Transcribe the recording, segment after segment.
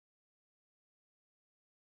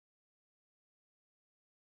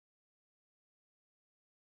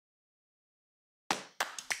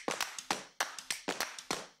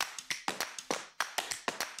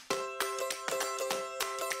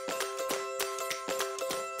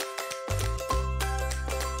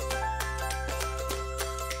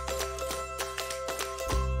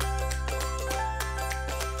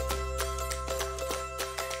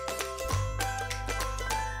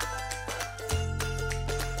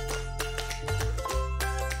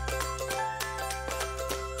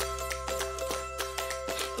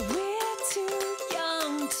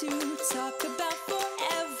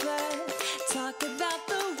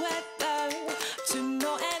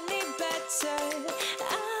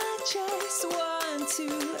I just want to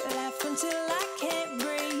laugh until I can't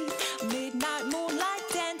breathe. Midnight moonlight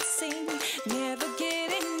dancing, never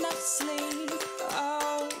get enough sleep.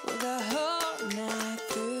 Oh, the whole night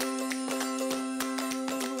through.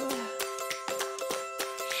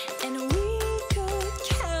 And we could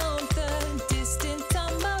count the distant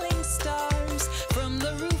tumbling stars from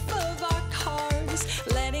the roof of our cars,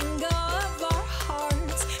 letting go of our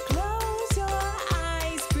hearts. Close your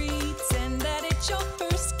eyes, pretend that it's your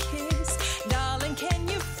first kiss. Darling, can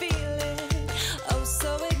you feel it? Oh,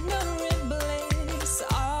 so ignorant bliss.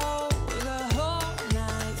 Oh, the whole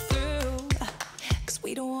night through. 'Cause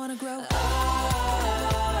we don't wanna grow up.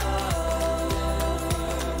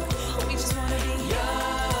 We just wanna be young.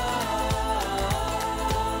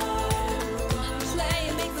 Play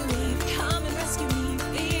and make believe, come and rescue me.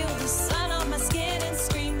 Feel the sun on my skin and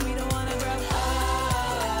scream. We don't wanna grow up.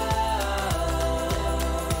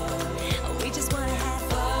 We just wanna have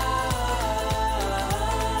fun.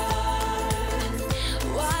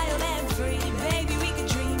 Wild and free, baby, we could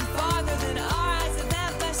dream farther than our eyes have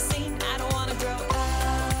ever seen. I don't wanna grow up.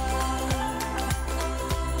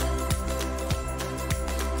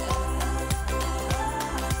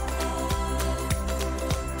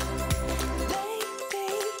 Baby,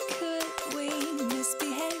 could we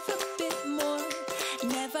misbehave a bit more?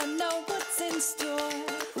 Never know what's in store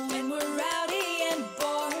when we're rowdy and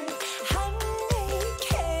bored. Honey,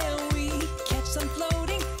 can we catch some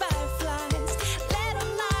floating fireflies? Let 'em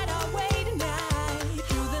light our way tonight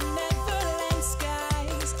through the neverland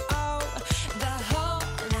skies. Oh, the whole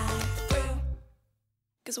night through.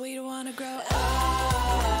 'Cause we don't wanna grow up.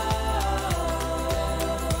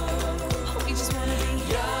 We just wanna be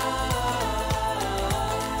young.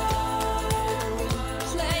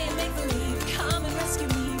 Play and make believe, come and rescue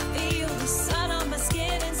me. Feel the sun on my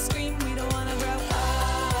skin and scream. We don't wanna grow up.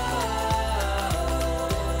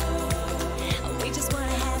 We just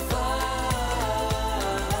wanna have fun.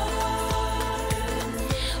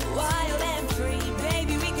 Wild and free,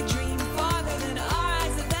 baby, we could dream farther than our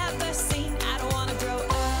eyes have ever seen. I don't wanna grow up.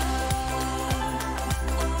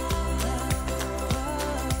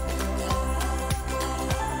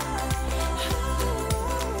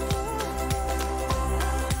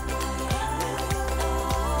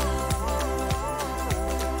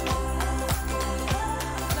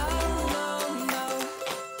 No, no, no,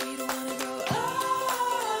 we don't wanna grow up.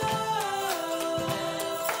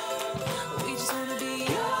 We just wanna be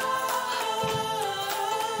young.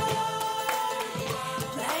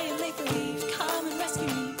 Play and make believe, come and rescue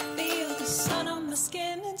me. Feel the sun on my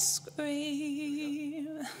skin and scream.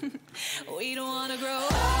 We don't wanna grow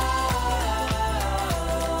up.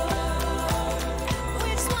 We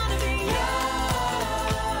just wanna be young.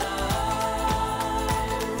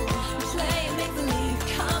 Play and make believe,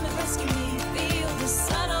 come and rescue me. Feel the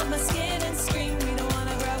sun on my skin and scream. We don't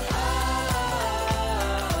wanna grow up.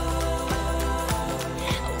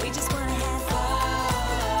 We just wanna have fun.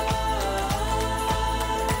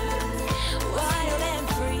 Wild and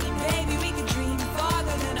free, baby, we could dream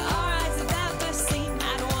farther than our eyes have ever seen.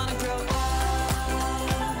 I don't wanna grow up.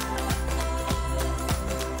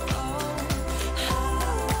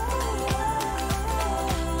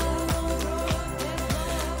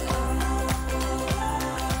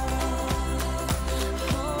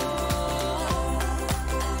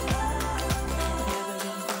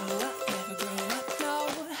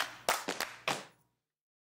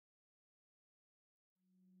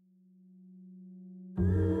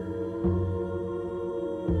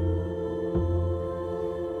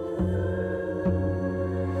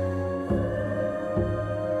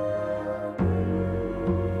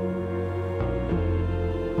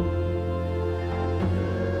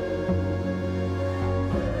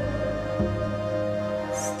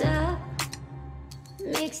 Stop,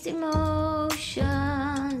 mixed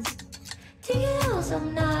emotions. Do you know I'm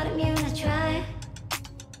not immune? I try.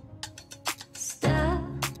 Stop,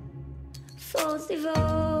 false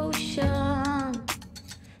devotion.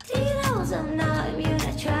 Do you know I'm not immune? I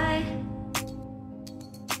try.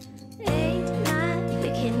 8, 9,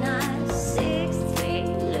 picking 9, 6, 3,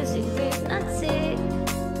 losing grip, not sick.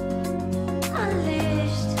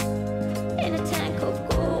 Unleashed in a tank of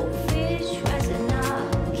goldfish, rising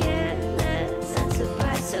up, careless and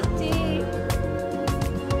surprised, so deep.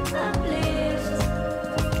 Uplift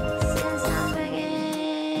since I'm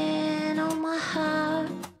bringing on my heart,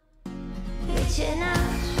 reaching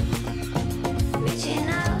out.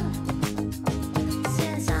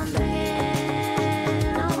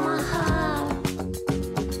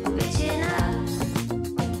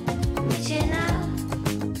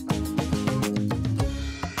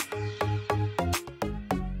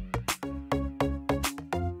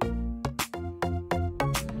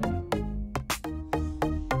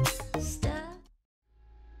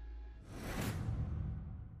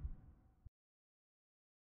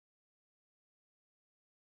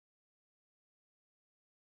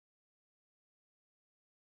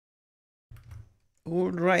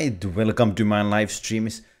 Alright, welcome to my live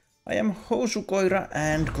streams. I am Housukoira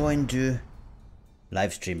and going to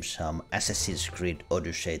live stream some Assassin's Creed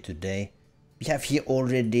Odyssey today. We have here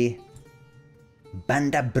already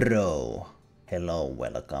Banda Bro. Hello,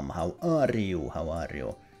 welcome. How are you? How are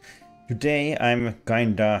you? Today I'm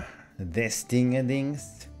kinda testing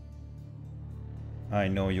things. I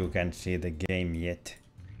know you can't see the game yet.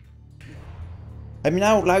 I'm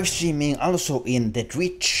now live streaming also in the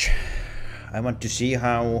Twitch. I want to see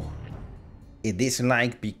how it is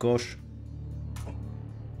like, because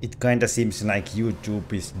it kinda seems like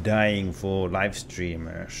YouTube is dying for live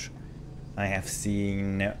streamers. I have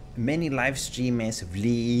seen many live streamers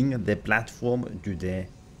fleeing the platform to the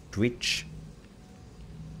Twitch.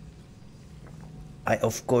 I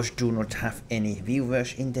of course do not have any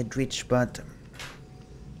viewers in the Twitch, but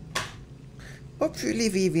hopefully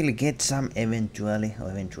we will get some eventually.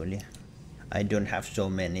 I don't have so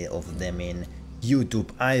many of them in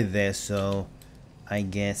YouTube either, so I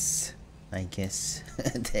guess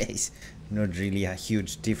there is not really a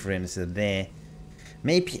huge difference there.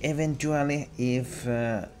 Maybe eventually, if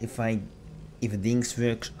things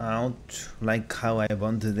works out like how I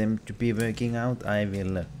want them to be working out, I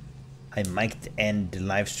might end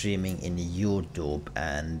live streaming in YouTube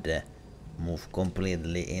and move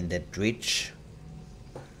completely in the Twitch.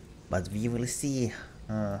 But we will see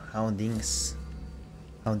how things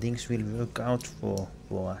will work out for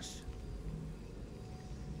us.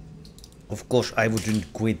 Of course, I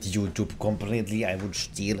wouldn't quit YouTube completely. I would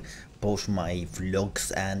still post my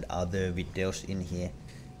vlogs and other videos in here.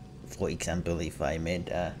 For example, if I made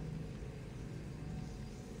a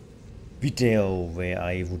video where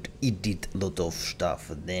I would edit a lot of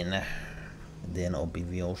stuff, then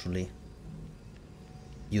obviously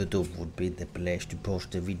YouTube would be the place to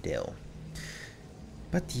post the video.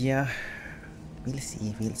 But yeah, we'll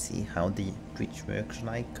see how the Twitch works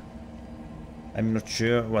like. I'm not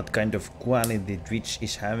sure what kind of quality Twitch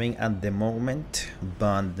is having at the moment,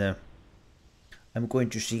 but I'm going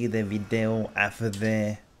to see the video after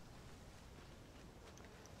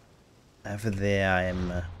I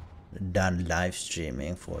am done live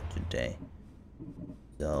streaming for today.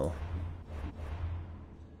 So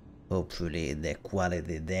hopefully the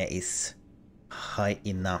quality there is high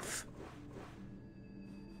enough.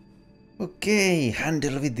 Okay,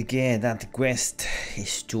 handle with care. That quest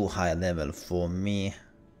is too high level for me.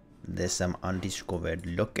 There's some undiscovered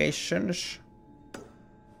locations.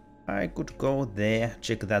 I could go there,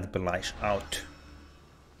 check that place out.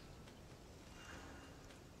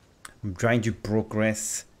 I'm trying to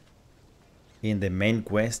progress in the main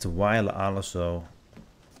quest while also...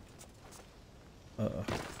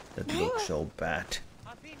 that looks so bad.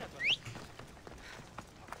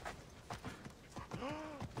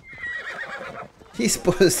 He's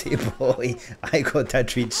Pussy Boy. I got that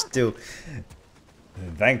Twitch too.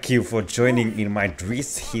 Thank you for joining in my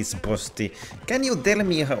Twitch, his posty. Can you tell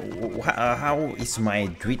me how is my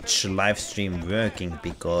Twitch live stream working?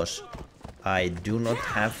 Because I do not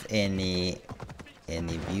have any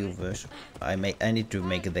viewers. I need to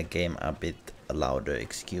make the game a bit louder.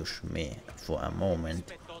 Excuse me for a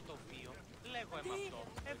moment.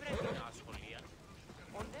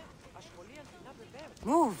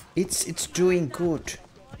 Move. It's doing good.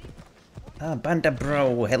 Ah, Panda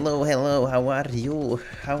Bro, hello, how are you?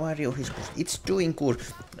 It's doing good.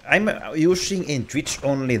 I'm using in Twitch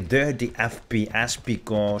only 30 FPS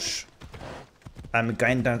because I'm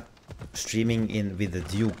kinda streaming in with the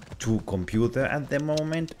two computer at the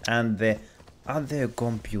moment, and the other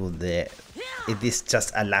computer, it is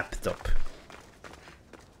just a laptop.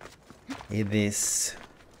 It is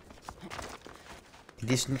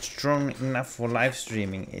not strong enough for live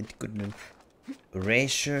streaming. It couldn't.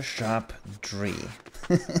 Razor Sharp 3.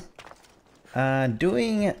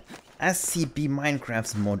 Doing SCP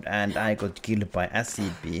Minecraft mod, and I got killed by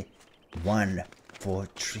SCP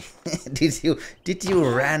 143. Did you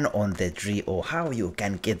run on the tree, or how you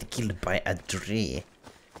can get killed by a tree?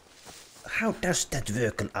 How does that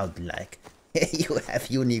work out like? You have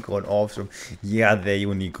unicorn, awesome. Yeah, the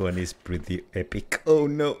unicorn is pretty epic. Oh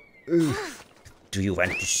no. Ugh. Do you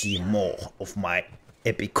want to see more of my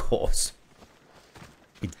epic horse?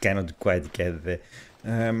 It cannot quite get there.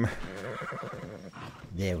 There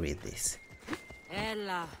it is.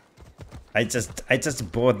 Ella. I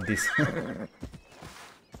just bought this.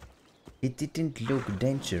 It didn't look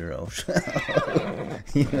dangerous.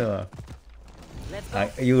 Yeah.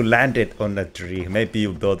 You landed on a tree. Maybe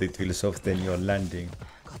you thought it will soften your landing.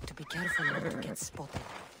 Got to be careful not to get spotted.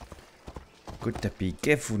 Gotta be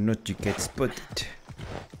careful not to get spotted.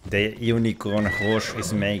 The unicorn horse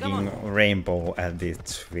is making rainbow at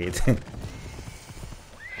its feet.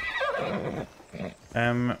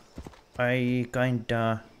 I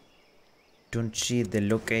kinda don't see the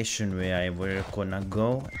location where I were gonna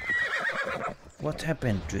go. What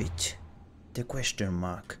happened to it? The question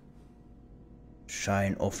mark.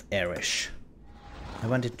 Sign of Erish. I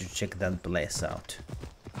wanted to check that place out.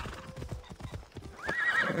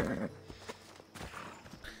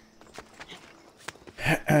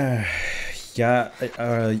 Yeah,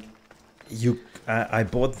 I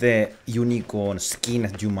bought the unicorn skin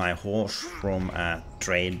to my horse from a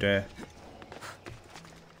trader.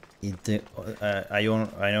 I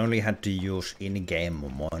only had to use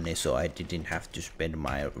in-game money, so I didn't have to spend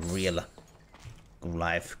my real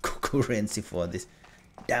life currency for this.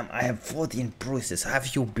 Damn, I have 14 bruises.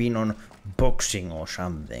 Have you been on boxing or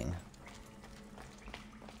something?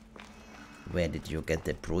 Where did you get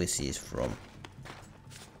the bruises from?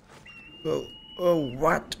 Oh,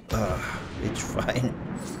 what? It's fine.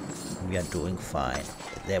 We are doing fine.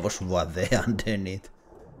 There was one there underneath.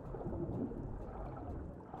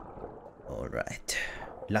 Alright.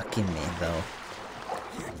 Lucky me, though.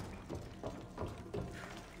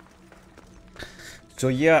 So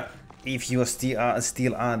yeah, if you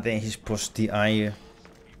still are there, his posty, I'm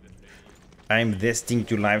destined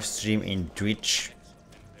to live stream in Twitch.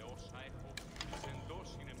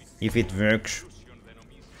 If it works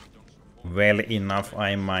well enough,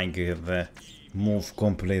 I might move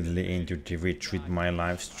completely into Twitch with my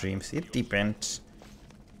live streams. It depends.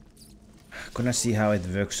 Gonna see how it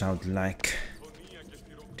works out like.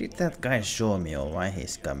 Did that guy show me or why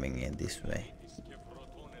he's coming in this way?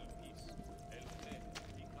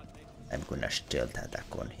 I'm gonna stealth attack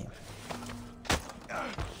on him.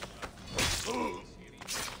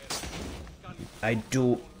 I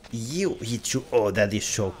do you hit you. Oh, that is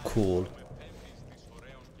so cool.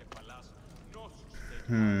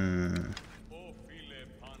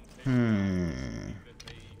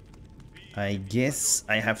 I guess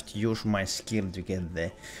I have to use my skill to get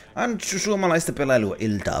there. Antsu suomalaista pelailua.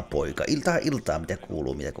 Iltaa poika. Iltaa. Mitä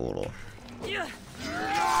kuuluu?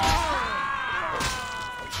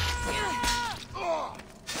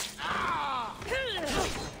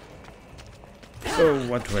 Oh,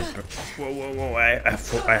 what weapon? Whoa.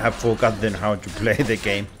 I have forgotten how to play the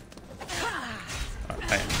game.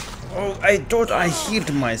 I thought I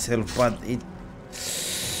healed myself, but it...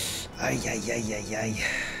 Ay.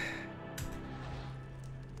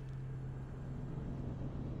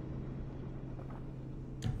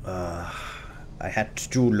 I had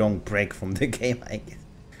too long break from the game, I guess.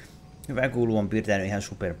 Hyvä kuuluu, on piirtänyt ihan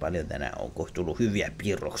super paljon tänään. Onko tullut hyviä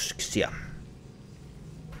piirroksia?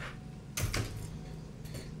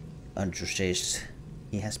 Andrew says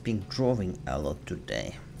he has been drawing a lot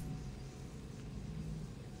today.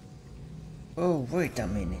 Oh, wait a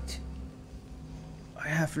minute. I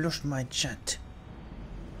have lost my chat.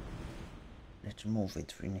 Let's move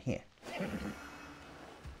it in here.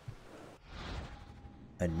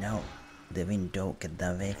 And now the window, get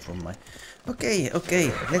away from my... Okay,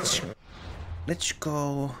 let's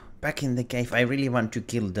go back in the cave. I really want to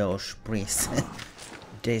kill those priests.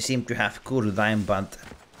 They seem to have good time, but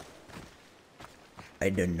I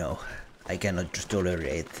don't know. I cannot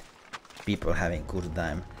tolerate people having good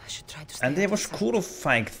time. And there was cool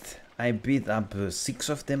fight. I beat up 6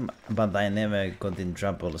 of them, but I never got in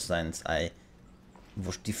trouble since I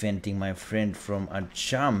was defending my friend from a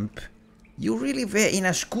jump. You really were in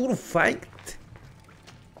a school fight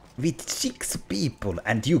with 6 people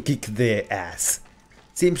and you kicked their ass.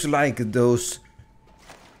 Seems like those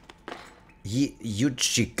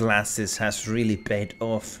Yuji classes has really paid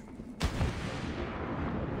off.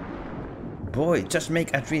 Boy, just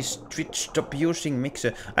make at least Twitch stop using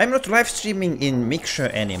Mixer. I'm not live streaming in Mixer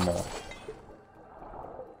anymore.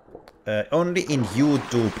 Only in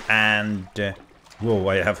YouTube and... whoa,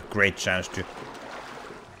 I have a great chance to...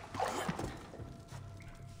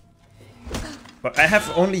 But I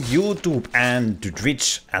have only YouTube and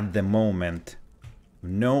Twitch at the moment.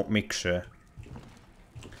 No Mixer.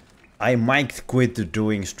 I might quit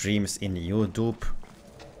doing streams in YouTube.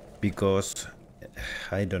 Because...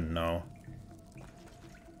 I don't know.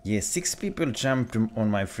 Yeah, 6 people jumped on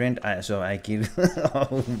my friend, so I killed...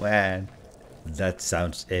 Oh man. That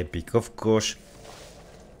sounds epic. Of course,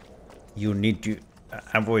 you need to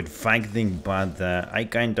avoid fighting, but I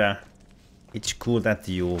kinda... It's cool that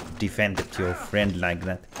you defended your friend like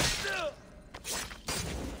that.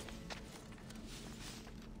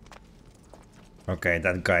 Okay,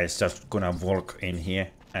 that guy is just gonna walk in here,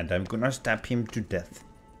 and I'm gonna stab him to death.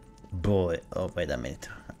 Boy, oh wait a minute.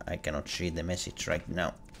 I cannot see the message right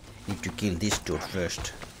now. Need to kill this dude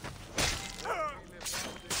first.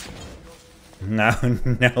 Now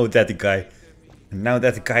that guy Now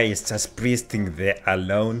that guy is just breathing there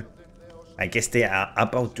alone. I guess they are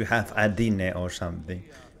about to have a dinner or something.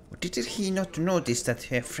 Did he not notice that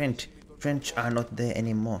her French are not there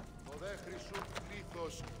anymore?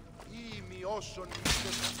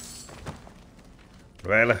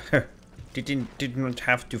 Well, did not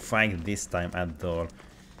have to fight this time at all.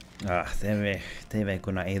 They were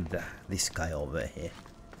gonna eat this guy over here.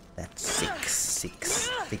 That's six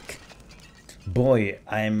thick. Boy,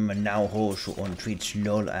 I'm now Hoshu on Twitch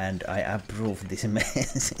lol and I approve this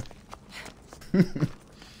message.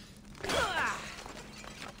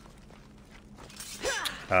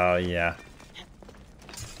 Oh yeah.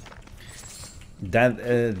 That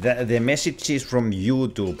the messages from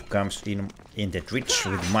YouTube comes in the Twitch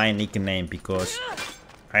with my nickname because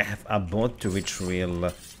I have a bot which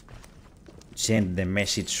will send the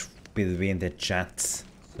message between the chats.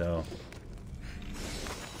 So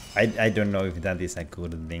I don't know if that is a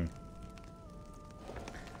good thing.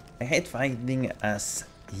 I hate fighting as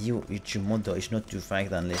your motto is not to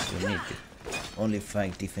fight unless you need to. Only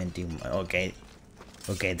fight defending. Okay,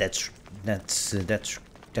 that's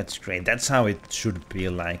great. That's how it should be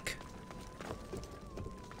like.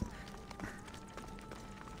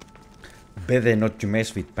 Better not to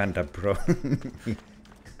mess with Panda Pro.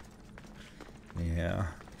 Yeah.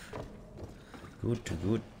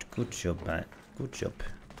 Good job, man. Good job.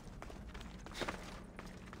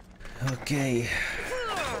 Okay.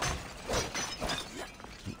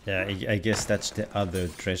 Yeah, I guess that's the other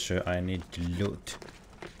treasure I need to loot.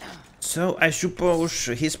 So I suppose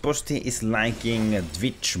his posting is liking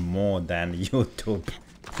Twitch more than YouTube.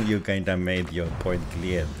 You kinda made your point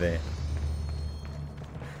clear there.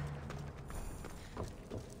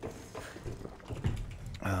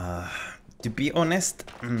 To be honest,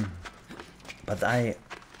 but I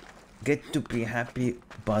get to be happy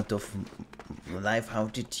part of life. How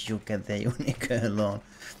did you get the unicorn alone?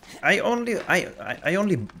 I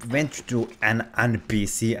only went to an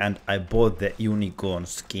NPC and I bought the unicorn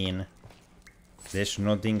skin. There's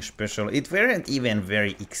nothing special. It weren't even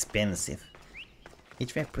very expensive.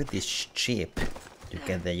 It was pretty cheap to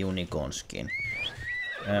get the unicorn skin.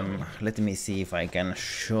 Let me see if I can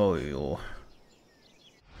show you.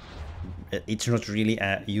 It's not really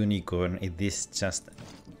a unicorn, it is just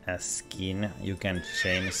a skin. You can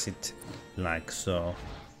change it like so.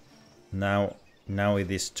 Now it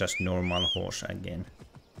is just normal horse again.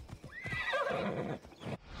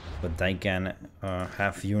 But I can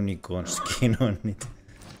have unicorn skin on it.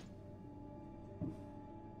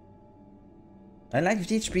 I like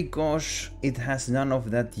this because it has none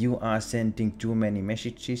of that you are sending too many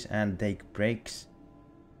messages and take breaks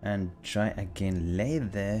and try again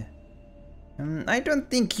later. I don't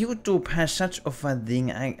think YouTube has such of a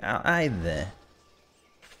thing either.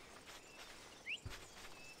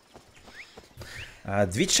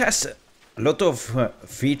 Twitch has a lot of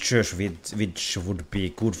features which would be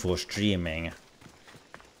good for streaming.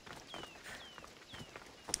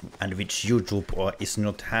 And which YouTube is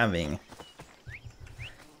not having.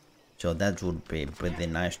 So that would be pretty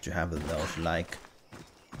nice to have those, like...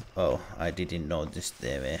 Oh, I didn't notice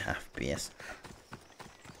there were FPS.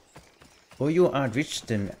 Oh, you are Twitch,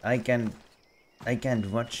 then I can't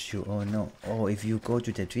watch you. Oh no. Oh, if you go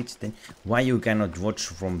to the Twitch, then why you cannot watch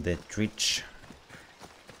from the Twitch?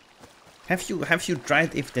 Have you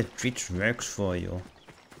tried if the Twitch works for you?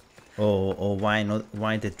 Or why not?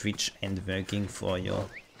 Why the Twitch ain't working for you?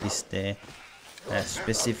 Is there a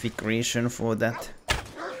specific reason for that?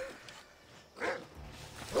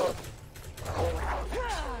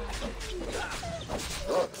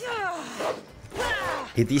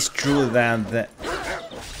 It is true that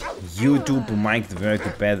YouTube might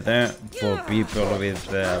work better for people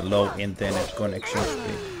with low internet connection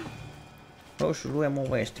speed. Housu, lue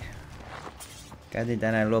mun vesti. Käytin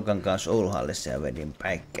tänään Logan kanssa Ouluhallissa ja vedin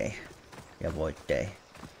päikkejä ja voittei.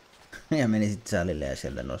 Ja menin sit salille ja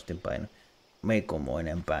sieltä nostin paino.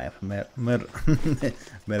 Meikomoinen päivä.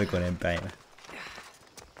 Melkoinen päivä.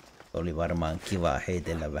 Oli varmaan kiva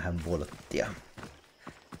heitellä vähän volttia.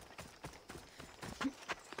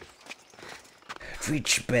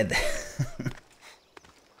 Twitch bed.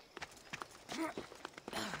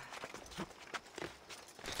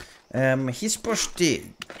 His posted.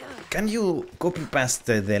 Can you copy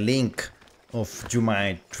paste the link to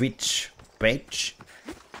my Twitch page?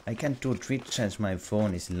 I can't do Twitch since my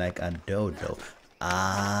phone is like a dodo.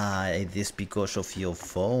 Ah, it is because of your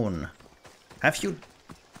phone. Have you?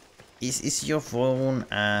 Is your phone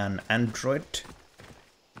an Android?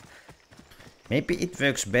 Maybe it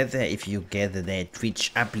works better if you get the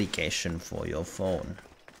Twitch application for your phone.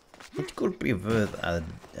 It could be worth a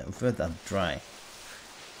try.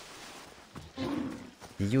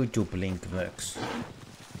 The YouTube link works.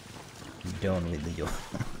 Down with you.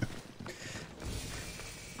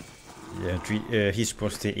 Yeah, his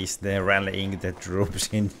post is there rallying the troops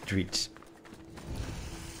in Twitch.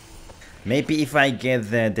 Maybe if I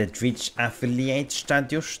get the Twitch affiliate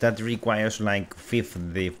status that requires like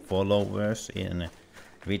 50 followers in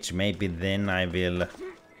Twitch, maybe then I will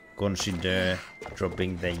consider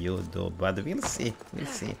dropping the YouTube, but we'll see, we'll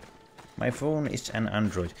see. My phone is an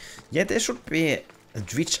Android. Yeah, there should be a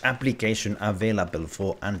Twitch application available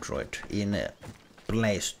for Android in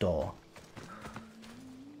Play Store.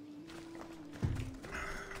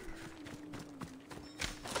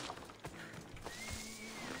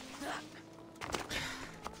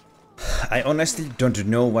 I honestly don't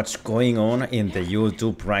know what's going on in the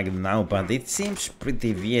YouTube right now, but it seems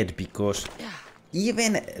pretty weird because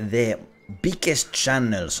even the biggest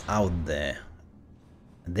channels out there,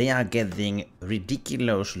 they are getting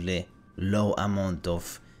ridiculously low amount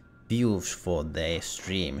of views for their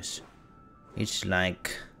streams. It's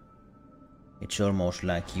like, it's almost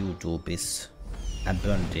like YouTube is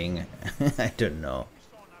abandoning, I don't know.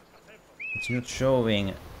 It's not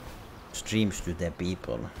showing streams to the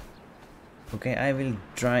people. Okay, I will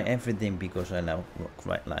try everything because I now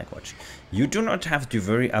quite like watching. You do not have to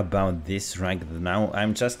worry about this right now.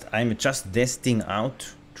 I'm just testing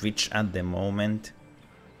out Twitch at the moment.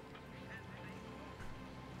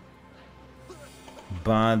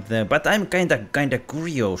 But I'm kinda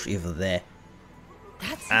curious if the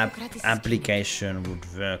application would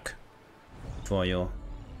work for you.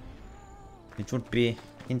 It would be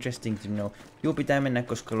interesting to know. Juu, pitää mennä,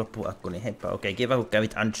 koska loppuu akku, niin heippa. Okei, kiva kun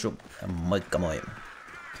kävit, Antsu. Moikka moi.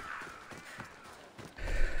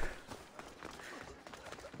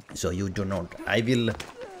 So you do not. I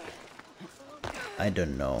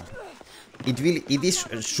don't know. It is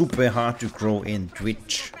super hard to grow in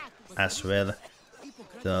Twitch as well.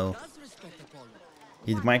 So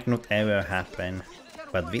it might not ever happen.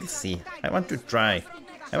 But we'll see. I want to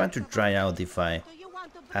try out if I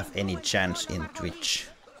have any chance in Twitch.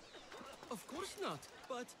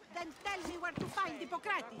 Then tell me where to find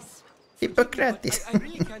Hippocrates. Hippocrates. I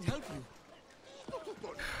really can't help you.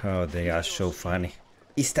 Oh, they are so funny.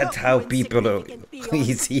 Is that how people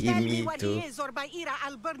see me too? He is, or by Ira,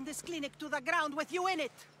 I'll burn this clinic to the ground with you in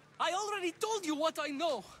it. I already told you what I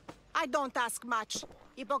know. I don't ask much.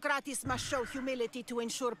 Hippocrates must show humility to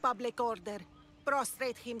ensure public order.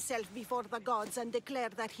 Prostrate himself before the gods and declare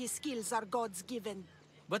that his skills are God's given.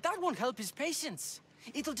 But that won't help his patients.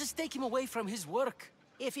 It'll just take him away from his work.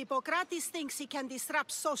 If Hippocrates thinks he can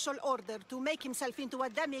disrupt social order to make himself into a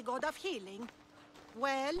demigod of healing,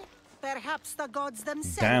 well, perhaps the gods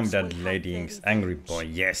themselves. Damn, that lady is angry boy.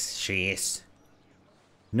 Yes, she is.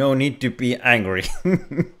 No need to be angry.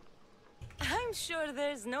 I'm sure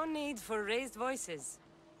there's no need for raised voices.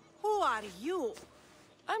 Who are you?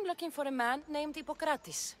 I'm looking for a man named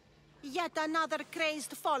Hippocrates. Yet another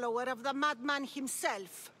crazed follower of the madman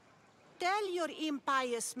himself. Tell your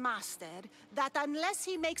impious master that unless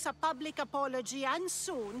he makes a public apology, and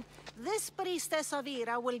soon, this priestess of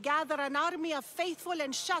Ira will gather an army of faithful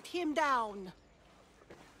and shut him down.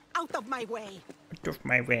 Out of my way. Out of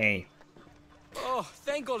my way. Oh,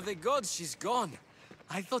 thank all the gods she's gone.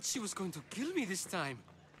 I thought she was going to kill me this time.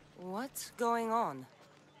 What's going on?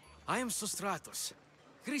 I am Sostratos.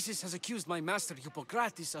 Chrysis has accused my master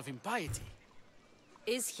Hippocrates of impiety.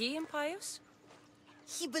 Is he impious?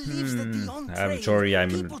 He believes that the I'm untrained sorry, I'm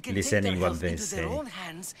people can listening take their what they health into their say. own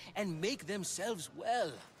hands and make themselves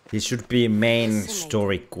well. This should be main Fascinating.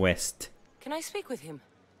 story quest. Can I speak with him?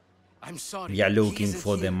 I'm sorry. We are he looking isn't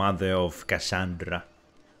for the here. mother of Cassandra.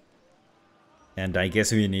 And I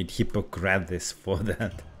guess we need Hippocrates for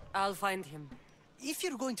that. I'll find him. If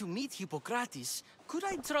you're going to meet Hippocrates, could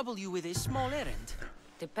I trouble you with a small errand?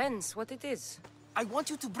 Depends what it is. I want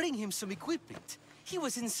you to bring him some equipment. He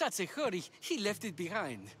was in such a hurry, he left it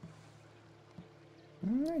behind.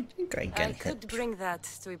 I think I I can could help. bring that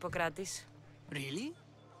to Hippocrates. Really?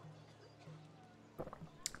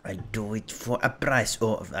 I do it for a price.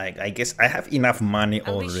 Oh, I guess I have enough money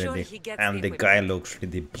I'll be sure already. he gets And the the guy equipment. looks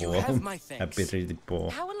really You poor. have my A thanks. bit really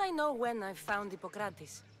poor. How will I know when I've found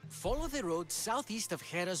Hippocrates? Follow the road southeast of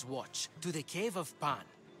Hera's Watch to the cave of Pan.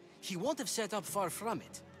 He won't have set up far from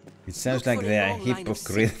it. It sounds Look like for a they are long line of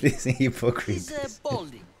hypocrites. He's hypocrites.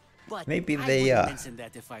 balding. But Maybe I they wouldn't are. mention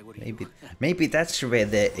that if I were Maybe, you. maybe that's where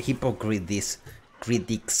the hypocrites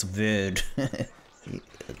critics word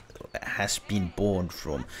has been born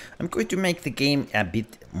from. I'm going to make the game a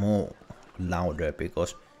bit more louder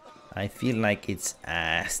because I feel like it's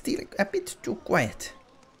still a bit too quiet.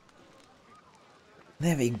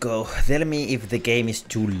 There we go. Tell me if the game is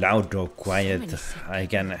too loud or quiet. I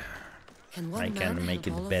can make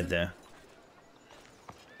it better.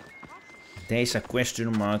 There's a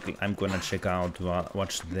question mark. I'm gonna check out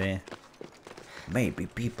what's there. Maybe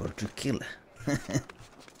people to kill.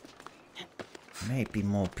 Maybe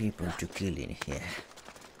more people to kill in here.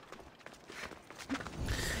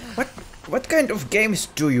 What kind of games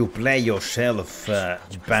do you play yourself,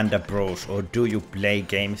 Panda Bros, or do you play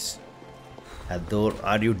games at all?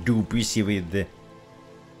 Are you too busy with the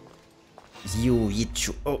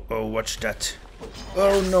Oh, what's that?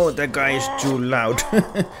 Oh no, the guy is too loud.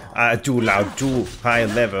 Too high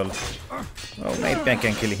level. Oh, maybe I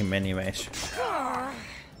can kill him anyways.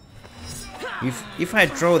 If I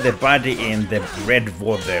throw the body in the red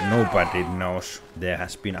water, nobody knows there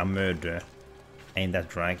has been a murder. Ain't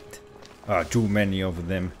that right? Too many of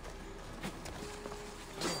them.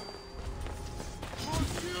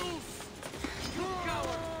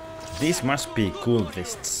 These must be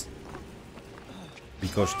cultists.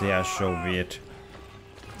 Because they are so weird.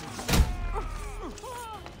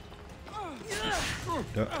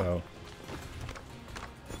 Uh-oh.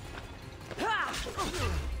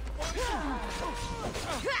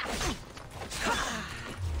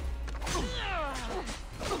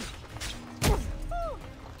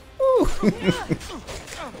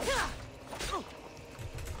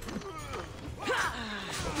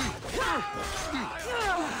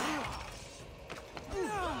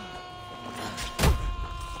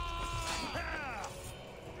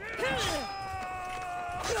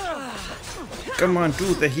 Come on,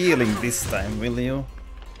 do the healing this time, will you?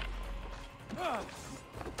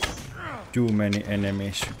 Too many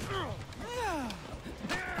enemies.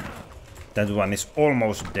 That one is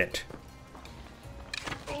almost dead.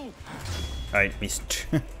 I missed.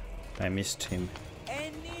 I missed him.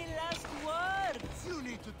 Any last words? You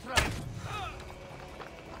need to try.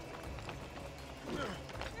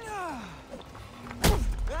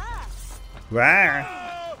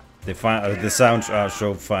 Wow. The sounds are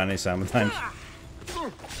so funny sometimes.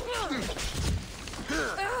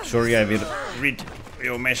 Sorry, I will read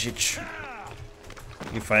your message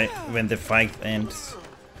when the fight ends.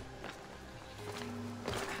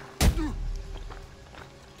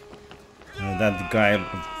 That guy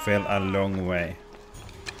fell a long way.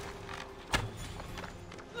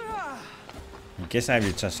 I guess I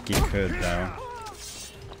will just kick her down.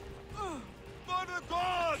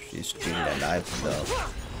 She's still alive though.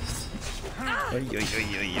 Oi, oi, oi,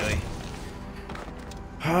 oi, oi.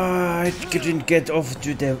 I couldn't get off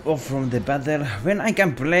from the battle. When I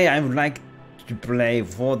can play, I would like to play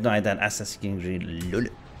Fortnite and Assassin's Creed. Lol.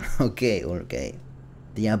 Okay.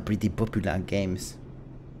 They are pretty popular games.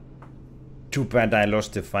 Too bad I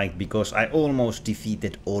lost the fight because I almost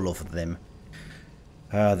defeated all of them.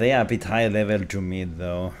 They are a bit high level to me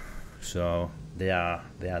though, so they are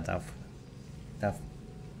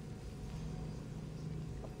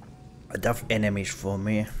tough enemies for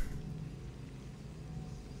me.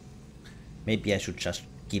 Maybe I should just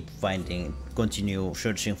continue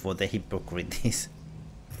searching for the hypocrites.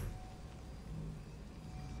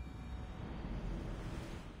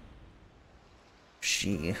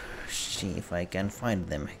 See if I can find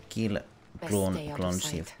them. Kill, clone,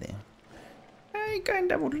 see if they. I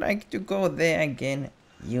kinda would like to go there again.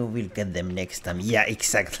 You will get them next time. Yeah,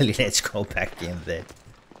 exactly. Let's go back in there.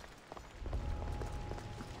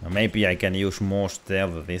 Maybe I can use more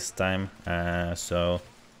stealth this time, so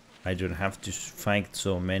I don't have to fight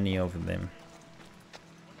so many of them.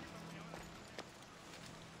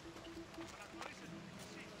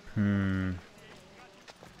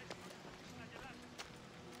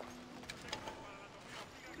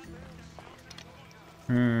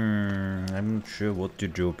 I'm not sure what to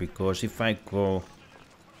do, because if I go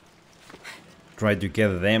try to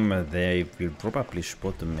get them, they will probably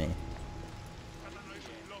spot me.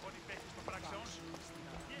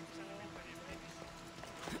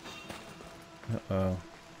 Uh-oh.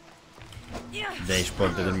 They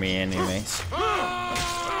spotted me anyways.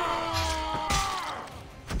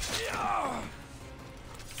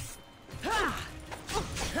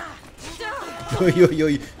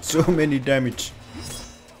 Oi, so many damage.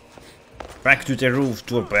 Back to the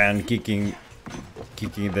rooftop and kicking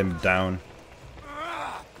them down.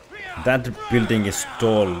 That building is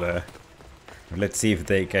tall. Let's see if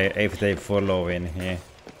they follow in here.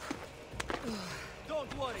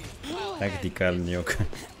 Tactical nuke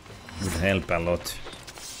would help a lot.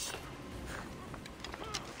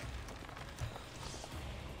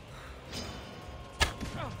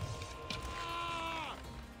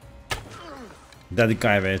 That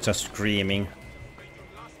guy was just screaming.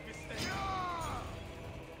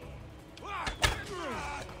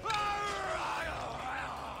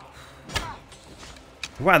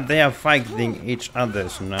 What? They are fighting each other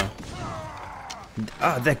now.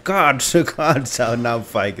 Ah, the guards are now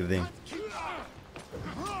fighting.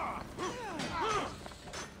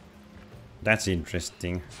 That's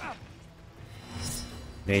interesting.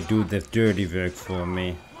 They do the dirty work for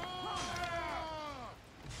me.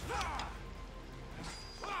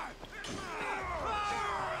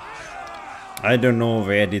 I don't know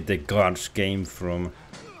where did the guards came from.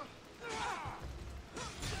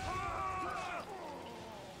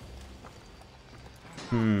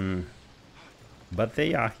 But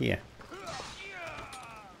they are here.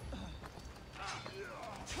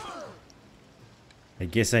 I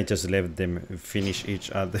guess I just left them finish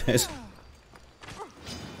each other's.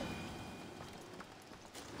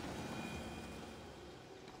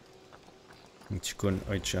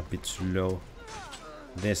 It's a bit slow.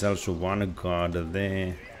 There's also one guard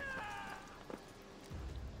there.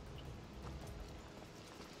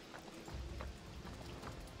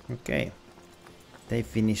 Okay. They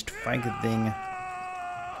finished fighting.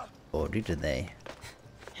 Or did they?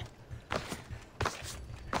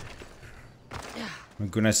 I'm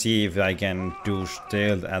gonna see if I can do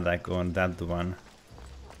stealth attack on that one.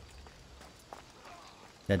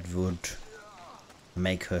 That would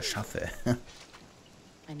make her suffer.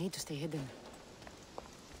 I need to stay hidden.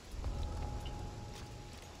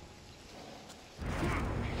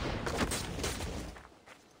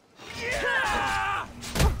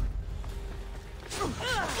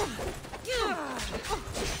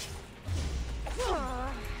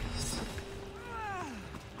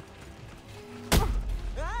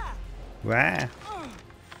 Wow.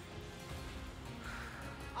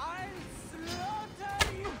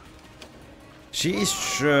 She is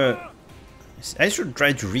I should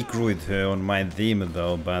try to recruit her on my team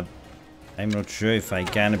though, but I'm not sure if I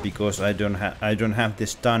can because I don't have the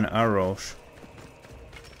stun arrows.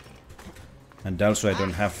 And also I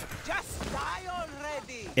don't have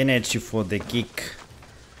energy for the kick.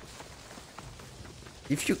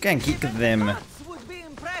 If you can kick them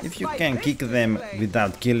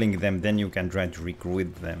without killing them, then you can try to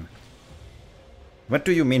recruit them. What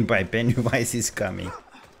do you mean by Pennywise is coming?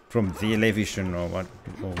 From television or what?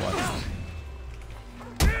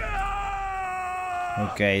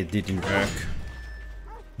 Okay, it didn't work.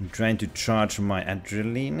 I'm trying to charge my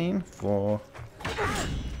adrenaline for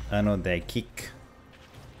another kick.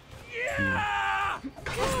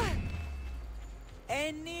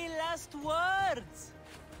 Any last words?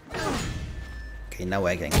 Okay, now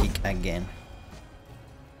I can kick again.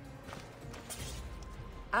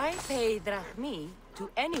 I pay drachmi to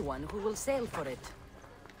anyone who will sail for it.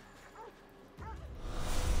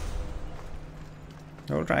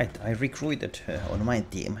 Alright, I recruited her on my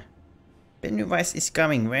team. Pennywise is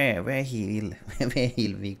coming. Where he will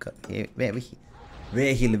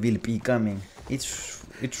be coming. It's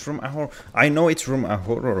from a horror. I know it's from a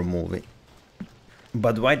horror movie.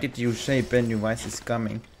 But why did you say Pennywise is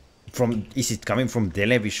coming? Is it coming from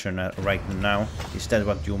television right now? Is that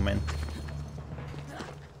what you meant?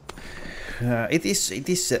 It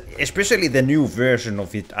is especially the new version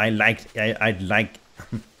of it. I liked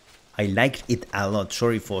it a lot.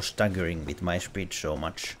 Sorry for staggering with my speech so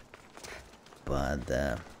much.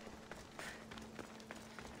 But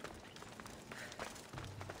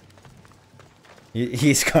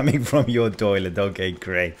he's coming from your toilet. Okay,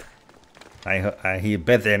 great. He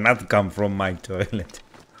better not come from my toilet.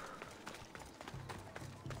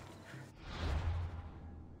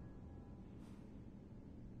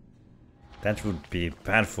 That would be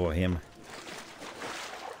bad for him.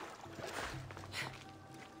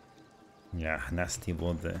 Yeah, nasty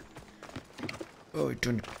water. Oh,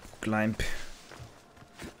 don't climb.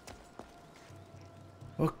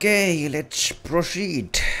 Okay, let's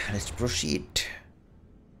proceed.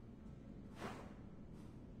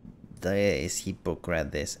 There is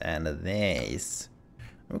Hippocrates and there is...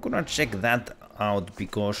 I'm gonna check that out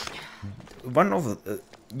because one of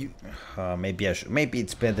maybe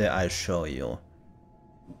it's better I show you.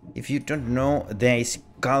 If you don't know, there is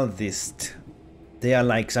cultists. They are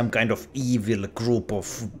like some kind of evil group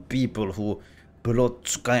of people who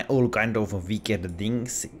plot all kind of wicked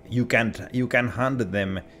things. You can hunt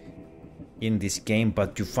them in this game,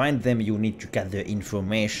 but to find them you need to gather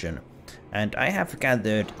information. And I have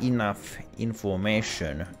gathered enough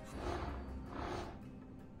information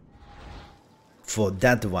for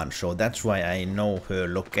that one, so that's why I know her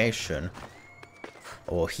location,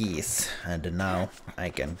 or his, and now I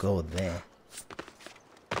can go there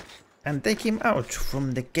and take him out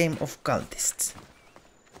from the game of cultists.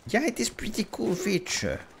 Yeah, it is pretty cool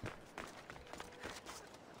feature.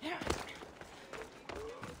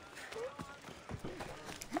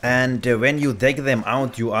 And when you take them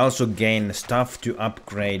out, you also gain stuff to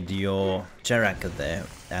upgrade your character there,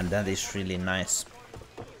 and that is really nice.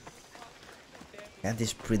 That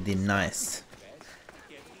is pretty nice.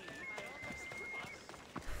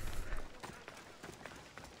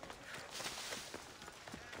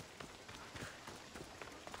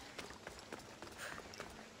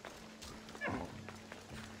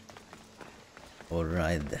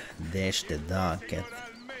 Alright, there's the target.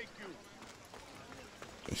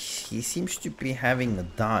 He seems to be having a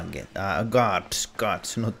target. Guards,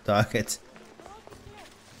 not targets.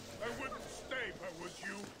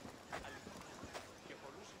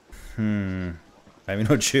 I'm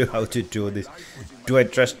not sure how to do this. Do I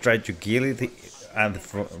just try to kill it at the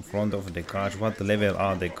front of the guards? What level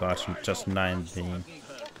are the guards? Just 19.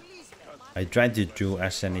 I tried to do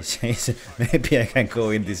as an assassin. Maybe I can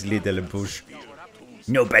go in this little bush.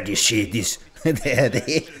 Nobody see this.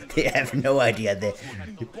 they have no idea that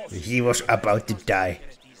he was about to die.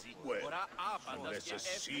 Unless a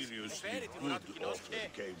seriously good offer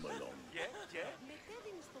came along.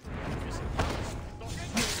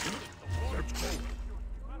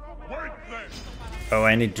 Oh,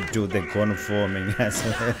 I need to do the conforming as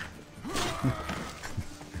well.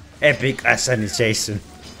 Epic assassination.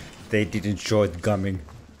 They didn't show it coming.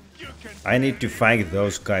 I need to fight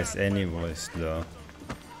those guys anyways, though.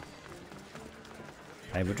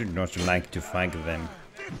 I would not like to fight them.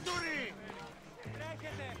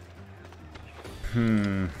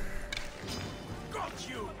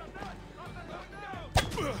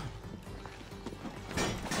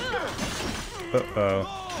 Uh-oh.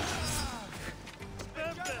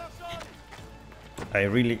 I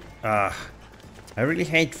really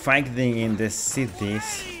hate fighting in the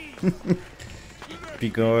cities.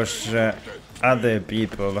 Because other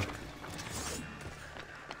people.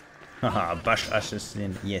 Haha, bush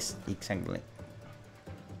assassin. Yes, exactly.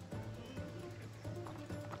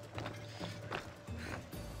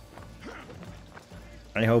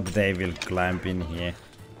 I hope they will climb in here.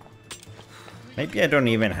 Maybe I don't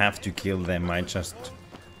even have to kill them. I just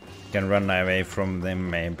can run away from them.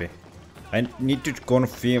 Maybe I need to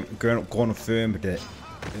confirm the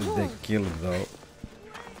kill though.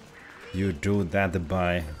 You do that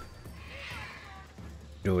by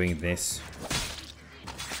doing this.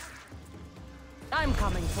 I'm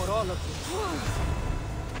coming for all of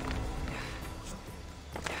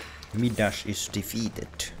you. Midas is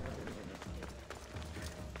defeated.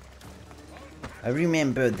 I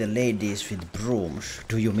remember the ladies with brooms.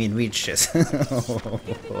 Do you mean witches?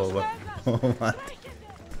 What?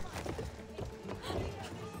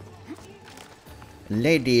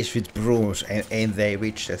 Ladies with brooms, ain't they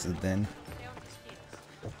witches then?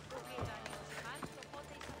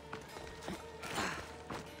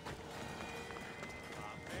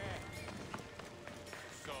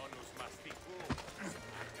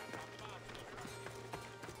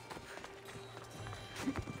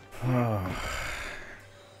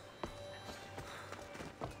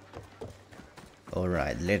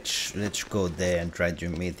 Alright, let's go there and try to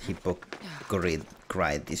meet Hippocrates,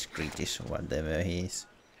 whatever he is.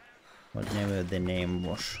 Whatever the name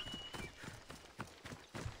was.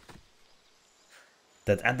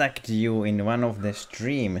 That attacked you in one of the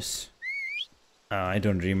streams. I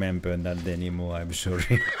don't remember that anymore, I'm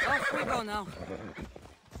sorry. Off we go now.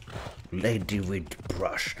 Lady with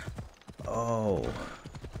brush. Oh.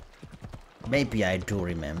 Maybe I do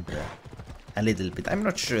remember. A little bit. I'm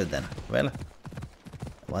not sure then. Well,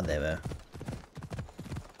 whatever.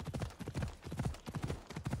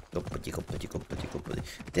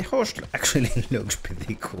 The host actually looks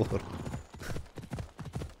pretty cool.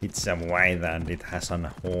 It's some white and it has a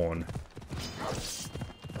horn.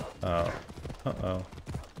 Oh. Uh-oh.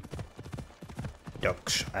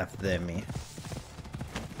 Dogs after me.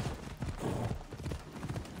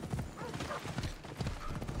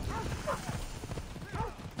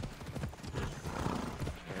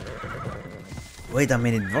 Wait a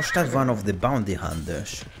minute, was that one of the bounty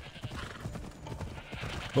hunters?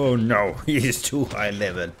 Oh no, he is too high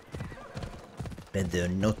level. Better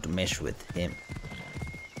not mess with him.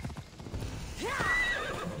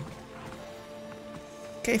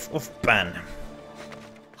 Cave of Pan.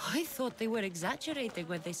 I thought they were exaggerating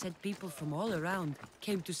when they said people from all around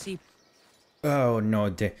came to see. Oh no,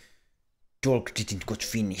 the talk didn't get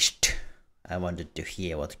finished. I wanted to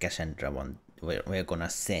hear what Cassandra we're gonna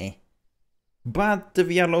say. But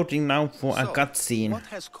we are loading now for a cutscene. What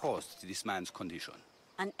has caused this man's condition?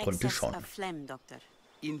 An excess of phlegm, Doctor.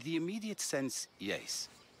 In the immediate sense, yes.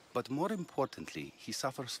 But more importantly, he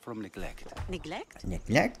suffers from neglect. Neglect?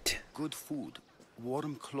 Neglect? Good food,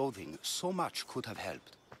 warm clothing, so much could have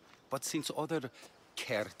helped. But since other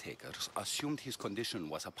caretakers assumed his condition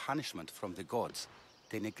was a punishment from the gods.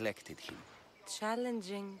 They neglected him.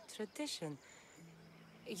 Challenging tradition.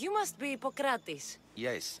 You must be Hippocrates.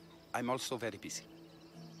 Yes, I'm also very busy.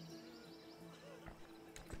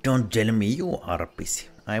 Don't tell me you are busy.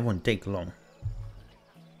 I won't take long.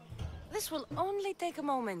 This will only take a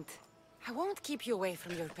moment. I won't keep you away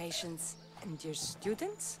from your patients. And your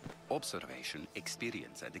students? Observation,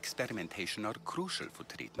 experience, and experimentation are crucial for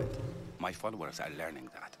treatment. My followers are learning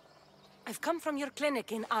that. I've come from your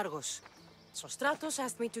clinic in Argos. Sostratos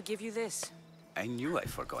asked me to give you this. I knew I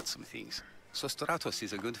forgot some things. Sostratos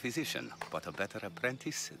is a good physician, but a better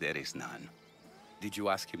apprentice there is none. Did you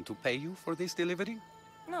ask him to pay you for this delivery?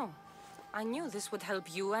 No. I knew this would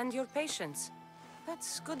help you and your patients.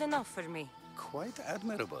 That's good enough for me. Quite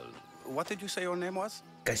admirable. What did you say your name was?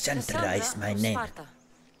 Cassandra is my name. Sparta.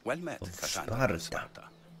 Well met, Of Cassandra of Sparta. Sparta.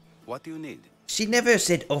 What do you need? She never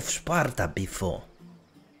said of Sparta before.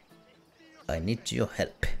 I need your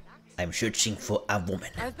help. I'm searching for a woman.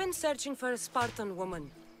 I've been searching for a Spartan woman.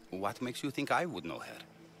 What makes you think I would know her?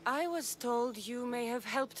 I was told you may have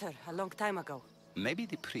helped her a long time ago. Maybe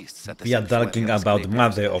the priests at the We are sanctuary talking have about scraped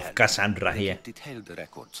mother their of head. Cassandra They here. keep detailed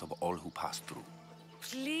records of all who passed through.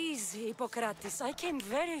 Please, Hippocrates, I came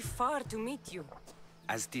very far to meet you.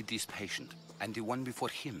 As did this patient, and the one before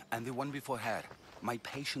him, and the one before her. My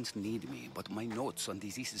patients need me, but my notes on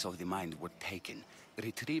diseases of the mind were taken.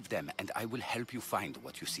 Retrieve them, and I will help you find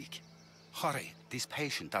what you seek. Hurry, this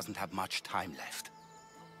patient doesn't have much time left.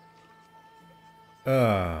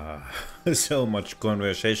 So much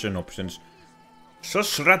conversation options.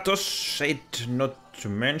 Sostratos said not to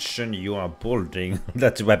mention you are balding.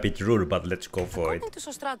 That's a bit rude, but let's go for it. According to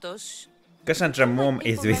Sostratos, Cassandra's mom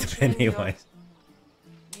is people with mentioning Pennywise.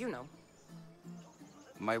 you know,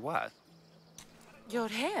 My what? your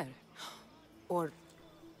hair. Or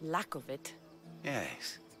lack of it.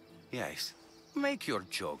 Yes, yes. Make your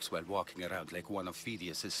jokes while walking around like one of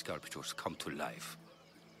Phidias' sculptures come to life.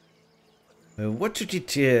 What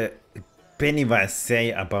did Pennywise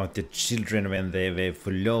say about the children when they were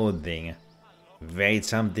floating? Wait,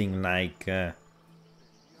 something like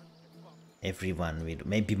everyone will.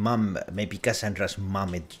 Maybe Cassandra's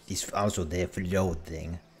mom is also there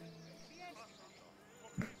floating.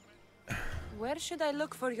 Where should I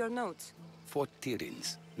look for your notes? For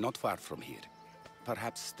Tyrins, not far from here.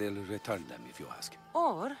 Perhaps they'll return them if you ask.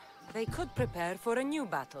 Or they could prepare for a new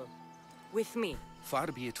battle. With me. Far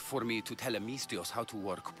be it for me to tell Amistios how to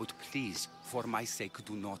work, but please, for my sake,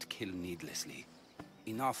 do not kill needlessly.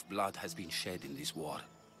 Enough blood has been shed in this war.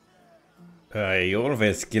 I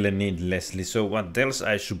always kill needlessly, so what else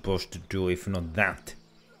I supposed to do if not that?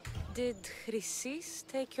 Did Chrysis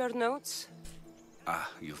take your notes? Ah,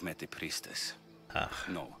 you've met the priestess. Ah.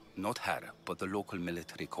 No, not her, but the local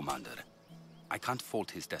military commander. I can't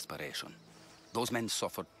fault his desperation. Those men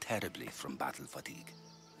suffered terribly from battle fatigue.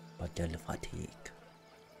 Battle fatigue.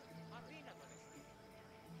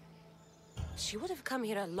 She would have come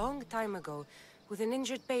here a long time ago with an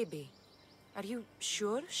injured baby. Are you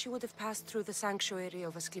sure she would have passed through the sanctuary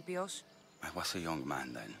of Asclepios? I was a young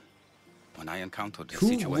man then. When I encountered a Who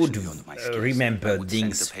situation would beyond my skills, remember I would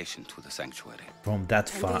things send the patient to the sanctuary. from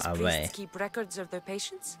that And far these away? priests keep records of their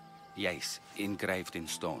patients? Yes, engraved in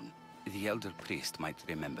stone. The elder priest might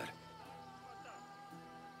remember.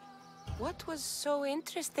 What was so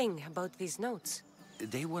interesting about these notes?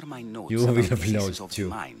 They were my notes You about will diseases upload of too. the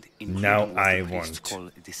mind, including Now what I the priests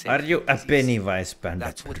want. call the Are you a disease. Pennywise Panda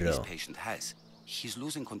That's what this Pro? patient has. He's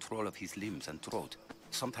losing control of his limbs and throat,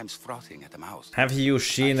 sometimes frothing at the mouth. Have you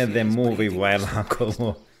seen I feel the his movie breathing while also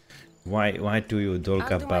ago? Why do you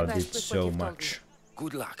talk I'll do my about best it with what so you've told much?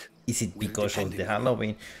 Good luck. Is it We'll because of depend the on you.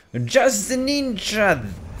 Halloween? Just the ninja!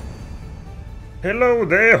 Hello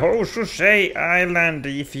there, Hosusei Island,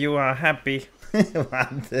 if you are happy.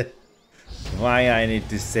 What the? Why I need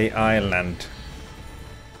to say island?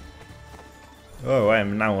 Oh,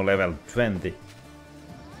 I'm now level 20.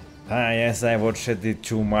 Ah, yes, I watched it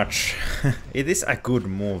too much. It is a good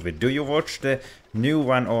movie. Do you watch the new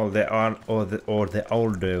one or the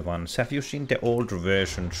older ones? Have you seen the older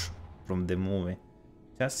versions from the movie?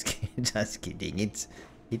 Just kidding.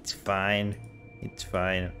 It's fine. It's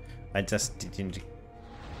fine. I just didn't.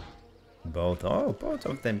 Both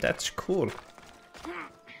of them. That's cool.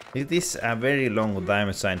 It is a very long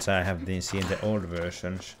time since I have been seeing the old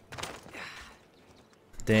versions.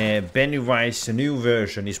 The Pennywise new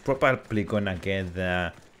version is probably gonna get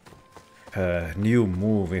the new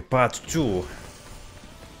movie part 2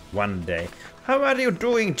 one day. How are you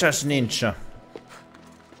doing, Just Ninja?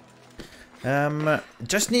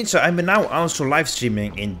 Just Ninja, I'm now also live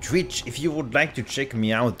streaming in Twitch. If you would like to check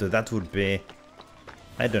me out, that would be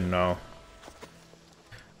I don't know.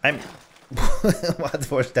 I'm...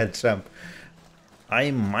 What was that jump?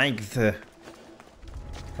 I might...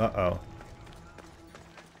 Uh-oh.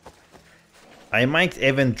 I might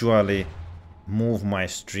eventually move my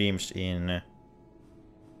streams in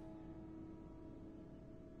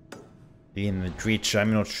Twitch.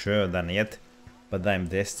 I'm not sure then yet, but I'm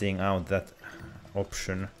testing out that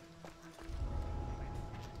option.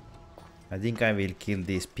 I think I will kill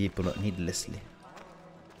these people needlessly.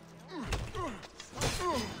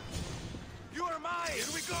 You are mine. Here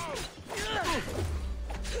we go.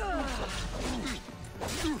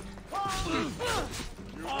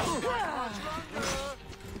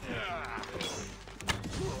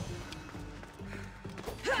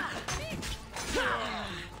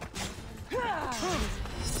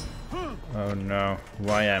 Oh no,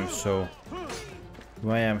 why I'm so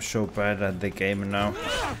bad at the game now.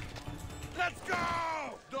 Let's go.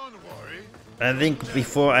 Don't worry. I think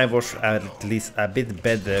before I was at least a bit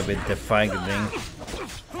better with the fighting.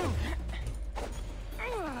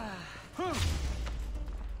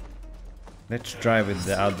 Let's try with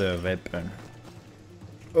the other weapon.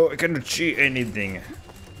 Oh, I cannot see anything.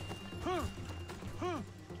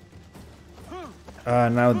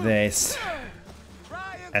 Now there's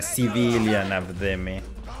a civilian after me.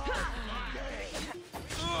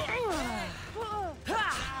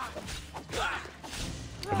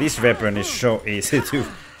 This weapon is so easy to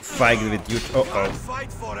fight with you. Uh oh.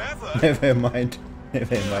 Never mind.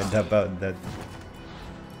 Never mind about that.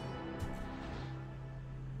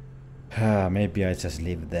 Maybe I just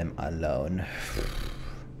leave them alone.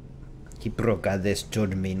 Hippocrates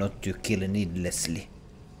told me not to kill needlessly.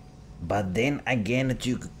 But then again,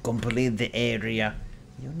 to complete the area,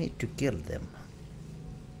 you need to kill them.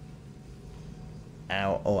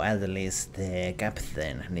 Or at least the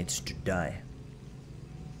captain needs to die.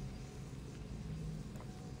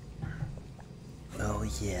 Oh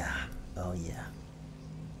yeah, oh yeah.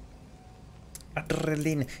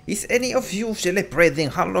 Adrenaline. Is any of you celebrating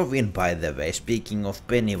Halloween, by the way, speaking of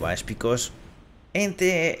Pennywise, because ain't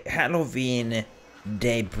the Halloween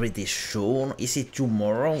day pretty soon? Is it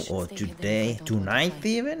tomorrow or today? Tonight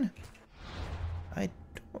even? I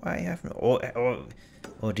have no...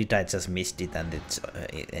 Or did I just miss it and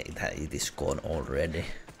it is gone already?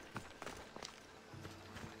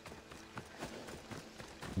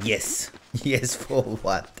 Yes. Yes, for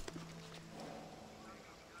what?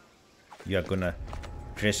 You are gonna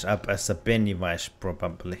dress up as a Pennywise,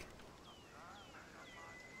 probably.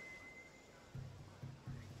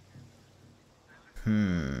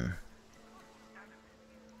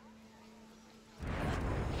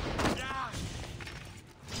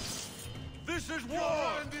 This is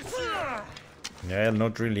war. Yeah,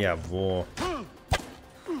 not really a war.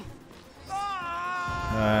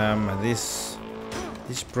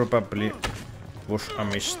 This probably was a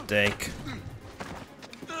mistake.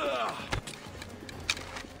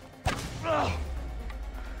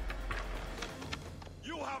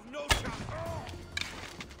 You have no chance.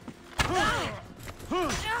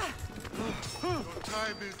 Your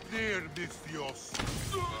time is near, Misthios.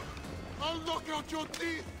 I'll knock out your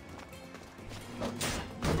teeth.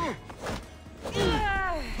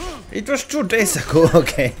 It was 2 days ago.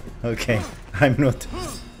 Okay, okay. I'm not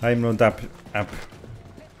up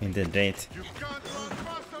in the date. You can't run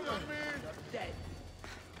faster than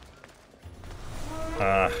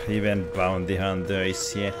me. Even bounty hunter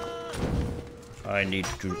is here. I need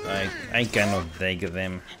to. I cannot take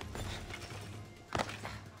them.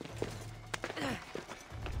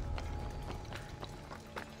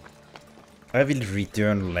 I will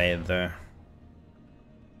return later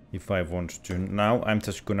if I want to. Now I'm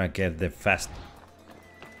just gonna get the fast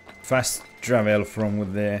travel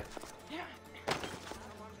from there.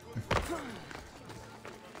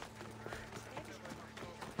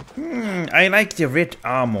 I like the red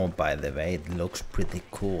armor, by the way. It looks pretty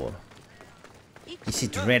cool. Is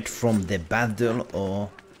it red from the battle or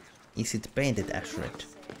is it painted as red?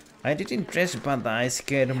 I didn't dress, but I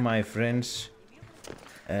scared my friends.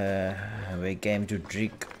 We came to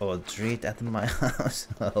trick or treat at my house.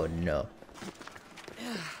 Oh no.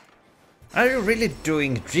 Are you really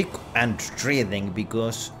doing trick and treating?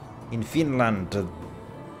 Because in Finland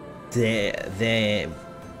there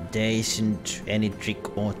isn't any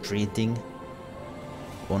trick or treating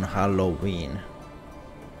on Halloween.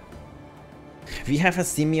 We have a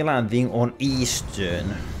similar thing on Easter,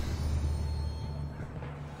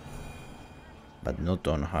 but not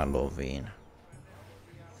on Halloween.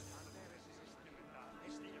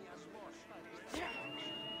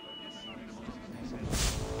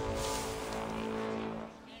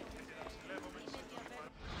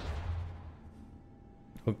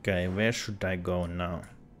 Okay, where should I go now?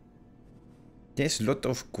 There's a lot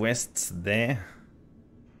of quests there.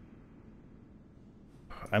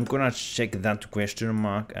 I'm gonna check that question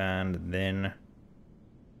mark and then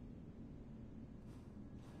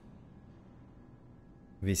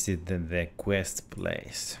visit the quest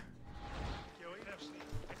place.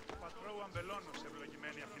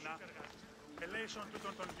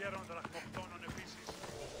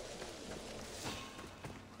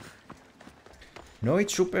 No,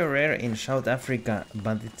 it's super rare in South Africa,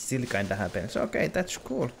 but it still kinda happens. Okay, that's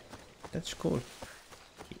cool. That's cool.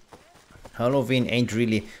 Halloween ain't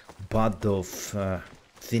really part of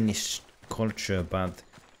Finnish culture, but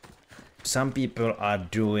some people are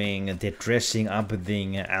doing the dressing up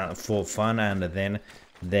thing for fun, and then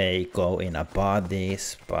they go in a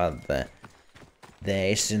parties, but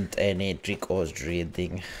there isn't any trick or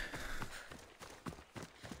treating.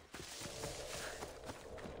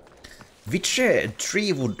 Which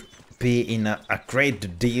tree would be in a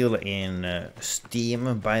great deal in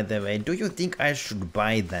Steam, by the way? Do you think I should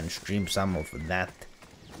buy that and stream some of that?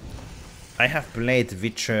 I have played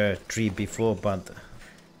Witcher 3 before, but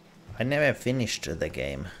I never finished the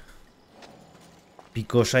game.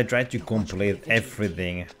 Because I tried to complete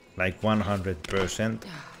everything, like 100%.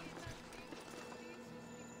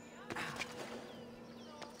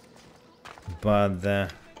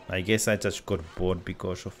 But I guess I just got bored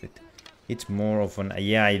because of it. It's more of an,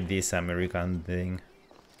 yeah, this American thing.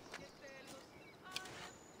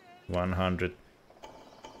 100.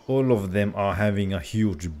 All of them are having a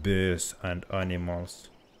huge bears and animals.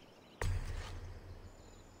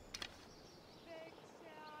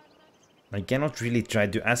 I cannot really try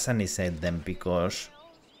to assassinate them because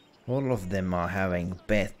all of them are having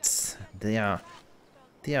pets. They are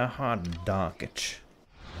hard targets.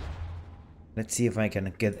 Let's see if I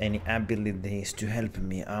can get any abilities to help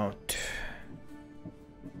me out.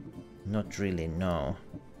 Not really, no.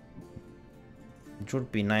 It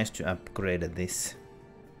would be nice to upgrade this.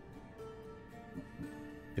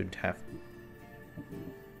 Should have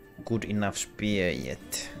good enough spear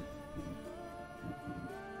yet.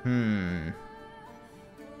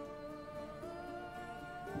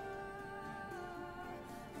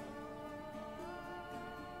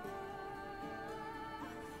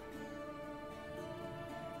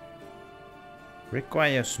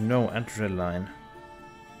 Requires no adrenaline.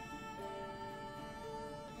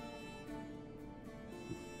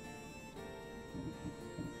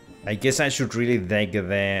 I guess I should really take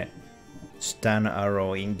the stun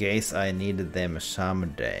arrow in case I need them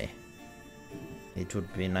someday. It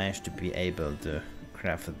would be nice to be able to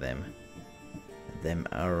craft them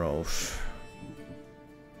arrows.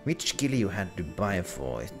 Which skill you had to buy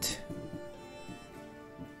for it?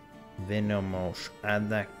 Venomous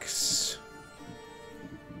attacks.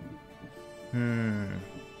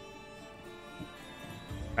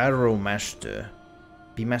 Arrow master.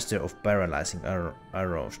 Be master of paralyzing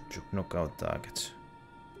arrows to knock out targets.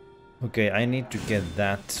 Okay, I need to get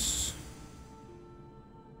that.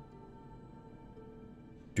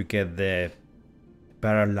 To get the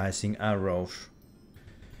paralyzing arrows.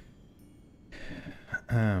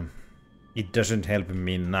 It doesn't help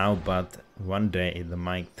me now, but one day it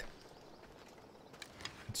might.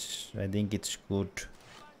 I think it's good.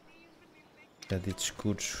 That it's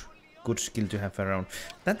good skill to have around.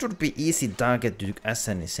 That would be easy target to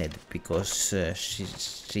assassinate because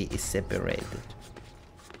she is separated.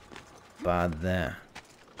 But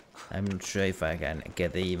I'm not sure if I can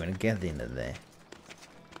even get in there.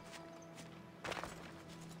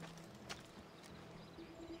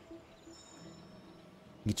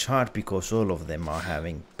 It's hard because all of them are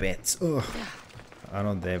having pets. Ugh. I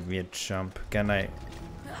know the weird jump. Can I?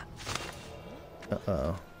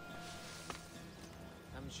 Uh-oh.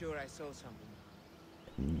 I'm sure I saw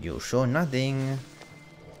something. You saw nothing.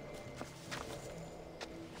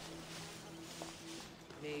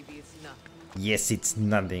 Maybe it's nothing. Yes, it's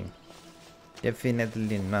nothing.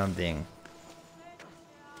 Definitely nothing.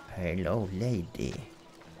 Hello, lady.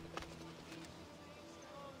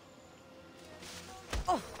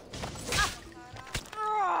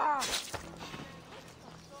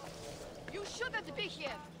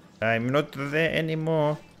 I'm not there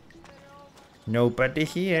anymore. Nobody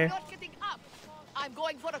here. Not getting up. I'm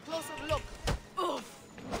going for a closer look.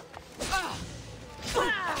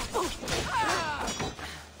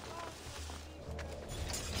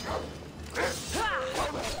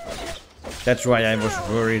 That's why I was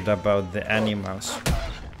worried about the animals.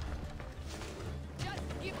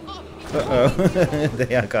 Uh-oh.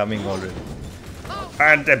 They are coming already.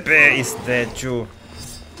 And the bear is there too.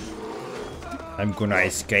 I'm gonna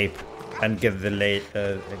escape and get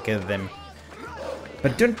them.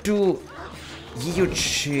 But don't do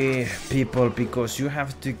huge people, because you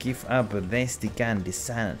have to give up tasty candy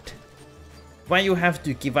salad. Why you have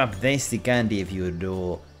to give up tasty candy if you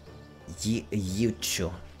do huge?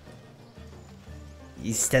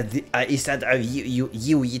 Is that a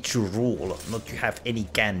huge rule, not to have any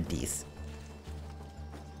candies?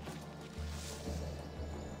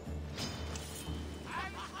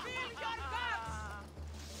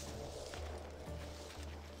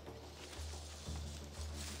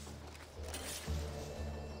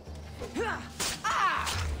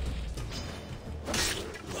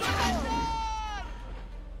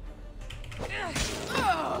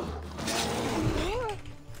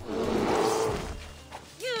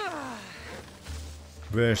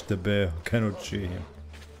 Where's the bear? Cannot see him.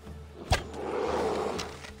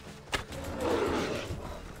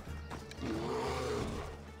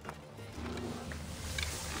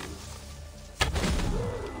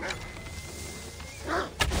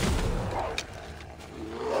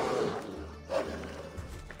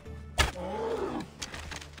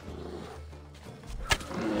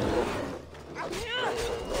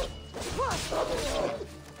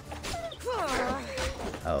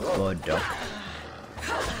 Oh, good dog.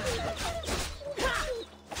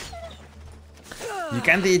 You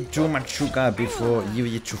can't eat too much sugar before you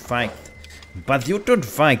eat to fight, but you don't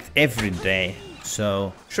fight every day,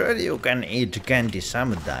 so surely you can eat candy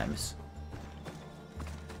sometimes.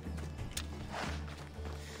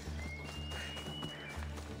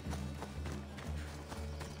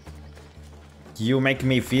 You make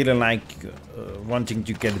me feel like wanting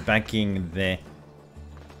to get back in the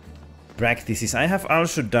practices. I have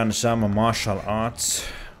also done some martial arts.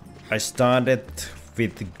 I started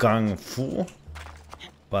with Kung Fu,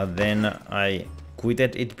 but then I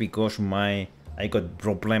quitted it because I got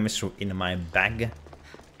problems in my back.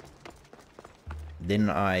 Then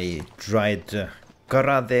I tried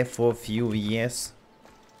karate for a few years.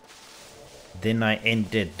 Then I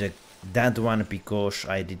ended that one because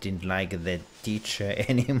I didn't like the teacher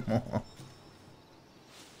anymore.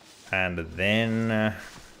 And then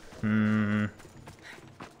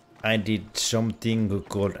I did something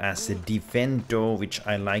called as a defender, which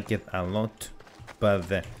I liked it a lot.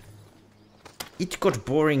 But it got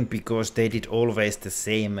boring because they did always the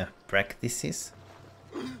same practices.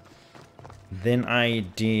 Then I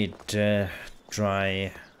did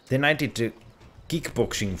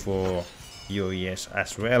kickboxing for few years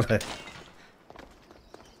as well.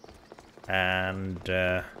 And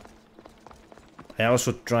I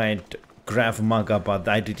also tried Krav Maga, but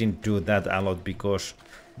I didn't do that a lot because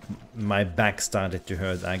my back started to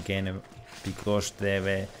hurt again, because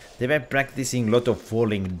they were practicing a lot of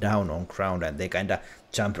falling down on ground and they kinda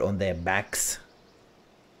jumped on their backs.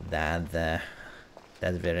 That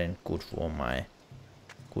weren't good for me.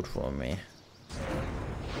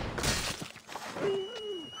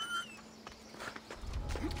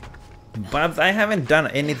 But I haven't done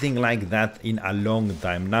anything like that in a long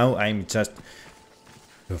time. Now I'm just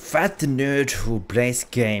a fat nerd who plays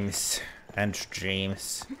games and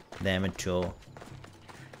streams them too.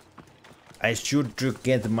 I should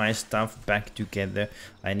get my stuff back together.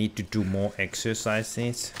 I need to do more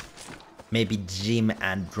exercises. Maybe gym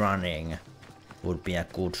and running would be a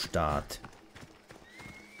good start.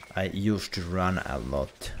 I used to run a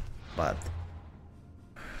lot, but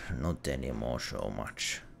not anymore so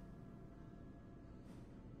much.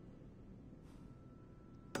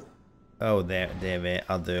 Oh, there were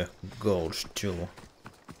other goals too.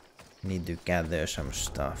 Need to gather some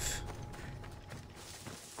stuff.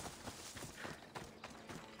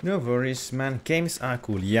 No worries, man. Games are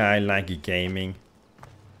cool. Yeah, I like gaming.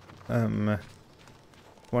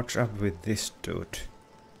 What's up with this dude?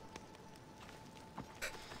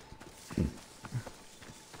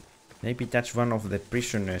 Maybe that's one of the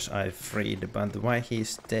prisoners I freed, but why he's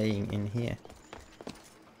staying in here?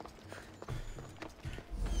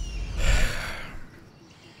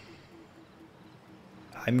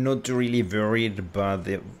 I'm not really worried, but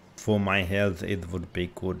for my health it would be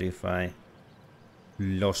good if I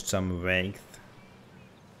lost some weight.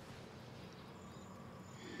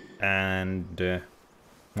 And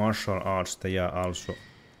martial arts, they are also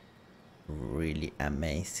really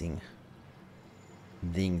amazing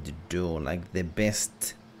thing to do, like the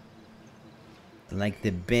best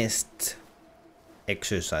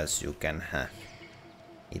exercise you can have.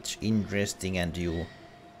 It's interesting and you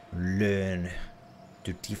learn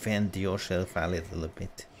to defend yourself a little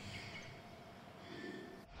bit.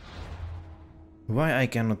 Why I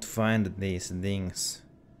cannot find these things?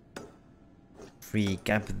 Free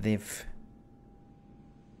captive.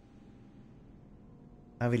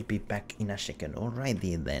 I will be back in a second.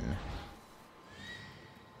 Alrighty then.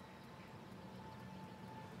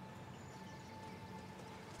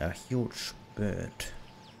 A huge bird.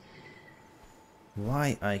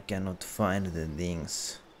 Why I cannot find the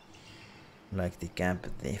things like the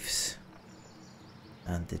captives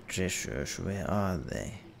and the treasures? Where are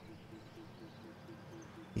they?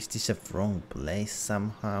 Is this a wrong place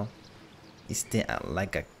somehow? Is there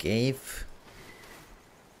like a cave?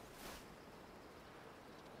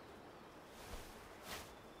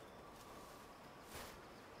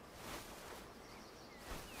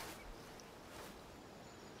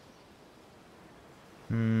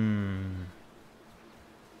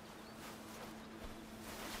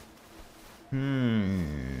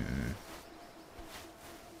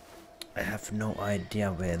 I have no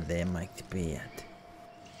idea where they might be at.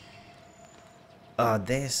 Ah,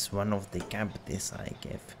 there's one of the captives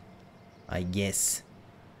I guess.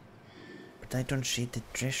 But I don't see the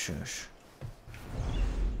treasures.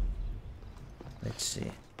 Let's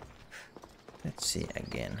see. Let's see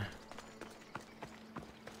again.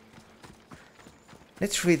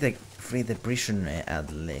 Let's free the prisoner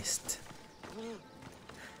at least.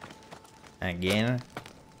 Again.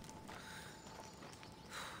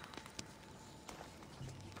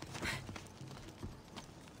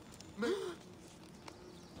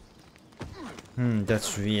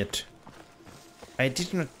 That's weird. I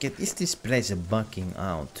did not get. Is this place bugging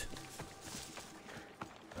out?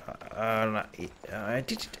 I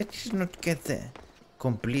did not get the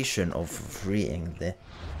completion of freeing the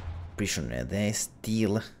prisoner. There's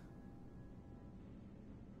still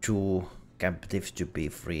 2 captives to be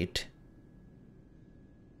freed.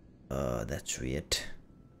 That's weird.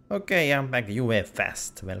 Okay, I'm back. You were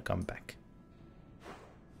fast. Welcome back.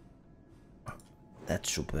 That's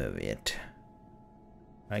super weird.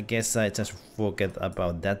 I guess I just forget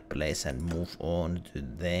about that place and move on to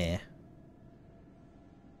there.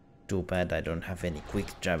 Too bad I don't have any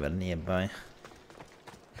quick travel nearby.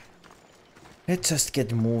 Let's just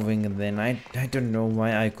get moving then. I don't know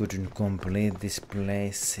why I couldn't complete this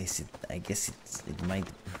place. Is it? I guess it might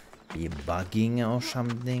be bugging or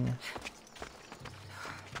something.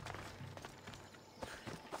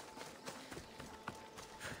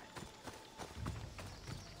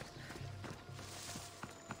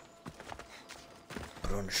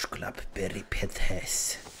 Brunch Club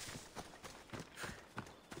Peripetes.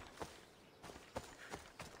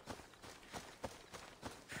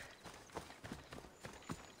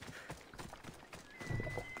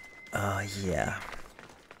 Yeah.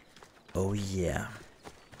 Oh yeah.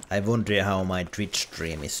 I wonder how my Twitch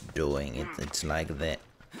stream is doing. It's like the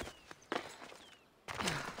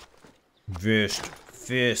first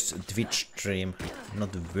Twitch stream.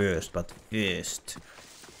 Not worst, but first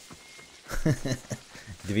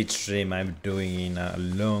Twitch stream I'm doing in a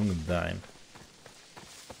long time.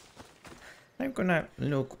 I'm gonna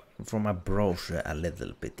look from a browser a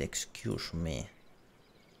little bit, excuse me.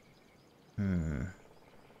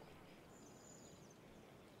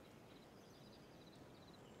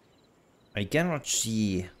 I cannot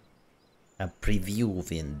see a preview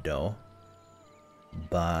window,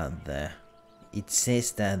 but it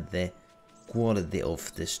says that the quality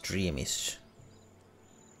of the stream is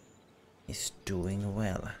doing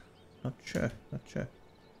well. Not sure.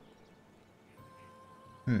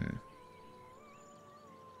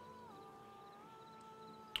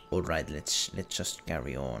 All right, let's just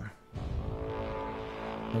carry on.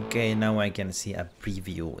 Okay, now I can see a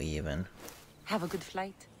preview even. Have a good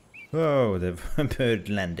flight. Oh, the bird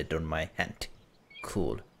landed on my hand.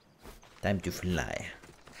 Cool. Time to fly.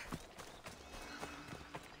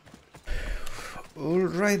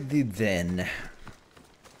 Alrighty then.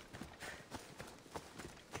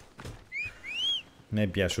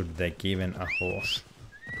 Maybe I should take even a horse.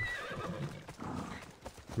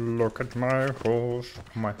 Look at my horse.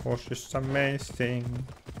 My horse is amazing.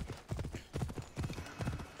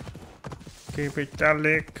 Give it a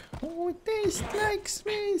lick. Oh, it tastes like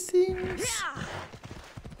amazing.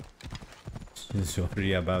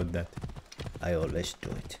 Sorry about that. I always do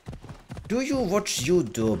it. Do you watch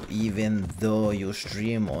YouTube even though you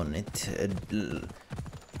stream on it?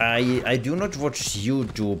 I do not watch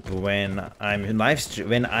YouTube when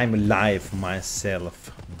I'm live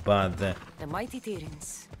myself, but The mighty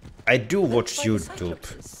Tyrants. I do watch By the YouTube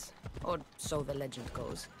Cyclopses, or so the legend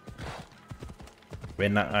goes.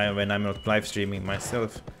 when I'm not live streaming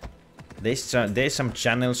myself. There's some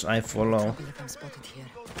channels I follow. I'm spotted here.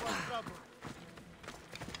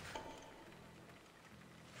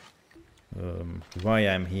 Why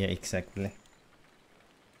I'm here exactly?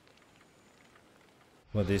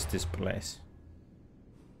 What is this place?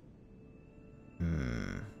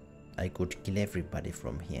 I could kill everybody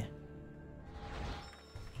from here.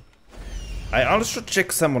 I also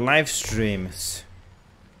check some live streams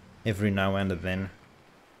every now and then.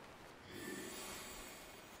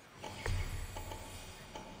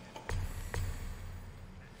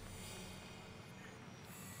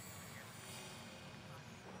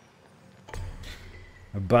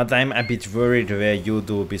 But I'm a bit worried where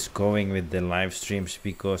YouTube is going with the live streams,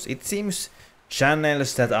 because it seems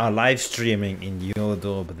channels that are live streaming in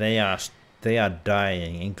YouTube, they are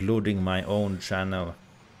dying, including my own channel.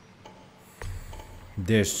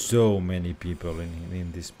 There's so many people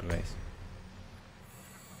in this place.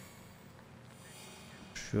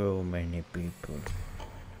 So many people.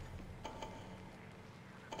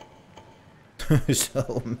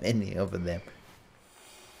 So many of them.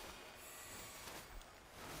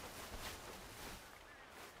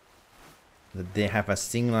 That they have a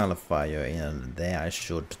signal fire in there. I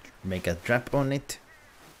should make a trap on it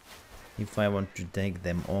if I want to take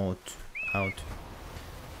them out.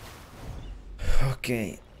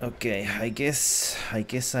 Okay, I guess I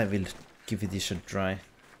will give this a try.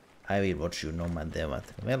 I will watch you no matter what.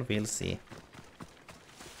 Well, we'll see.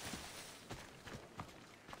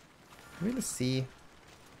 We'll see.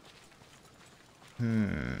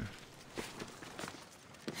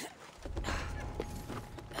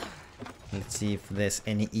 Let's see if there's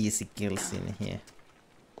any easy kills in here.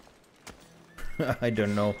 I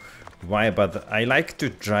don't know why, but I like to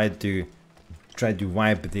try to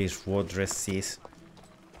wipe these fortresses.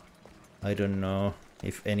 I don't know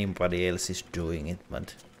if anybody else is doing it,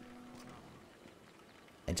 but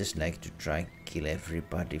I just like to try kill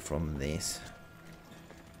everybody from this.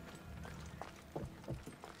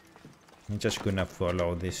 I'm just gonna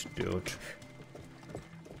follow this dude.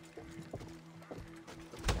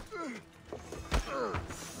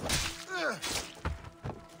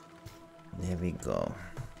 There we go.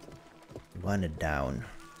 One down.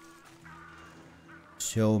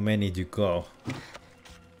 So many to go.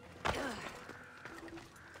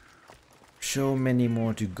 So many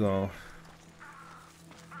more to go.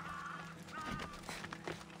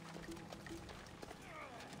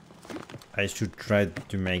 I should try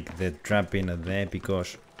to make the trap in there,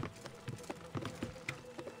 because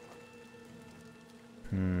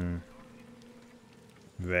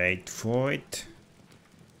wait for it.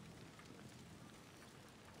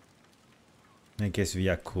 I guess we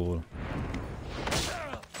are cool.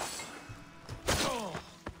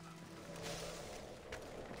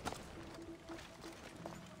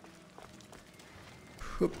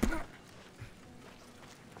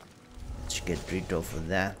 Let's get rid of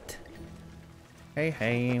that.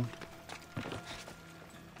 Hey.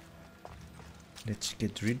 Let's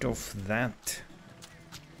get rid of that.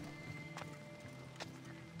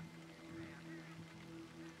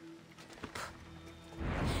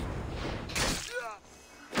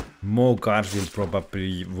 More guards will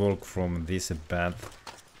probably walk from this path.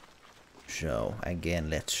 So again,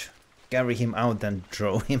 let's carry him out and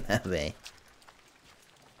throw him away.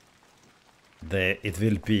 It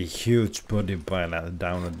will be a huge body pile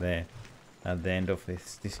down there at the end of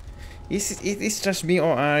this. Is it just me,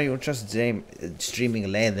 or are you just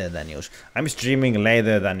streaming later than usual? I'm streaming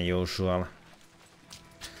later than usual.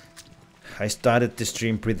 I started the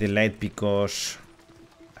stream pretty late because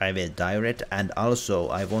I was tired, and also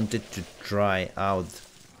I wanted to try out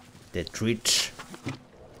the Twitch.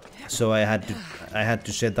 So I had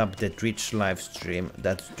to set up the Twitch live stream.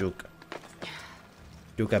 That took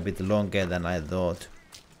a bit longer than I thought.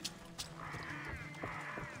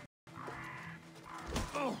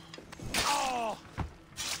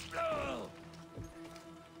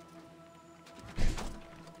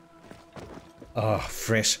 Oh,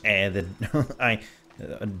 fresh air.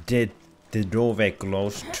 The doorway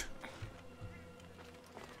closed.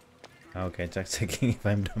 Okay, just checking if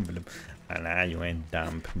I'm dumb. Nah, you ain't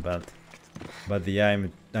dumb, but yeah,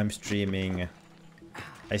 I'm streaming.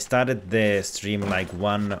 I started the stream like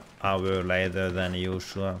 1 hour later than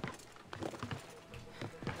usual.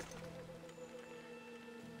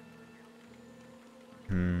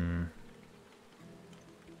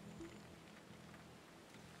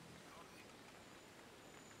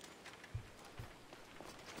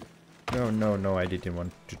 No, I didn't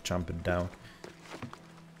want to jump it down.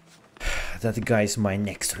 That guy's my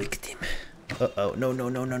next victim. Uh-oh, no.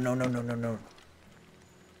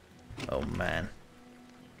 Oh man.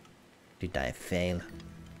 Did I fail?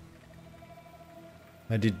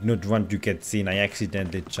 I did not want to get seen. I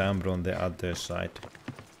accidentally jumped on the other side.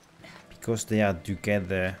 Because they are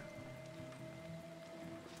together,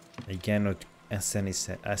 I cannot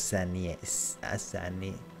assassinate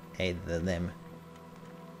them.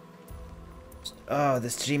 Oh, the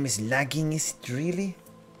stream is lagging, is it really?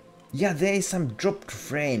 Yeah, there is some dropped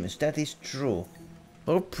frames, that is true.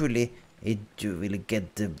 Hopefully it will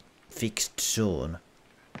get the fixed soon.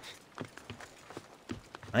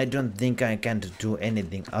 I don't think I can do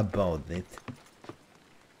anything about it.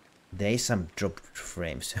 There is some dropped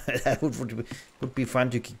frames. That would be fun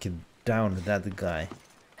to kick down that guy.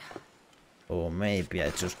 Or maybe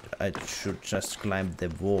I should just climb the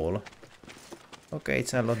wall. Okay,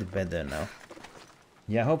 it's a lot better now.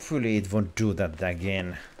 Yeah, hopefully it won't do that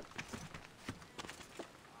again.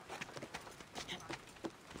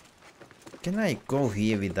 Can I go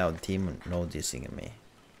here without him noticing me?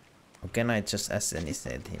 Or can I just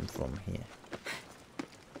assassinate him from here?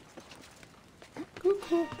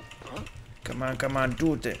 Cuckoo. Come on,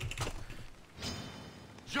 do it.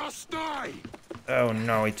 Just die! Oh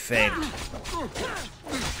no, it failed.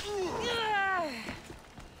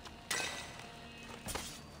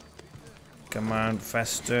 Come on,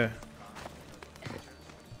 faster.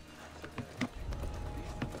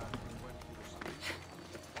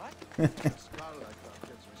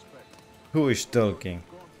 Who is talking?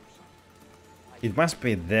 It must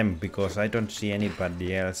be them because I don't see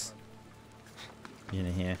anybody else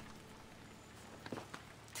in here.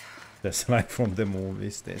 Just like from the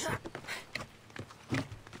movies, they say.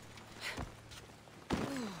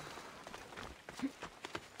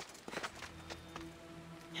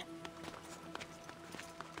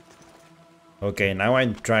 Okay, now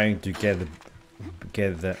I'm trying to get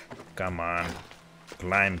the come on,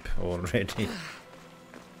 climb already.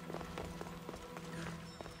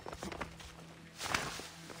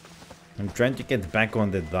 I'm trying to get back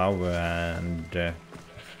on the tower and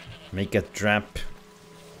make a trap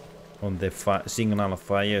on the signal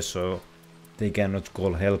fire so they cannot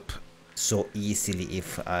call help so easily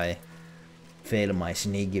if I fail my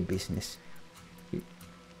sneaky business.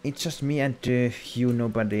 It's just me and you,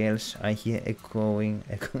 nobody else. I hear echoing,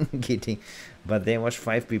 kidding. But there was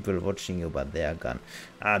 5 people watching you, but they are gone.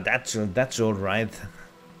 Ah, that's all right.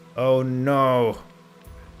 Oh no!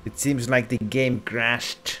 It seems like the game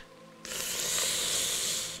crashed.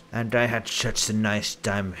 And I had such a nice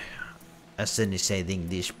time assassinating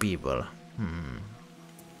these people.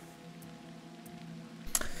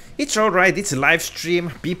 It's alright, it's a live stream.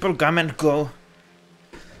 People come and go.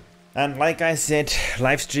 And like I said,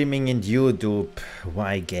 live streaming in YouTube.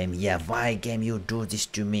 Why game? Yeah, why game you do this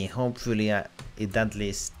to me? Hopefully it at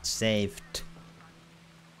least saved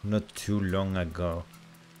not too long ago.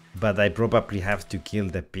 But I probably have to kill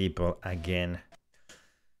the people again.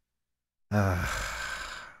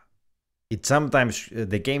 It sometimes,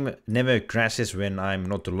 the game never crashes when I'm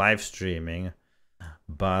not live streaming.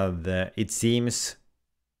 But it seems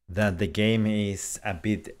that the game is a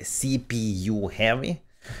bit CPU heavy.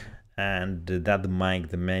 And that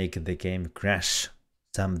might make the game crash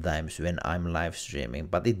sometimes when I'm live streaming,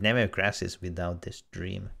 but it never crashes without the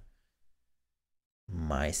stream.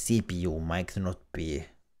 My CPU might not be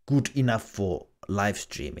good enough for live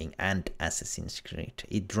streaming and Assassin's Creed.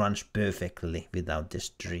 It runs perfectly without the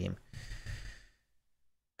stream.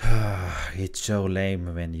 It's so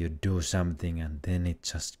lame when you do something and then it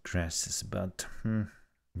just crashes, but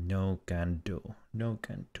no can do, no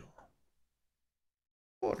can do.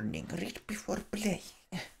 Warning, read before playing.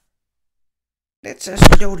 Let's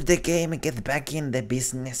just load the game and get back in the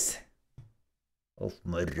business of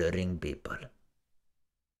murdering people.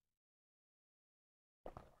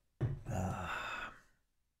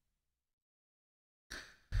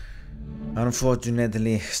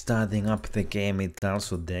 Unfortunately, starting up the game it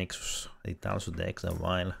also takes a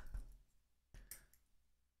while.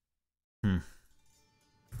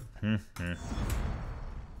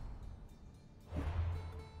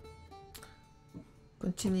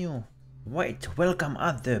 Continue. Wait, welcome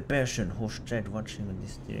other person who started watching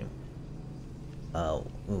this stream. Oh,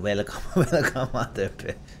 welcome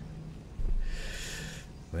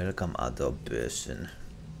other person.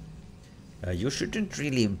 You shouldn't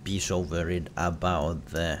really be so worried about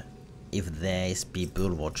if there is people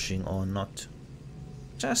watching or not.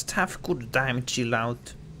 Just have good time, chill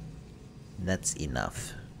out. That's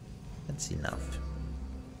enough. That's enough.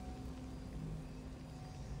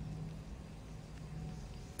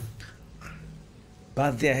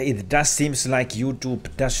 But it does seems like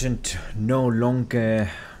YouTube doesn't no longer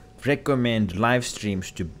recommend live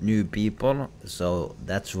streams to new people, so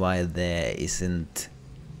that's why there isn't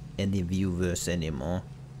any viewers anymore.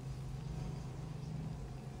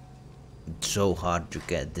 It's so hard to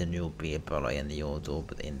get the new people in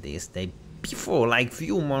YouTube in these days. Before, like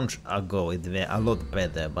few months ago, it were a lot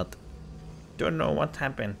better, but don't know what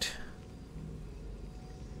happened.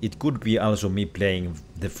 It could be also me playing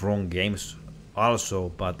the wrong games also,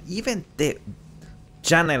 but even the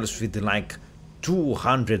channels with like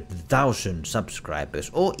 200,000 subscribers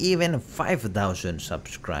or even 5,000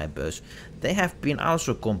 subscribers, they have been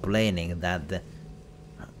also complaining that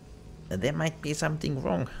there might be something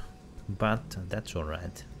wrong, but that's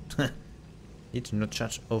alright. It's not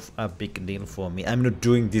such of a big deal for me. I'm not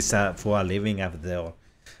doing this for a living after all.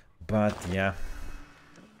 But yeah,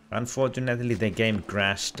 unfortunately the game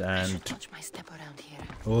crashed and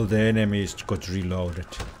all the enemies got reloaded.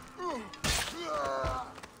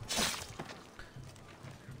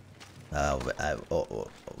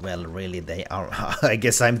 Well, really, they are. I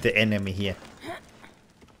guess I'm the enemy here.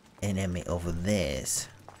 Enemy of theirs.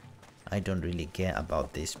 I don't really care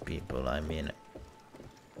about these people. I mean,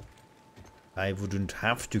 I wouldn't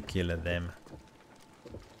have to kill them.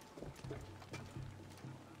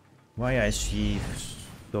 Why I see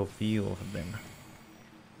so few of them?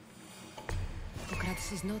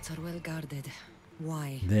 Socrates' notes are well guarded.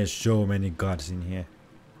 Why? There's so many guards in here.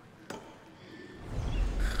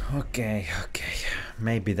 Okay.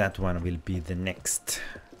 Maybe that one will be the next.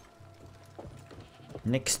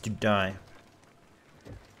 Next to die.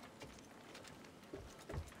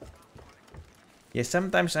 Yeah,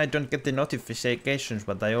 sometimes I don't get the notifications,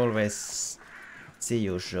 but I always see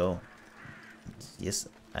you, so yes,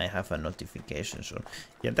 I have a notification. So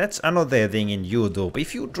yeah, that's another thing in YouTube.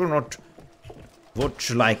 If you do not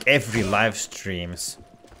watch like every live streams.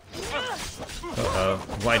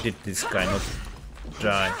 Why did this guy not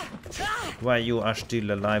die? Why you are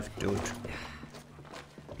still alive, dude?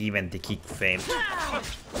 Even the kick failed.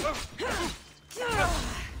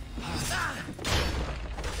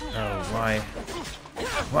 Oh, why?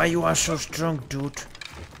 Why you are so strong, dude?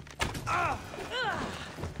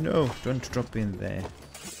 No, don't drop in there.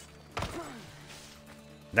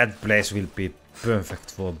 That place will be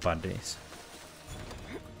perfect for buddies.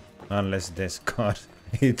 Unless there's God.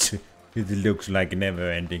 It looks like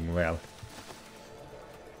never ending well.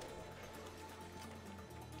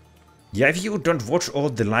 Yeah, if you don't watch all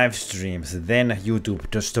the live streams, then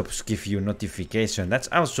YouTube just stops give you notification. That's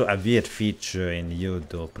also a weird feature in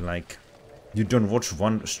YouTube. Like, you don't watch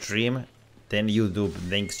one stream, then YouTube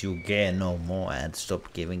thinks you care no more and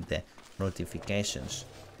stop giving the notifications.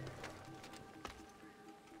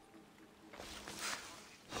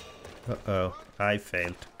 Uh-oh, I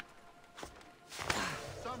failed.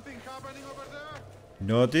 Something happening over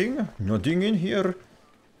there? Nothing in here.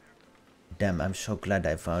 Damn, I'm so glad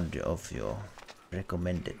I found you of your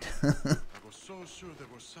recommended. I was so sure there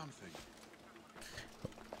was something.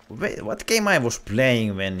 Wait, what game I was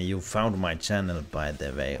playing when you found my channel, by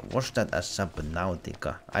the way? Was that a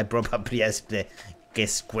Subnautica? I probably asked the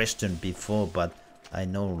guest question before, but I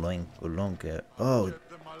no longer. Oh,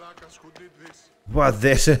 what?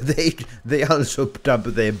 They also dump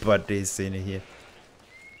their bodies in here.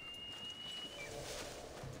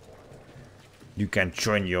 You can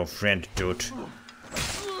join your friend, dude.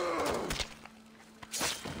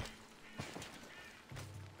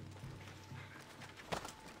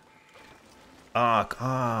 Arc.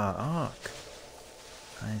 I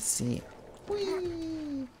see.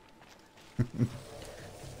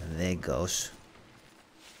 There goes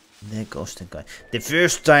the guy. The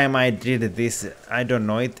first time I did this, I don't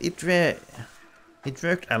know, it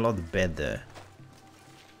worked a lot better.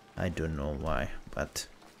 I don't know why, but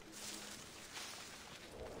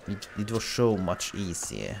it was so much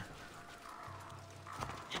easier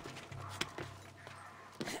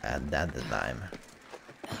at that time.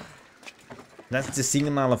 That's the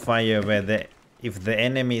signal fire where if the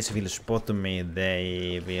enemies will spot me,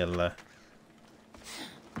 they will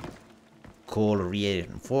call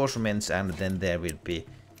reinforcements, and then there will be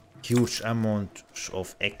huge amounts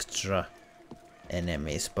of extra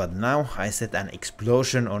enemies. But now I set an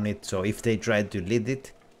explosion on it, so if they try to lit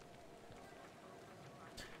it,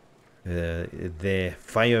 the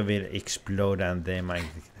fire will explode and they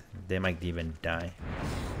might even die.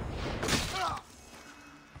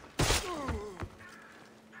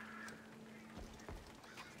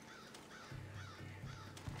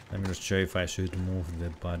 I'm not sure if I should move the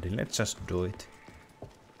body. Let's just do it.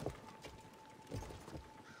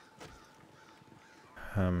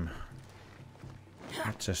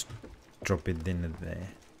 Let's just drop it in there.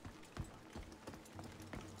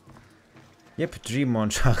 Yep, 3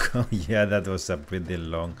 months ago. Yeah, that was a pretty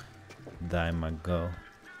long time ago.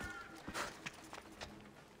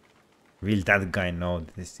 Will that guy know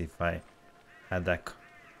this if I attack?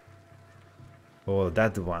 Oh,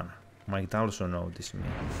 that one might also notice me.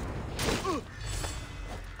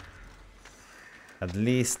 At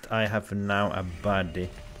least I have now a body.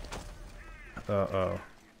 Uh-oh.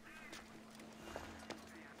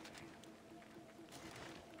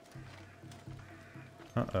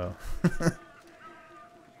 Uh-oh.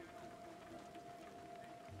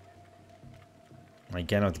 I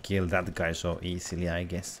cannot kill that guy so easily, I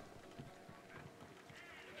guess.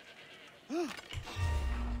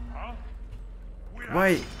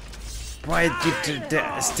 Why did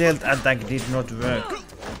the stealth attack did not work?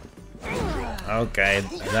 Okay,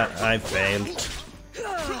 that I failed.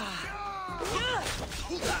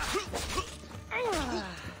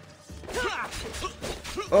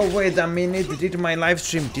 Oh wait a minute, did my live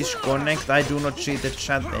stream disconnect? I do not see the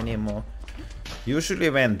chat anymore. Usually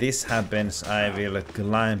when this happens, I will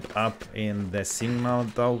climb up in the signal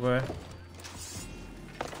tower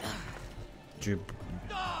to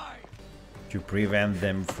prevent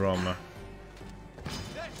them from...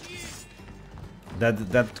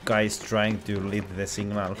 That guy is trying to lit the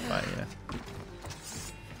signal fire.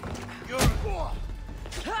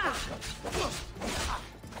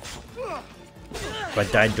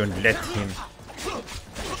 But I don't let him.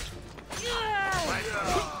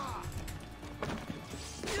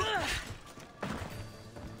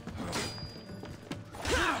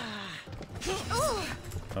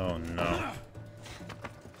 Oh no.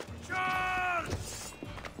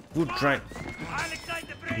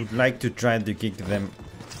 Would like to try to kick them.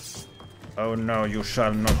 Oh no, you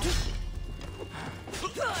shall not.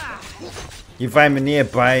 If I'm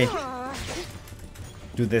nearby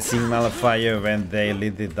to the signal fire when they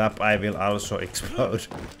lit it up, I will also explode.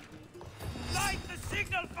 Light the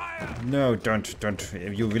signal fire! No, don't.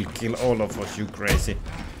 You will kill all of us, you crazy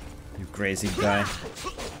guy.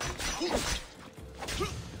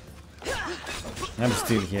 I'm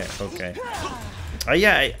still here, okay.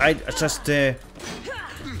 Yeah, I just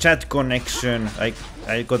chat connection.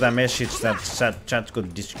 I got a message that chat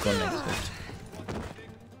got disconnected.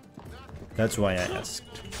 That's why I asked.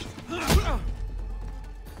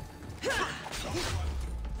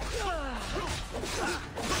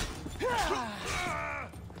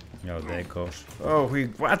 Oh, there it goes. Oh,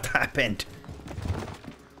 what happened?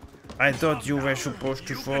 I thought you were supposed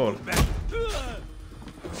to fall.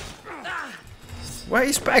 Why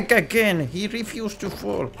is back again? He refused to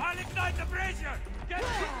fall.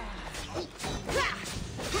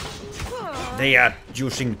 They are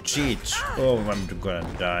using cheats. Oh, I'm gonna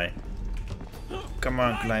die. Come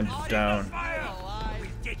on, climb down.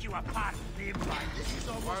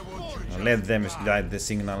 Let them light the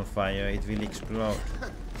signal fire. It will explode.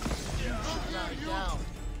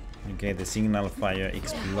 Okay, the signal fire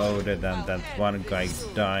exploded and that one guy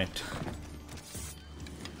died.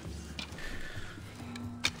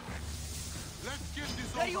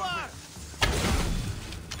 There you are!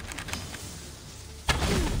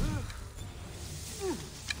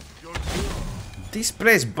 This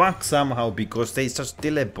place bugs somehow because they just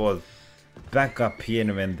teleport back up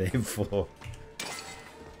here when they fall.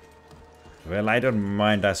 Well, I don't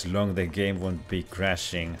mind as long the game won't be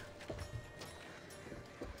crashing.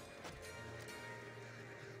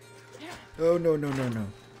 Oh no.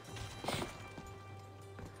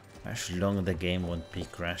 As long the game won't be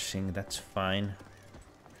crashing, that's fine.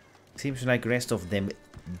 Seems like rest of them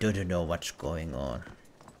don't know what's going on.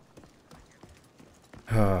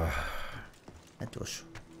 That was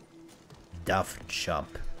daft job.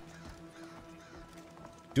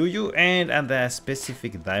 Do you end at a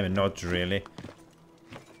specific time? Not really.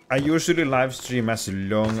 I usually live stream as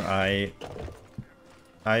long I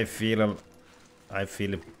feel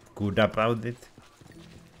good about it.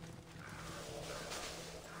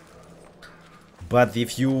 But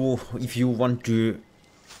if you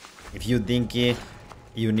think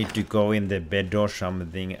you need to go in the bed or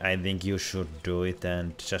something, I think you should do it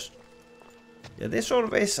and just... Yeah, there's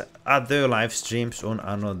always other live streams on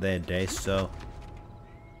another day, so...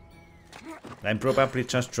 I'm probably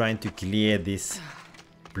just trying to clear this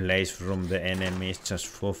place from the enemies just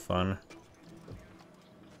for fun.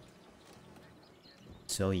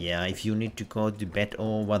 So yeah, if you need to go to bed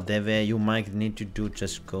or whatever you might need to do,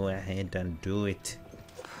 just go ahead and do it.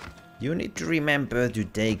 You need to remember to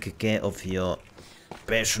take care of your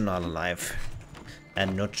personal life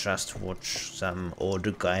and not just watch some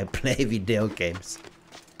older guy play video games.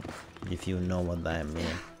 If you know what I mean.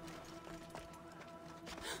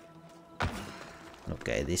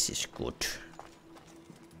 Okay, this is good.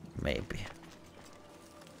 Maybe.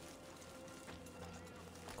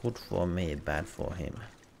 Good for me, bad for him.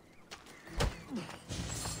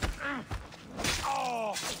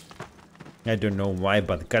 I don't know why,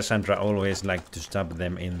 but Cassandra always likes to stab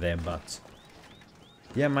them in their butts.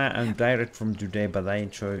 Yeah, man, I'm direct from today, but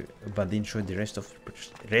enjoy the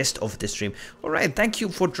rest of the stream. All right, thank you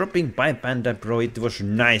for dropping by, Panda Bro. It was a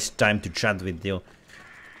nice time to chat with you.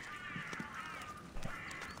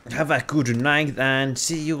 have a good night and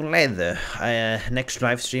see you later. Next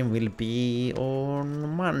live stream will be on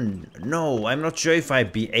Monday. No, I'm not sure if I'll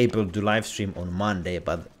be able to live stream on Monday,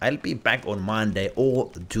 but I'll be back on Monday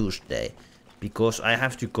or Tuesday because I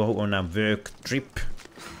have to go on a work trip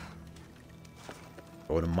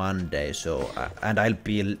on Monday. So and I'll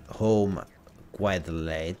be home quite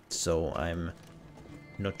late, so I'm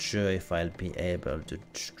not sure if I'll be able to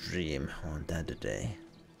stream on that day.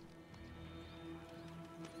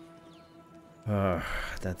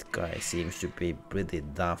 That guy seems to be pretty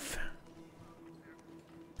tough.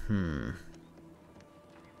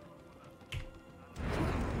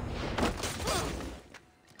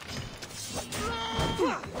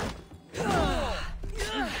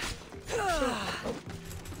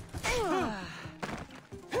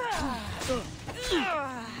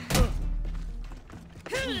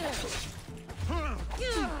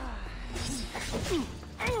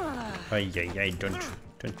 Ay,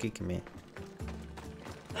 don't kick me.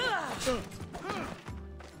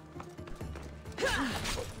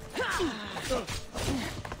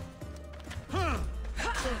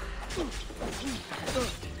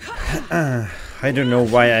 I don't know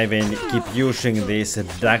why I keep using these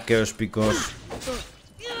daggers because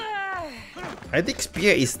I think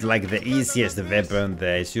spear is like the easiest weapon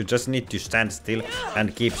there is. You just need to stand still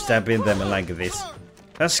and keep stabbing them like this.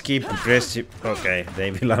 Just keep pressing. Okay,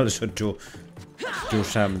 they will also do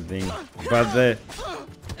something, but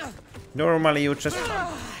normally you just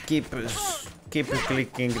keep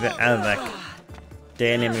clicking the attack. The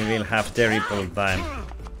enemy will have terrible time.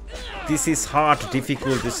 This is hard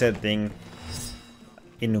difficulty setting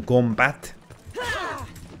in combat.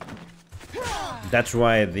 That's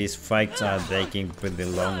why these fights are taking pretty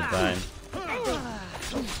long time.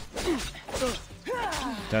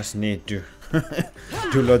 Just need to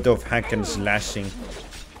do a lot of hack and slashing.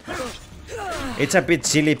 It's a bit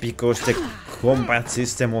silly because the combat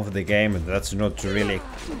system of the game, that's not really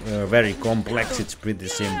very complex. It's pretty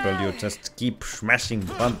simple. You just keep smashing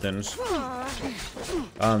buttons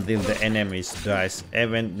until the enemies dies.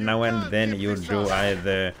 Even now and then you do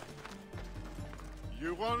either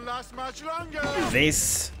won't last much longer.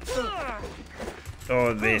 This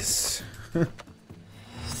or this.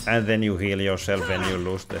 And then you heal yourself when you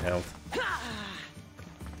lose the health.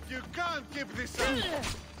 You can't keep this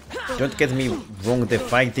up. Don't get me wrong, the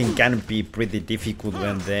fighting can be pretty difficult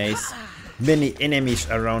when there's many enemies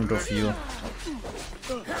around of you.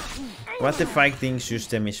 But the fighting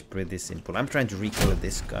system is pretty simple. I'm trying to recall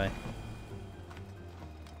this guy.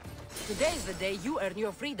 Today's the day you earn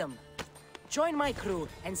your freedom. Join my crew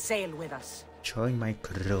and sail with us. Join my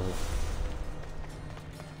crew.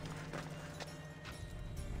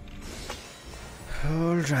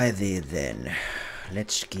 Alrighty then.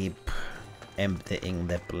 Let's keep emptying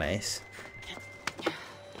the place.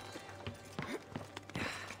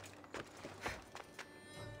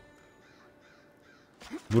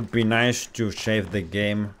 Would be nice to save the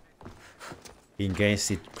game in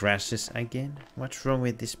case it crashes again. What's wrong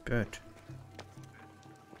with this bird?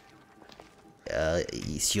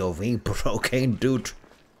 Is your wing broken, dude?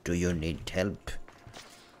 Do you need help?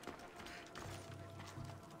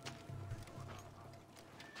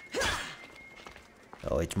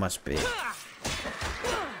 Oh, it must be.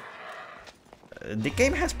 The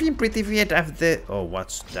game has been pretty weird after... Oh,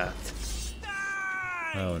 what's that?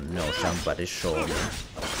 Oh no, somebody saw me.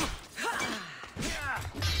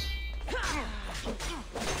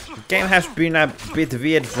 The game has been a bit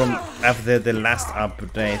weird from after the last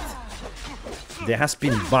update. There has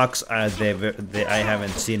been bugs there that I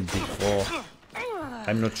haven't seen before.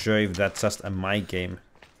 I'm not sure if that's just my game.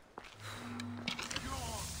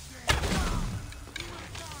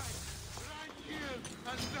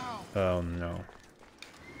 Oh no.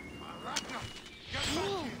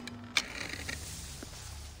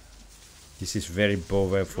 This is very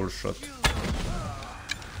powerful shot.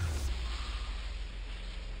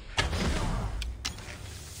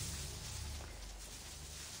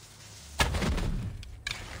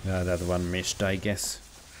 Yeah, that one missed, I guess.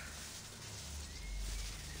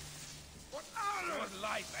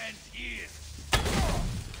 Life ends here.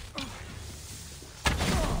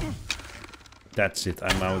 That's it,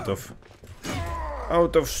 I'm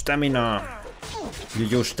out of stamina. You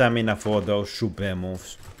use stamina for those super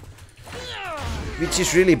moves. Which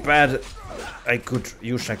is really bad. I could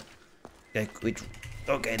use a...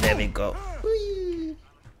 Okay, there we go.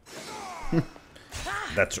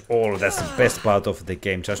 That's all. That's the best part of the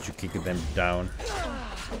game, just to kick them down.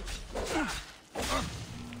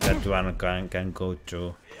 That one can go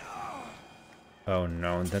to... Oh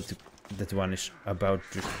no, that one is about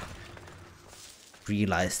to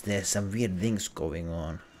realize there's some weird things going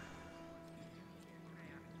on.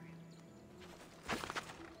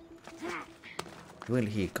 will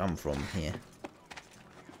he come from here?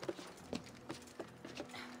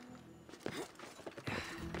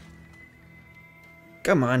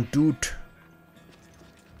 Come on, dude.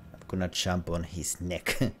 I'm gonna jump on his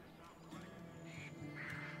neck.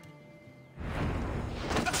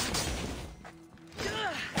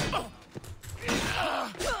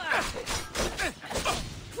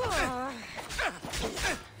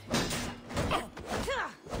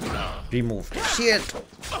 Remove the shield.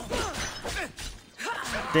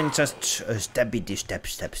 Then just stabby, stab.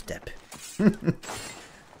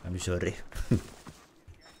 I'm sorry.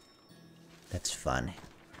 That's funny.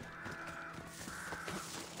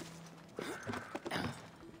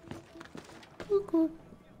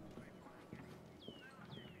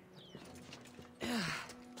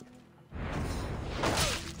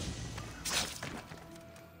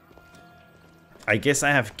 I guess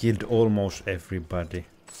I have killed almost everybody.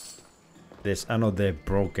 There's another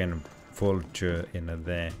broken vulture in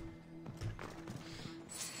there.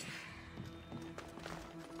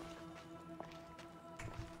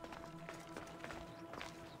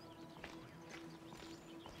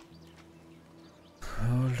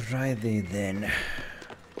 Alrighty then.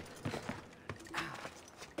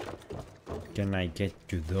 Can I get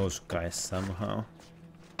to those guys somehow?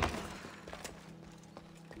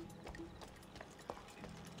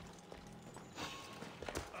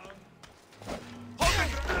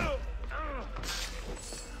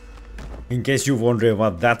 In case you wonder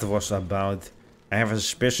what that was about, I have a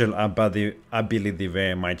special ability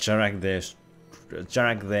where my Jarak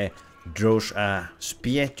there draws a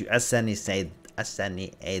spear to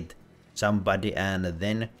assassinate somebody, and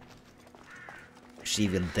then she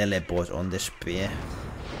will teleport on the spear.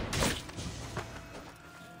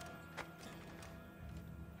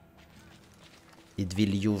 It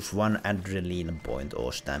will use 1 adrenaline point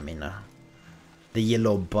or stamina. The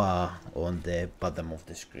yellow bar on the bottom of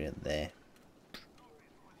the screen there.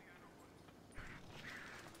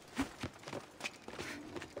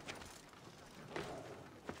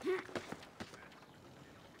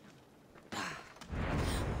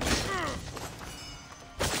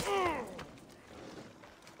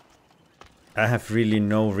 I have really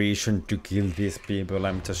no reason to kill these people.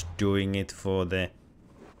 I'm just doing it for the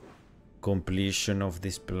completion of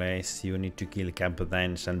this place. You need to kill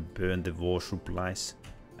captains and burn the war supplies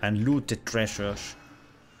and loot the treasures.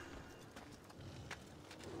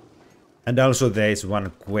 And also there is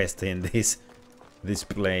one quest in this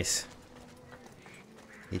place.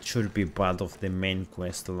 It should be part of the main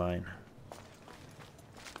quest line.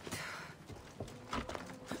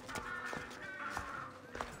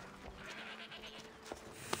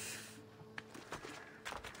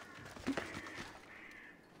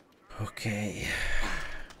 Okay.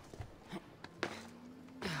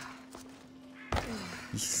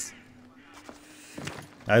 Yes.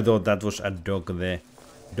 I thought that was a dog there.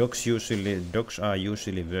 Dogs are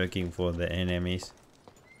usually working for the enemies.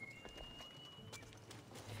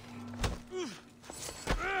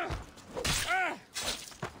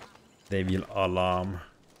 They will alarm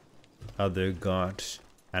other guards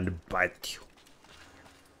and bite you.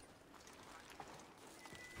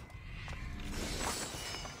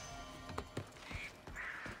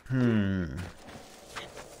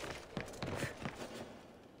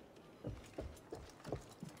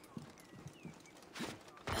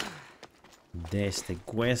 There's the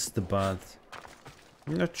quest, but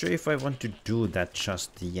I'm not sure if I want to do that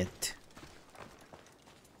just yet.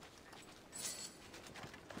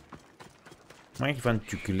 Might want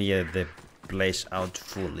to clear the place out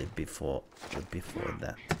fully before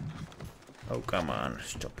that. Oh, come on,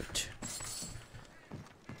 stop it.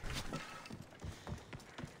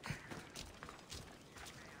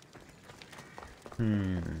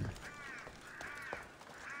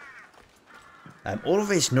 I'm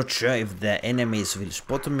always not sure if the enemies will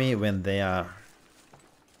spot me when they are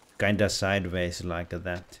kinda sideways like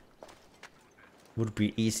that. Would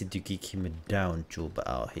be easy to kick him down too, but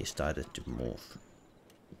oh, he started to move.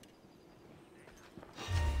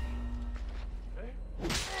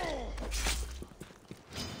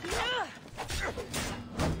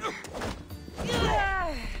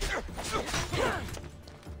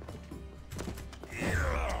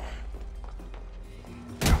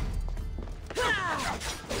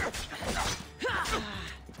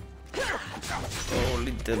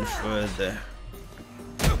 Little further.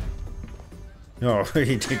 No,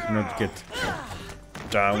 he did not get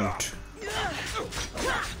downed.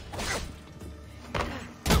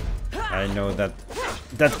 I know that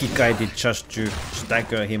kick I did just to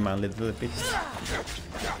stagger him a little bit,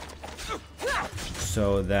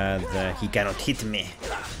 so that he cannot hit me.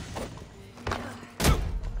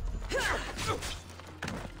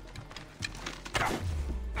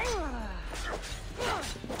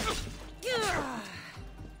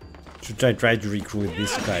 Should I try to recruit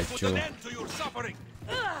this guy too?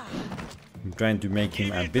 I'm trying to make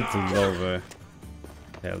him a bit lower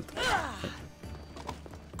health.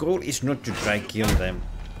 Goal is not to try kill them.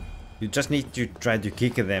 You just need to try to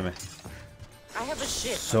kick them. I have a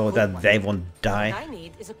ship, so that they won't die. What I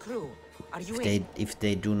need is a crew. Are you If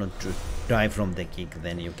they do not die from the kick,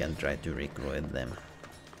 then you can try to recruit them.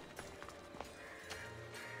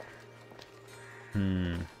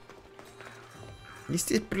 Is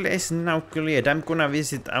this place now cleared? I'm gonna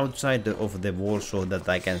visit outside of the wall so that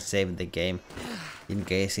I can save the game in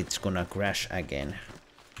case it's gonna crash again.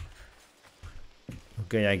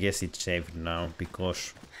 Okay, I guess it's saved now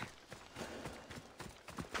because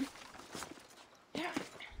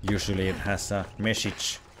usually it has a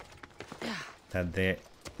message that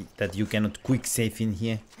you cannot quick save in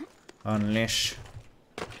here unless.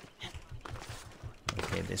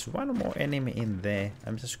 Okay, there's one more enemy in there.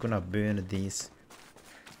 I'm just gonna burn these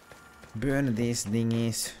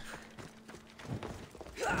thingies.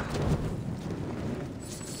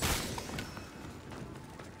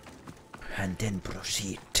 And then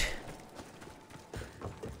proceed.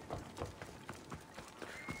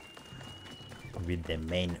 With the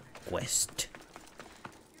main quest.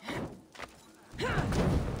 Can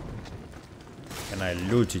I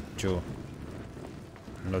loot it too?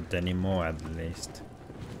 Not anymore at least.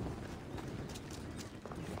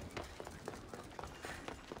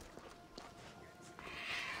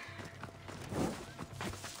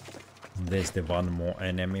 There's the one more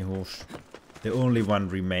enemy who's the only one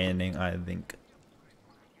remaining, I think.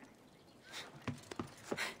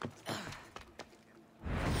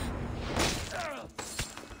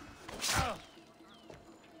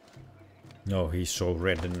 No, he's so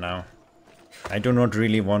red now. I do not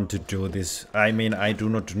really want to do this. I mean, I do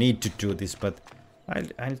not need to do this, but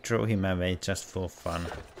I'll throw him away just for fun.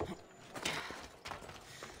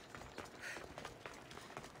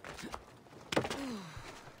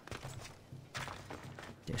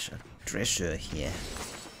 There's a treasure here.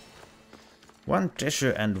 One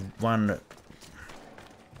treasure and one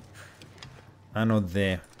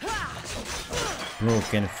another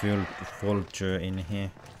broken vulture in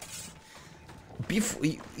here.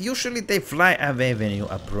 Usually they fly away when you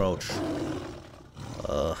approach.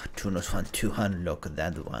 Do not want to unlock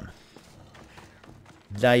that one.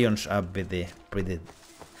 Lions are pretty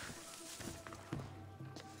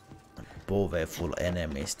powerful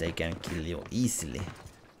enemies. They can kill you easily.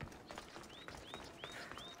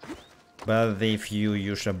 But if you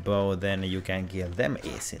use a bow, then you can kill them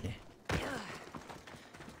easily.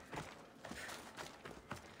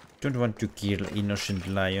 Don't want to kill innocent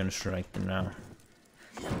lions right now.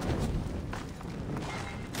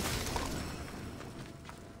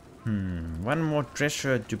 One more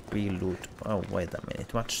treasure to be looted. Oh, wait a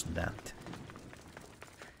minute, what's that?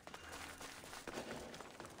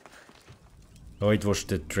 Oh, it was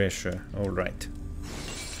the treasure. Alright.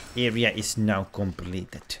 Area is now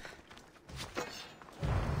completed.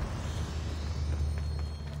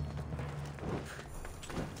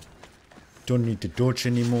 Don't need to dodge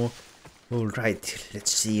anymore. Alright,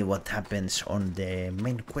 let's see what happens on the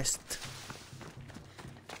main quest.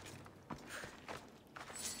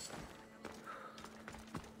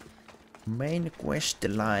 Main quest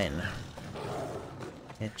line.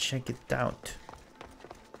 Let's check it out.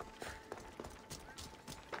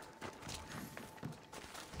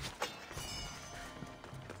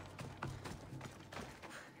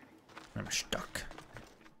 I'm stuck.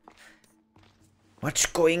 What's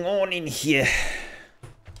going on in here?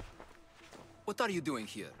 What are you doing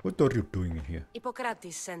here? What are you doing here?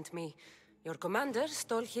 Hippocrates sent me. Your commander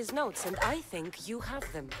stole his notes, and I think you have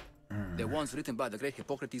them. The ones written by the great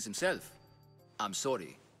Hippocrates himself. I'm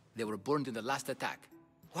sorry. They were burned in the last attack.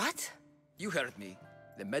 What? You heard me.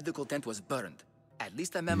 The medical tent was burned. At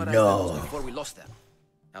least I memorized them before we lost them.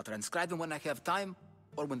 I'll transcribe them when I have time,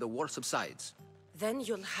 or when the war subsides. Then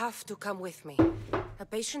you'll have to come with me. A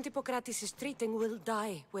patient Hippocrates is treating will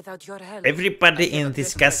die without your help. Everybody in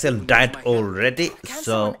this castle died already, Can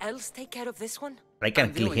so someone else take care of this one? I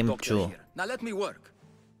can kill him too. Here. Now let me work.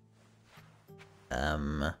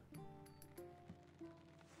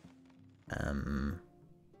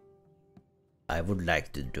 I would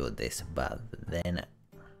like to do this, but then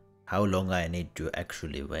how long I need to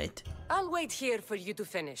actually wait? I'll wait here for you to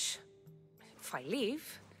finish. If I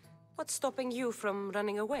leave, what's stopping you from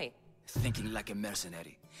running away? Thinking like a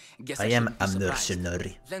mercenary. Guess I am a surprised.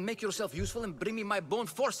 mercenary. Then make yourself useful and bring me my bone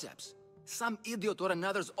forceps. Some idiot or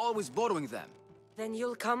another's always borrowing them. Then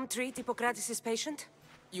you'll come treat Hippocrates' patient?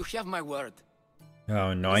 You have my word.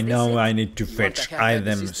 Oh no, I know I need to You want fetch a haircut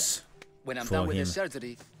items assistant? When I'm for done with him. the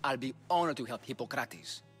surgery, I'll be honored to help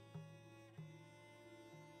Hippocrates.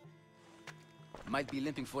 Might be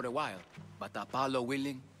limping for a while, but Apollo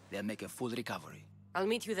willing, they'll make a full recovery. I'll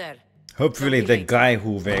meet you there. Hopefully the guy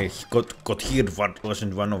who got healed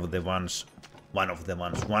wasn't one who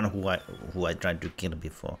I tried to kill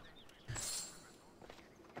before.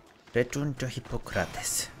 Return to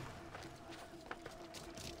Hippocrates.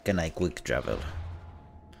 Can I quick travel?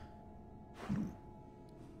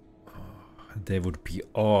 There would be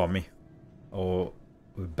army or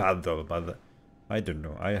battle, but I don't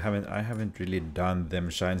know. I haven't really done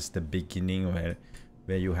them since the beginning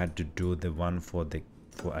where you had to do the one for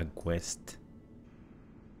a quest.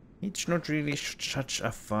 It's not really such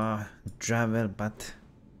a far travel, but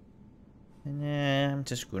I'm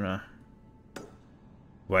just gonna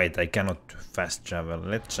wait. I cannot fast travel.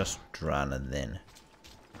 Let's just run then.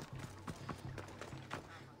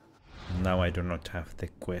 Now I do not have the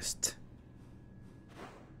quest.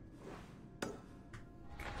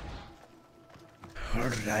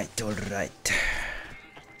 Alright, alright.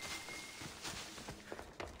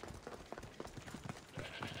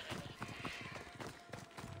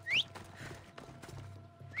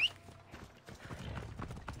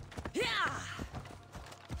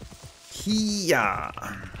 Here.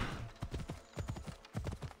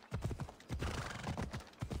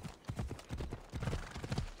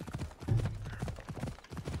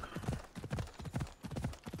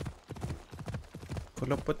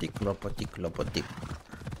 Klopoti, klopoti, klopoti.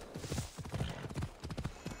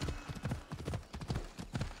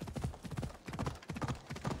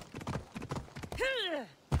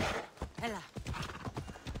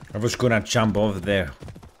 I was gonna jump off the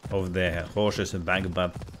horse's back,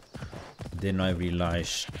 but then I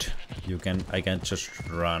realized I can just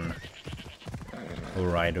run or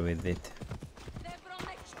ride with it.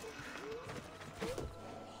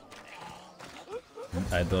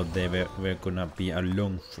 I thought they were gonna be a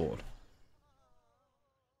long fall.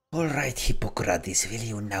 Alright, Hippocrates, will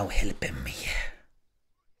you now help me?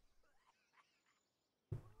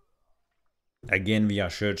 Again, we are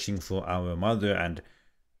searching for our mother, and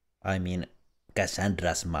I mean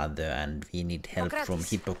Cassandra's mother, and we need help from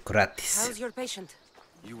Hippocrates. How's your patient?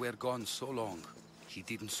 You were gone so long, he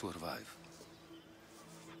didn't survive.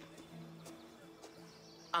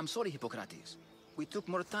 I'm sorry, Hippocrates. We took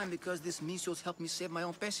more time because this measles helped me save my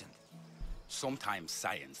own patient. Sometimes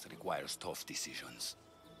science requires tough decisions.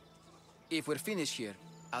 If we're finished here,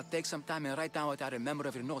 I'll take some time and write down what I remember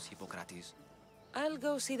of your notes, Hippocrates. I'll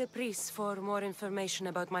go see the priest for more information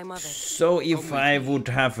about my mother. So if I would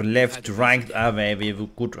have left right away, we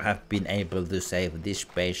could have been able to save this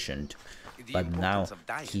patient. But now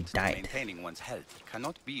he died. Maintaining one's health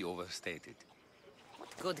cannot be overstated. What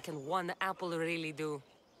good can one apple really do?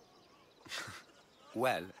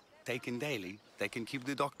 Well, taken daily, they can keep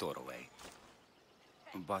the doctor away.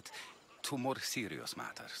 But to more serious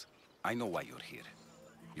matters, I know why you're here.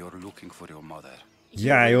 You're looking for your mother.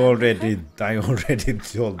 Yeah, I already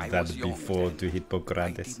told that before to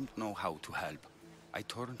Hippocrates. I didn't know how to help. I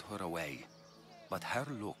turned her away. But her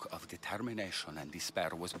look of determination and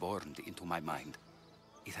despair was burned into my mind.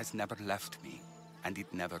 It has never left me, and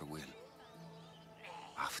it never will.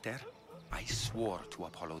 After, I swore to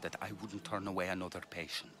Apollo that I wouldn't turn away another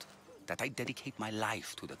patient, that I'd dedicate my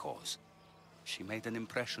life to the cause. She made an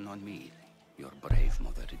impression on me. Your brave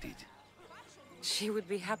mother did. She would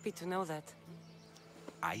be happy to know that.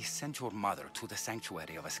 I sent your mother to the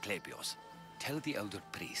sanctuary of Asclepios. Tell the elder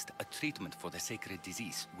priest a treatment for the sacred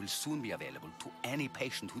disease will soon be available to any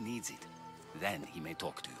patient who needs it. Then he may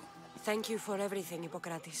talk to you. Thank you for everything,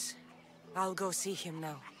 Hippocrates. I'll go see him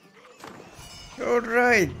now.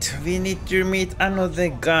 Alright, we need to meet another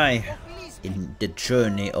guy in the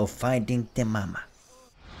journey of finding the mama.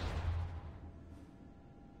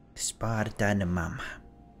 Spartan mama.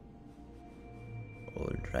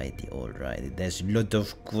 Alrighty. There's a lot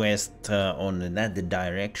of quests on that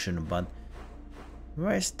direction, but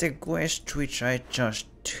where's the quest which I just...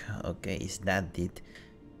 Okay, is that it?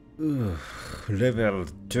 Level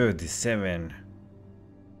 37.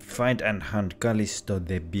 Find and hunt Callisto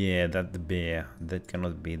the bear. That bear. That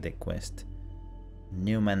cannot be the quest.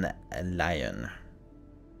 Newman lion.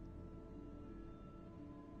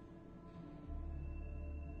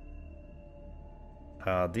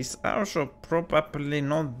 This also probably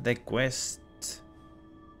not the quest.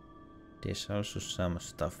 There's also some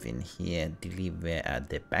stuff in here. Deliver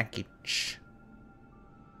the package.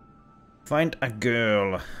 Find a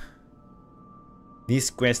girl. This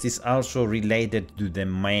quest is also related to the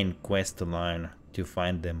main quest line to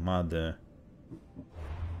find the mother.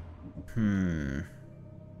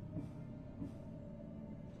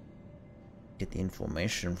 Get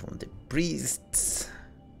information from the priests.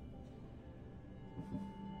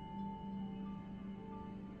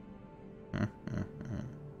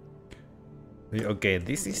 Okay,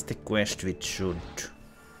 this is the quest which should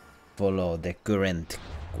follow the current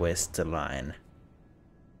quest line.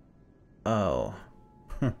 Oh.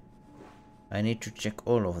 I need to check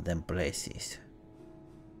all of them places.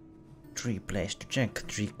 3 places to check,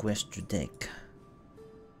 3 quests to take.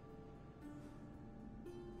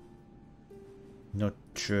 Not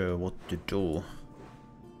sure what to do.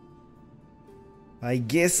 I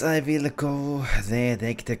guess I will go there,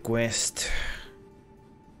 take the quests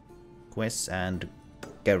and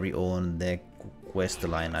carry on the quest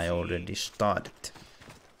line I already started.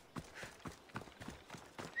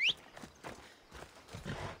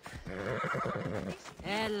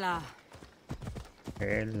 Ella.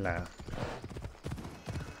 Ella.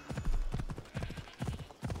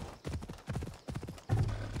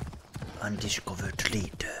 Undiscovered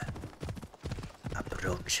leader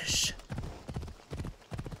approaches.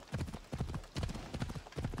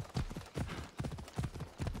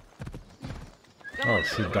 Oh,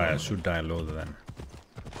 should I load them?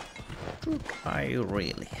 Should I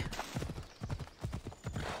really?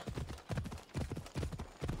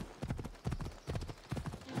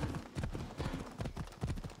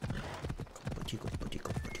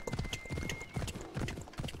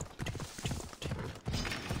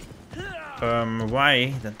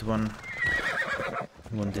 Why that one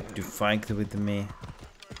wanted to fight with me?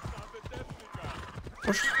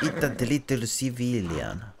 Was it that little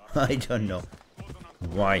civilian? I don't know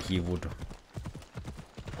why he would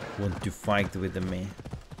want to fight with me.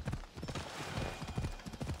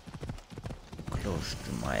 Close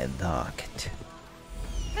to my target.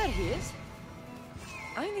 There he is.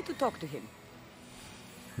 I need to talk to him.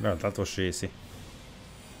 No, that was easy.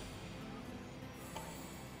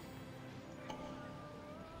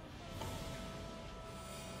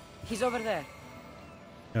 He's over there.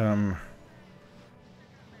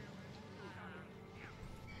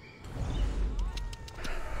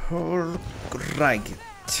 Alright.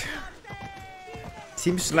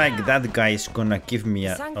 Seems like that guy is gonna give me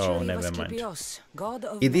a... Oh, never mind.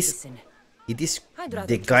 It is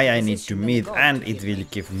the guy I need to meet, and it will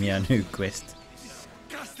give me a new quest.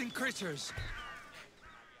 Disgusting creatures!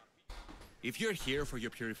 If you're here for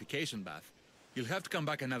your purification bath, you'll have to come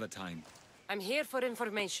back another time. I'm here for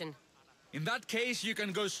information. In that case, you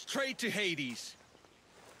can go straight to Hades.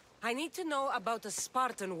 I need to know about a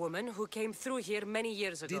Spartan woman who came through here many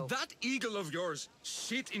years ago. Did that eagle of yours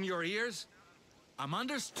shit in your ears? I'm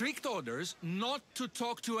under strict orders not to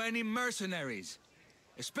talk to any mercenaries.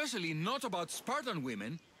 Especially not about Spartan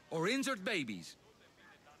women or injured babies.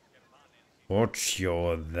 What's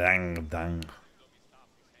your dang?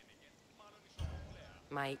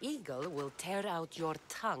 My eagle will tear out your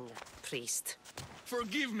tongue, priest.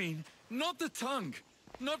 Forgive me, not the tongue.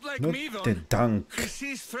 Not like Not me, though. the tongue.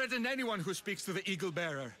 She's threatened anyone who speaks to the eagle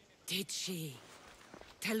bearer. Did she?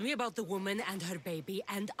 Tell me about the woman and her baby,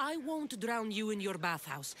 and I won't drown you in your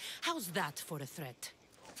bathhouse. How's that for a threat?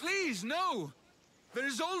 Please, no!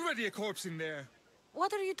 There's already a corpse in there.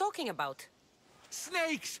 What are you talking about?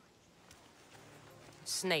 Snakes!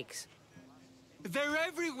 Snakes? They're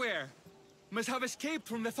everywhere! Must have escaped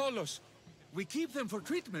from the Tholos. We keep them for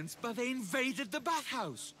treatments, but they invaded the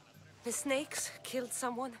bathhouse. The snakes killed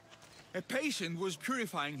someone? A patient was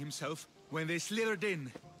purifying himself when they slithered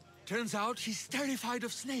in. Turns out he's terrified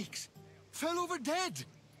of snakes. Fell over dead.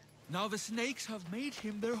 Now the snakes have made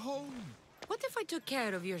him their home. What if I took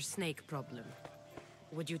care of your snake problem?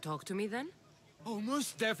 Would you talk to me then? Oh,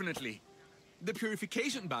 most definitely. The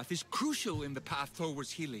purification bath is crucial in the path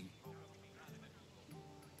towards healing.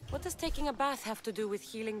 What does taking a bath have to do with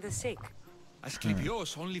healing the sick?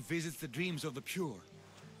 Asclepios only visits the dreams of the pure.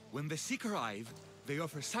 When the sick arrive, they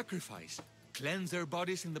offer sacrifice, cleanse their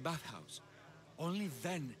bodies in the bathhouse. Only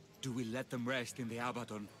then do we let them rest in the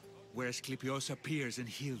Abaddon, where Asclepios appears and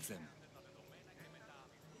heals them.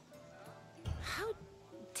 How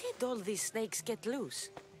did all these snakes get loose?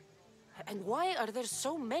 And why are there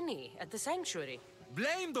so many at the sanctuary?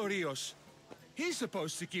 Blame Dorios! He's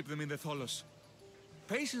supposed to keep them in the Tholos.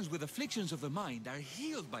 Patients with afflictions of the mind are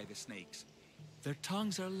healed by the snakes. Their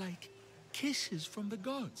tongues are like kisses from the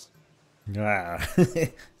gods. Ah,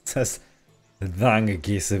 just tongue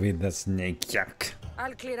kiss with the snake yuck.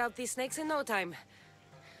 I'll clear out these snakes in no time.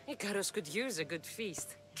 Icarus could use a good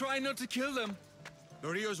feast. Try not to kill them.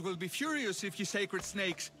 Dorios will be furious if you sacred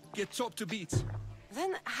snakes get chopped to bits.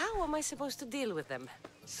 Then how am I supposed to deal with them?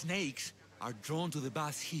 Snakes are drawn to the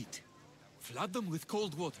bath's heat. Flood them with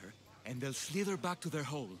cold water, and they'll slither back to their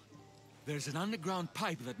hole. There's an underground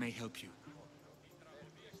pipe that may help you.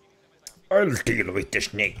 I'll deal with the I'll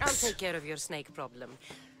snakes. take care of your snake problem.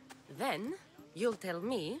 Then, you'll tell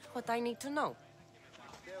me what I need to know.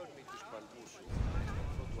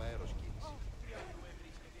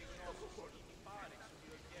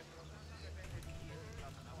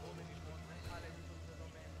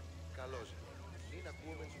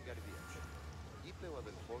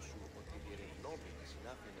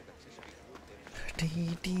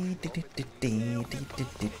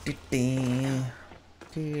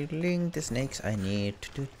 Killing the snakes I need.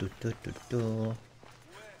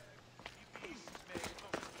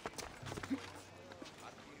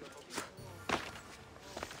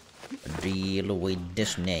 Deal with the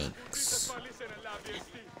snakes.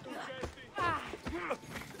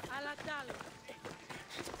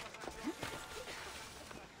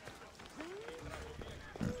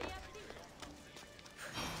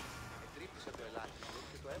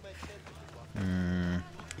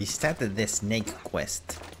 Is that the snake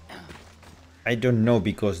quest? I don't know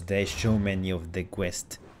because there's so many of the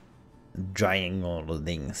quest triangle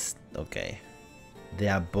things. Okay, they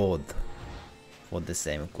are both for the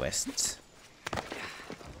same quests.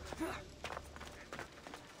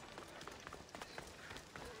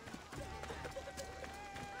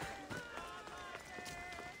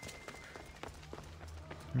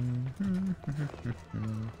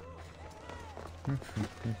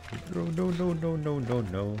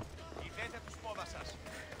 No.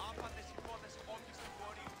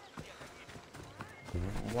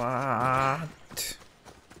 What?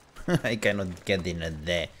 I cannot get in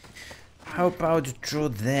there. How about through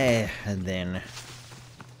there then?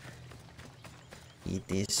 It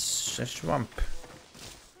is a swamp.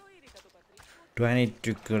 Do I need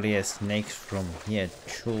to clear snakes from here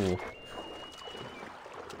too?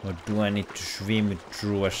 Or do I need to swim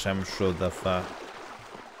through some sort of a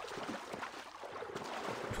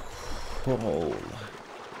hole?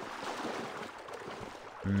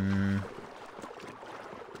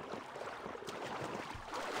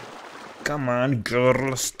 Come on,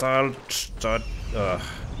 girl, start.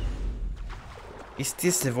 Is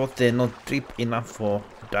this what they're not deep enough for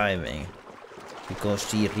diving? Because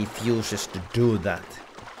she refuses to do that.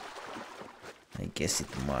 I guess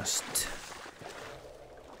it must.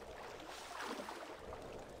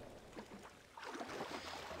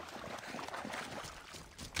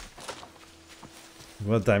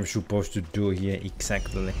 What I'm supposed to do here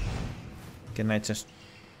exactly? Can I just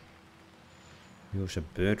use a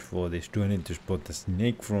bird for this? Do I need to spot a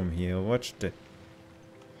snake from here? What's the...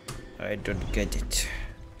 I don't get it.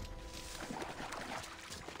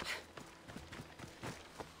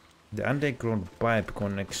 The underground pipe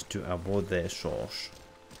connects to a water source.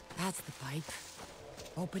 That's the pipe.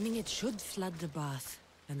 Opening it should flood the bath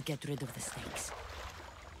and get rid of the snakes.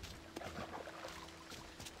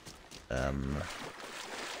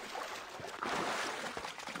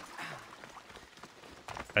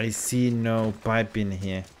 I see no pipe in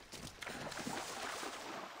here.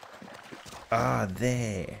 Ah,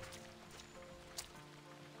 there.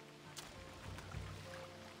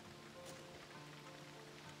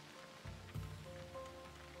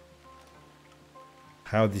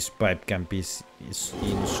 How this pipe can be is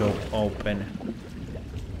in so open.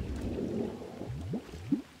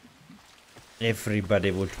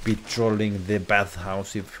 Everybody would be trolling the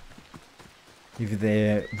bathhouse if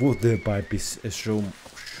the water pipe is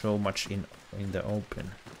so much in the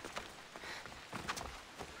open.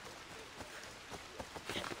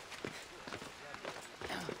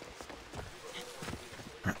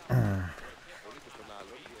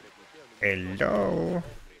 Hello.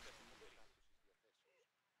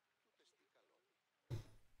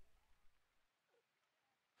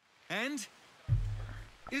 And?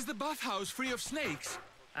 Is the bathhouse free of snakes?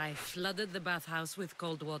 I flooded the bathhouse with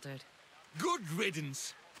cold water. Good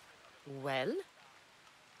riddance. Well?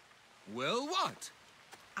 Well, what?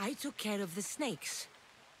 I took care of the snakes.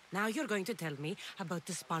 Now you're going to tell me about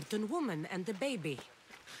the Spartan woman and the baby.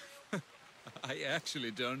 I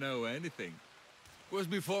actually don't know anything. It was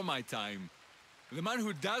before my time. The man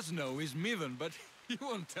who does know is Mivan, but he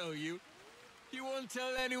won't tell you. He won't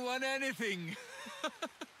tell anyone anything.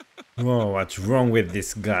 Whoa, what's wrong with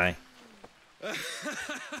this guy?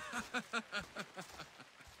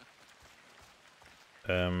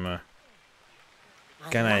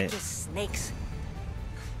 Can I... Snakes.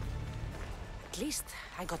 At least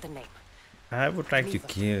I got a name. I would like to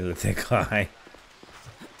kill the guy.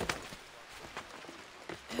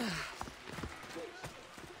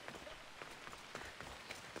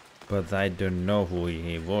 But I don't know who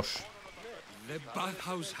he was. The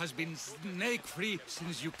bathhouse has been snake-free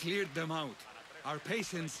since you cleared them out. Our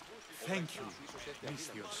patients thank you,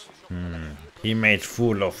 Misthios. He made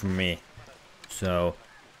fool of me, so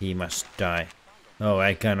he must die. Oh,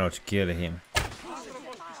 I cannot kill him.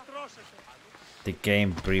 The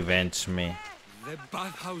game prevents me. The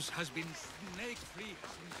bathhouse has been snake-free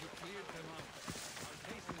since you cleared them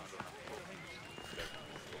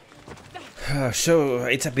out. So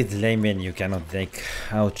it's a bit lame when you cannot take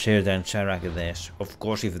out certain characters. Of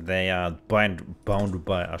course, if they are bound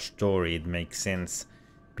by a story, it makes sense.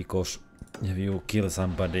 Because if you kill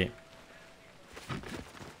somebody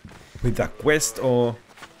with a quest or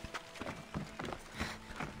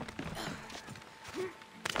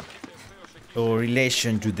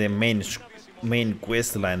relation to the main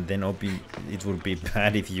quest line, then it would be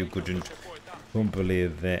bad if you couldn't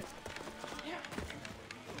complete the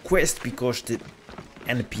quest because the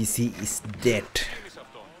NPC is dead.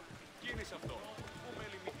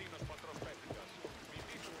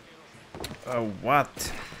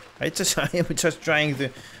 What? I am just trying to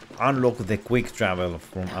unlock the quick travel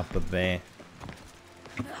from up there,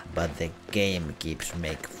 but the game keeps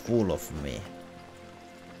making fool of me.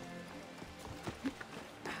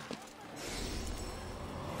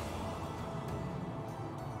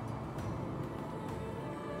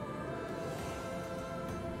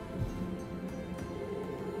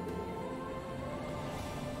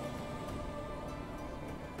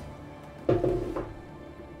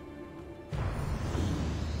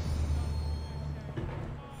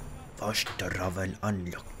 Fast travel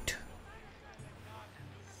unlocked.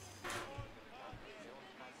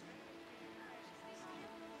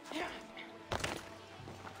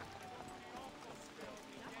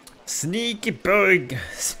 Sneaky boy,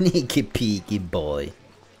 sneaky peaky boy.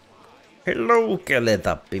 Hello,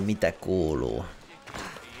 keletappi, mitä kuuluu?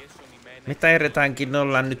 Me taidetaankin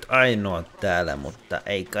olla nyt ainoa täällä, mutta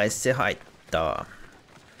ei kai se haittaa.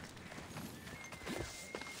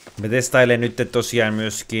 Me testailen nyt tosiaan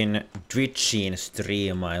myöskin Twitchiin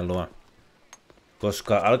striimailua,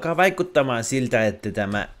 koska alkaa vaikuttamaan siltä, että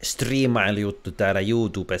tämä striimailu-juttu täällä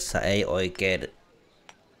YouTubessa ei oikein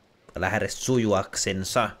lähde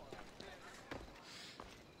sujuaksensa.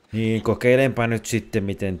 Niin kokeilenpa nyt sitten,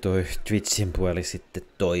 miten toi Twitchin puoli sitten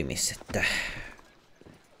toimisi, että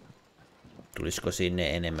tulisiko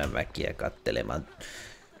sinne enemmän väkiä kattelemaan.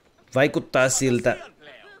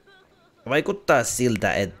 Vaikuttaa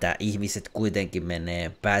siltä, että ihmiset kuitenkin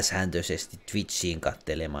menee pääsääntöisesti Twitchiin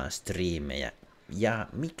kattelemaan striimejä. Ja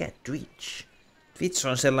mikä Twitch? Twitch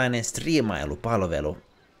on sellainen striimailupalvelu,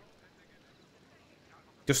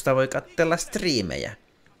 josta voi katsella striimejä.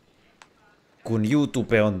 Kun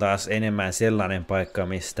YouTube on taas enemmän sellainen paikka,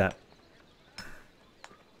 missä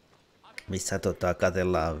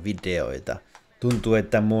katsellaan videoita. Tuntuu,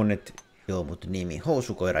 että monet... Joo, mutta nimi.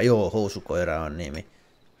 Housukoira. Joo, Housukoira on nimi.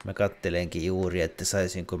 Mä kattelenkin juuri, että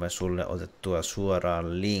saisinko mä sulle otettua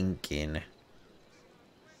suoraan linkin.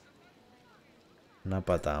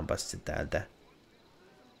 Napataanpa se täältä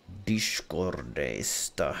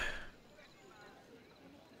Discordeista.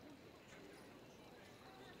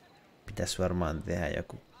 Pitäis varmaan tehdä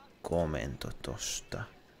joku komento tosta.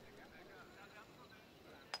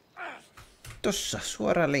 Tossa,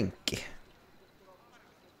 suora linkki.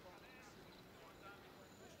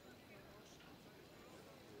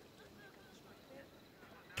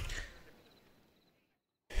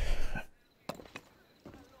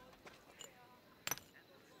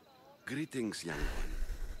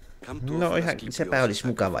 No ihan sepä olisi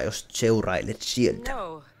mukava, jos seurailet sieltä.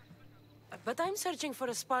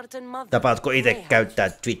 Tapaatko itse käyttää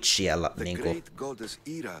Twitchiä niinku?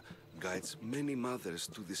 Guides many mothers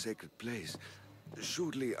to the sacred place.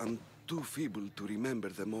 Surely I'm too feeble to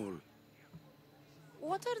remember them all.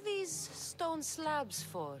 What are these stone slabs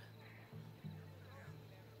for?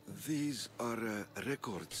 These are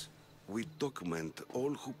records. We document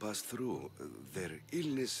all who pass through, their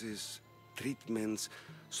illnesses, treatments,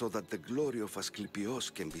 so that the glory of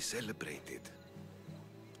Asclepios can be celebrated.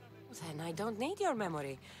 Then I don't need your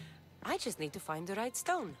memory. I just need to find the right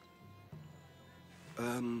stone.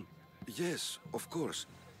 Yes, of course.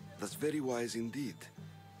 That's very wise indeed.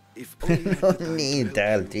 If only no niin,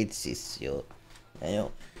 täällä Twitchissä joo.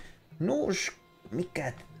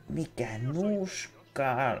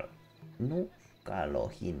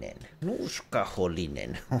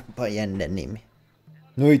 Nuuskaholinen, onpa jännä nimi.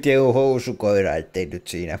 Noite on Housukoira, ettei nyt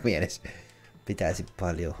siinä mielessä pitäisi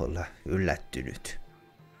paljon olla yllättynyt.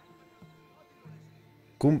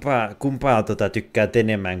 Kumpaa tykkäät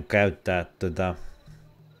enemmän käyttää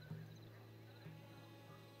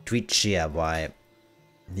Twitchiä vai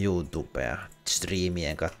YouTubea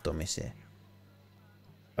striimien kattomiseen?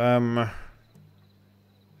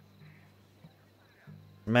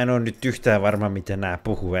 Mä en oo nyt yhtään varma, mitä nää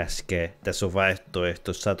puhuu äsken. Tässä on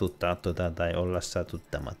vaihtoehto satuttaa tai olla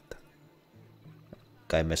satuttamatta.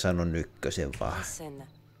 Kai mä sanon ykkösen vaan. Listen,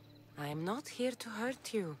 I'm not here to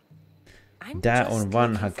hurt you. I'm Tää just on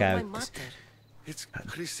vanha looking for my käyttäjä. mother.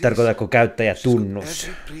 Tarkoitatko käyttäjätunnus?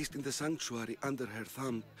 Every priest in the sanctuary under her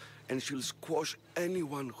thumb, and she'll squash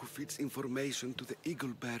anyone who feeds information to the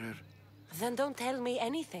eagle bearer. Then don't tell me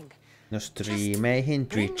anything. No striimeihin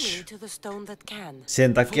Bring Twitch. me to the stone that can.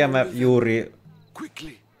 Sen takia mä juuri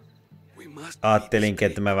ajattelinkin,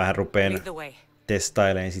 että mä vähän rupeen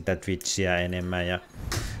testailemaan sitä Twitchiä enemmän. Ja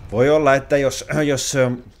voi olla, että jos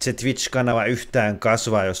se Twitch-kanava yhtään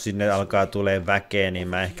kasvaa, jos sinne alkaa tulee väkeä, niin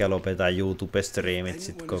mä ehkä lopetan YouTube-striimit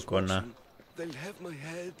sit kokonaan.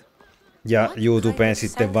 Ja YouTubeen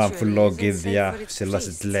sitten vaan vlogit ja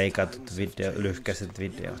sellaiset leikatut lyhkäiset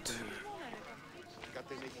videot.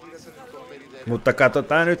 Mutta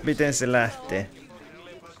katsotaan nyt miten se lähtee.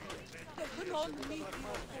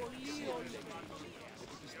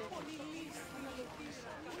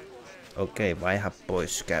 Okei, vaiha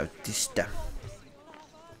pois käyttistä.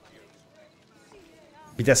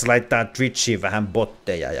 Pitäis laittaa Twitchiin vähän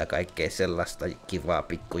botteja ja kaikkea sellaista kivaa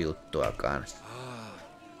pikkujuttua kanssa.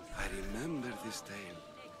 I remember this tale.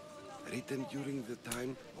 Written during the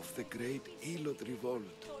time of the great Elot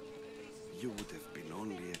revolt. You would have been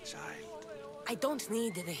only a child. I don't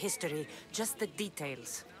need the history, just the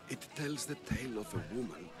details. It tells the tale of a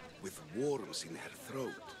woman with worms in her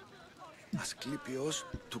throat. Asclepius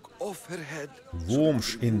took off her head.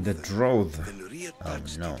 Worms in the throat. Oh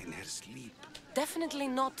no. In her sleep. Definitely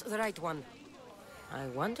not the right one. I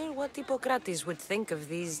wonder what Hippocrates would think of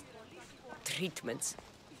these treatments.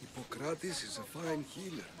 Hippocrates is a fine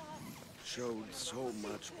healer. Showed so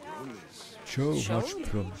much promise. Much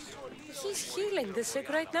promise. He's healing the sick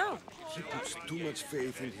right now. He puts too much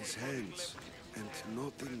faith in his hands and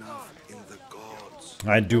not enough in the gods.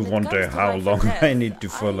 I do wonder how long I need to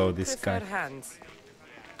follow this guy. Hands.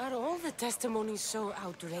 Are all the testimonies so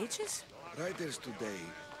outrageous? Writers today,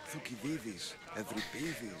 Thucydides,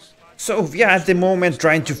 Euripides. So we are at the moment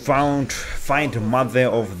trying to find mother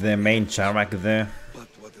of the main character. But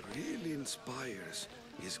what really inspires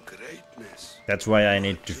is greatness. That's why I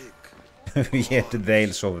need to hear the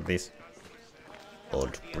tales of this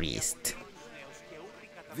old priest.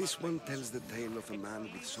 This one tells the tale of a man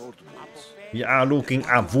with sword wounds. We are looking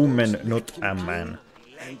a woman, not a man.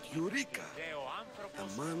 And Eureka,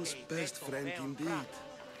 a man's best friend indeed.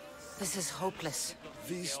 This is hopeless.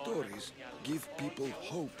 These stories give people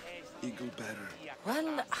hope, Eagle Bearer.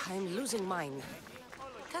 Well, I'm losing mine.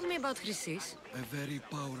 Tell me about Chrysis. A very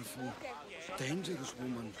powerful, dangerous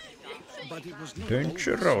woman. But it was not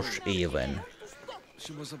Dangerous even.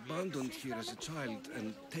 She was abandoned here as a child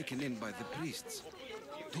and taken in by the priests.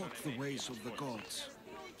 Taught the ways of the gods.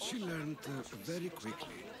 She learned very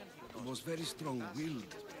quickly. Was very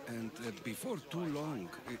strong-willed, and before too long,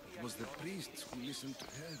 it was the priests who listened to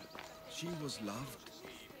her. She was loved,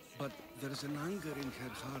 but there's an anger in her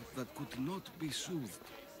heart that could not be soothed.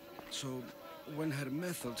 So, when her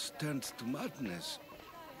methods turned to madness,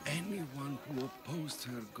 anyone who opposed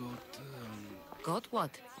her got... Got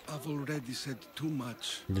what? I've already said too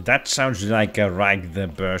much. That sounds like a Ragnar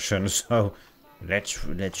person, so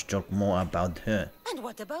let's talk more about her. And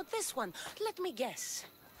what about this one? Let me guess.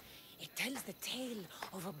 It tells the tale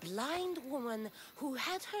of a blind woman who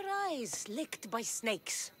had her eyes licked by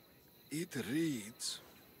snakes. It reads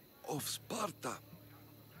of Sparta.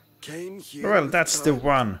 Came here. Well, that's the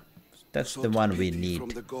one. That's the one we need. From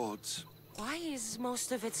the gods. Why is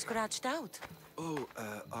most of it scratched out? Oh,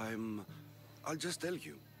 I'll just tell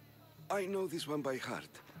you. I know this one by heart.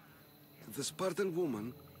 The Spartan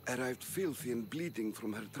woman arrived filthy and bleeding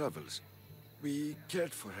from her travels. We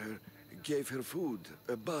cared for her, gave her food,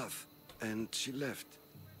 a bath, and she left.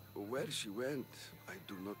 Where she went, I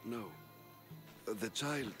do not know. The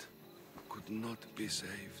child could not be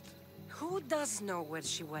saved. Who does know where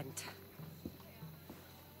she went?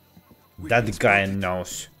 That guy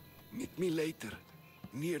knows. Meet me later,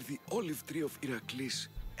 near the olive tree of Heracles,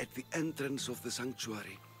 at the entrance of the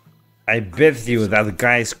sanctuary. I bet you that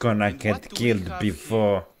guy's gonna get killed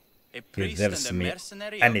before he tells me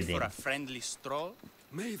anything. For a friendly stroll?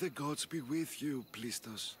 May the gods be with you,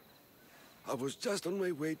 Plistos. I was just on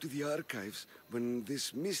my way to the archives when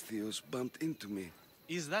this Misthios bumped into me.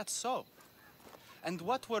 Is that so? And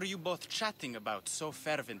what were you both chatting about so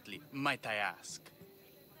fervently, might I ask?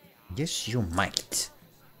 Yes, you might.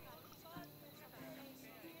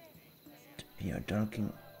 You're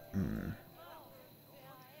talking...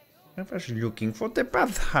 I was looking for the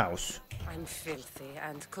bathhouse. I'm filthy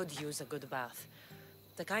and could use a good bath.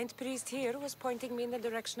 The kind priest here was pointing me in the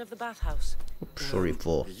direction of the bathhouse. Sorry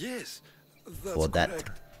for... Yes, that's for that.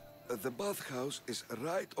 correct. The bathhouse is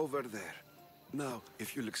right over there. Now,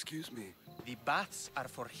 if you'll excuse me. The baths are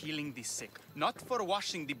for healing the sick, not for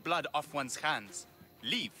washing the blood off one's hands.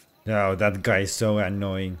 Leave. Oh, that guy is so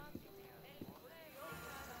annoying.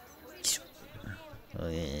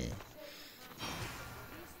 Okay.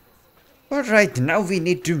 Alright, now we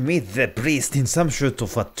need to meet the priest in some sort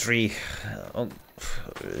of a tree.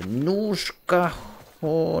 Nuska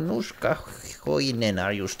Hoinen,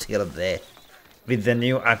 are you still there? With the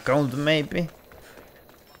new account, maybe?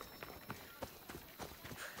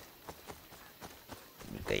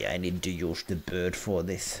 Okay, I need to use the bird for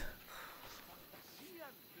this.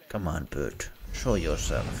 Come on, bird. Show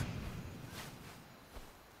yourself.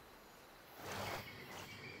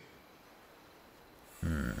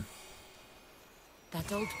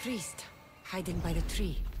 That old priest, hiding by the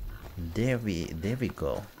tree. There we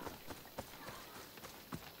go.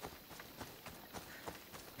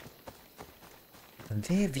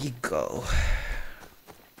 There we go.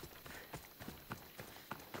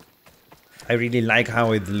 I really like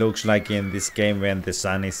how it looks like in this game when the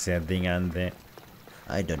sun is setting and the...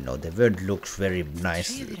 I don't know, the world looks very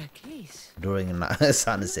nice during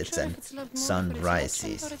sunsets and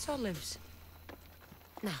sunrises.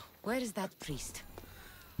 Now, where is that priest?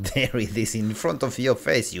 There it is in front of your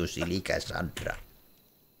face, you silly Cassandra.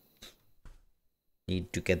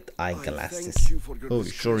 Need to get eyeglasses. Oh,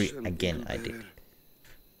 sorry, again I did.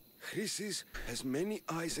 Chrysis has many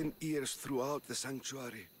eyes and ears throughout the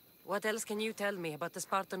sanctuary. What else can you tell me about the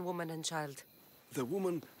Spartan woman and child? The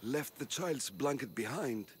woman left the child's blanket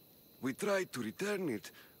behind. We tried to return it,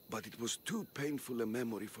 but it was too painful a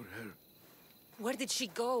memory for her. Where did she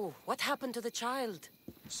go? What happened to the child?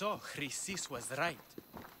 So, Chrysis was right.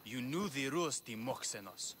 You knew the rules,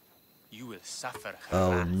 Timoxenos. You will suffer her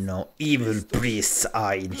Oh wrath. no, evil priests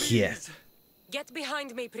are in here. Get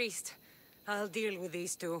behind me, priest. I'll deal with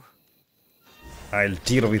these two. I'll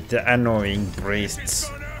deal with the annoying priests.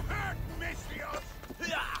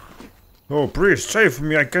 Oh, priest, save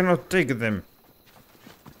me, I cannot take them.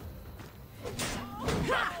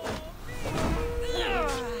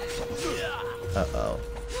 Uh-oh.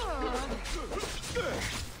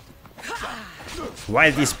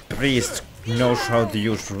 Why this priest knows how to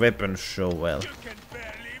use weapons so well?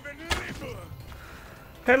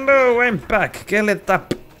 Hello, I'm back. Get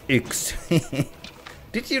up, X.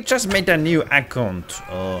 Did you just make a new account?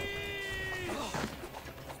 Or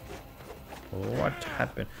what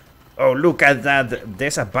happened? Oh, look at that.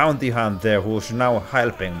 There's a bounty hunter who's now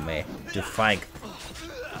helping me to fight.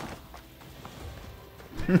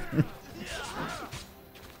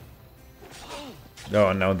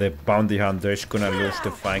 Oh no, the bounty hunter is gonna lose the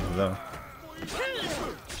fight though.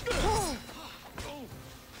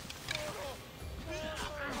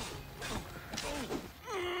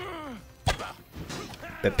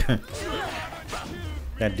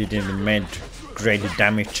 That didn't make great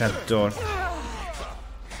damage at all.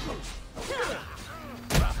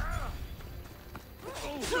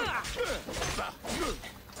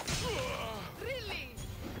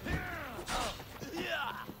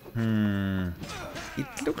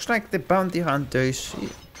 It looks like the bounty hunter is...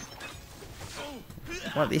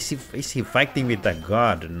 What is he? Is he fighting with the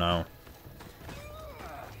guard now?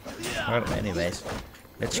 Well, anyways,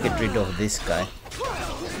 let's get rid of this guy.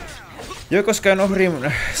 Jo, koska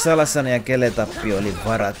Nohrin salasana ja keletappi oli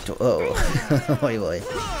varattu. Oh, voi voi.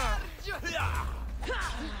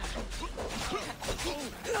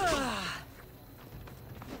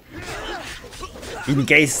 In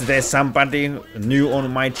case there's somebody new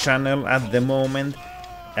on my channel at the moment,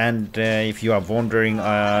 and if you are wondering,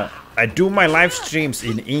 I do my live streams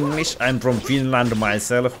in English. I'm from Finland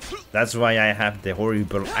myself, that's why I have the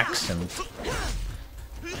horrible accent.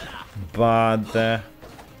 But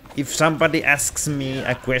if somebody asks me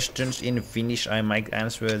a questions in Finnish, I might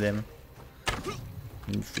answer them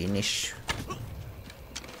in Finnish.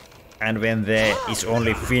 And when there is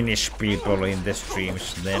only Finnish people in the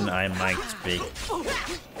streams, then I might speak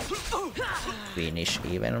Finnish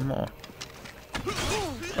even more.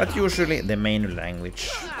 But usually the main language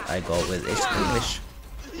I go with is English.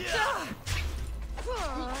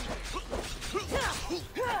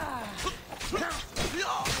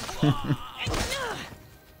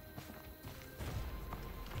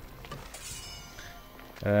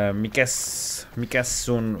 Mikäs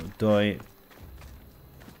sun toi...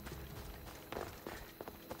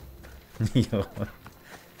 Joo.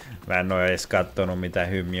 Mä en oo edes kattonut mitä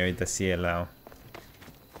hymiöitä siellä on.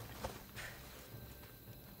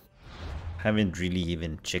 Haven't really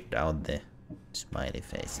even checked out the smiley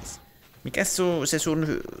faces. Mikäs se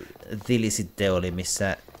sun tili sitten oli,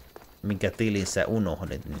 minkä tilin sä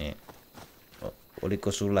unohdit, niin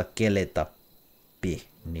oliko sulla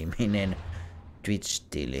Keletappi-niminen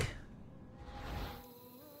Twitch-tili.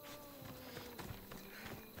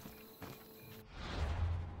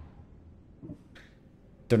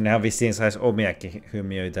 Tonnehan vissiin saisi omiakin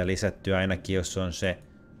hymiöitä lisättyä ainakin, jos on se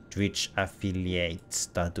Twitch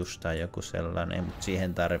Affiliate-status tai joku sellainen, mutta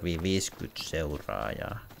siihen tarvii 50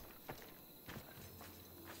 seuraajaa.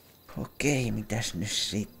 Okei, mitäs nyt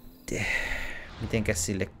sitten?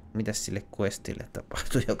 Mitäs sille questille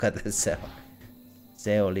tapahtui, joka tässä on?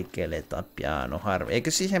 Se oli keleta piano harvi.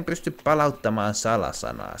 Eikö siihen pysty palauttamaan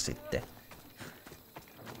salasanaa sitten?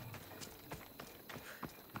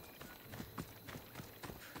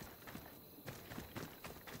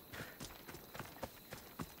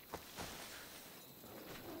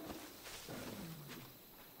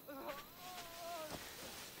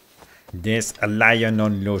 There's a lion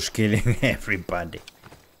on loose killing everybody.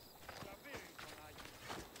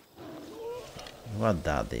 What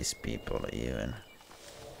are these people even?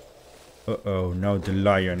 Uh-oh, now the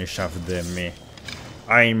lion is after me.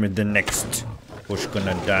 I'm the next who's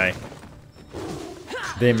gonna die.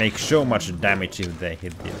 They make so much damage if they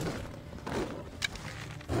hit you.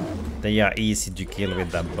 They are easy to kill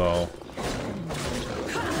with a bow.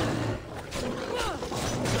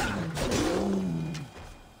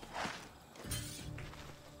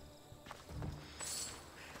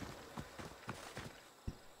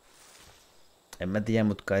 En mä tiedä,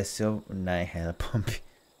 mutta kai se on näin helpompi.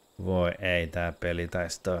 Voi ei, tää peli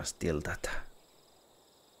taisi taas tiltata.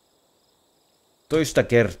 Toista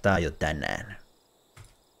kertaa jo tänään.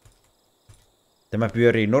 Tämä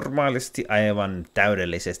pyörii normaalisti aivan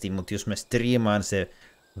täydellisesti, mutta jos mä striimaan se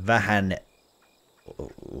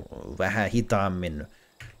vähän hitaammin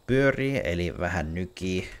pyörii, eli vähän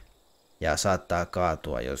nykii ja saattaa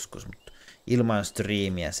kaatua joskus, mutta ilman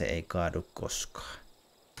striimiä se ei kaadu koskaan.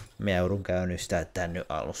 Mä joudun käynnistää tän nyt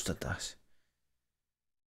alusta taas.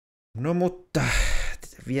 No mutta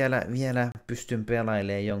vielä pystyn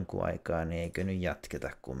pelailemaan jonkun aikaa, niin eikö nyt jatketa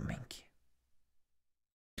kumminkin.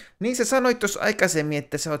 Niin sä sanoit tuossa aikaisemmin,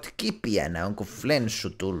 että sä oot kipiänä. Onko flenssu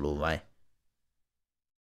tullut vai?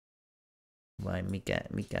 Vai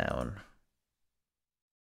mikä on?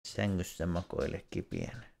 Sängyssä makoille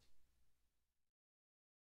kipiänä.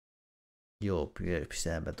 Joo,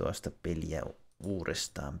 pisääpä tuosta peliä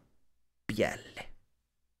uudestaan piälle.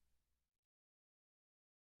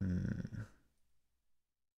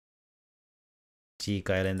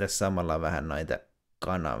 Siikailen tässä samalla vähän noita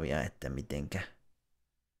kanavia, että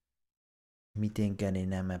mitenkä ne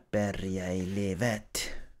nämä pärjäilevät.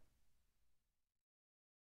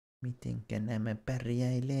 Mitenkä nämä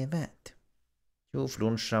pärjäilevät. Juu,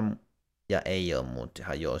 flunssa ja ei oo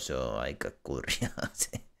muuta. Joo, se on aika kurjaa se.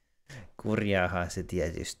 Kurjaahan se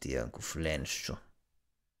tietysti on, kun flenssu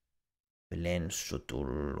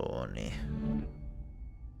tulloo, niin...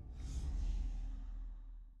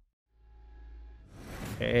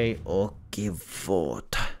 Ei oo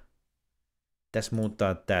kivoota. Tässä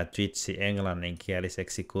muuttaa tää Twitchi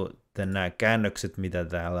englanninkieliseksi, kun nämä käännökset, mitä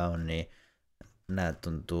täällä on, niin nämä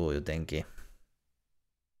tuntuu jotenkin...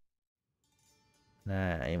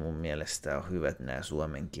 Nämä ei mun mielestä ole hyvät nämä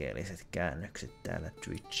suomenkieliset käännökset täällä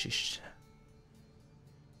Twitchissä.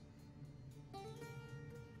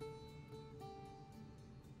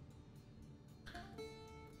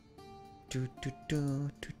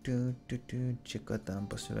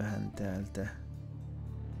 Tsekataanpas vähän täältä.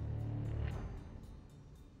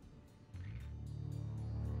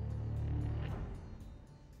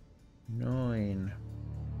 Noin.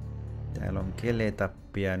 Täällä on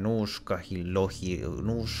keletappia,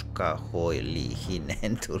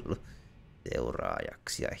 nuuskahoilihinen tullut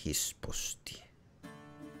seuraajaksi ja hisposti.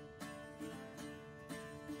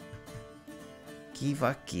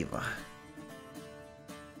 Kiva.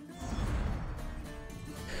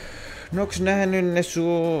 No onks nähnyt ne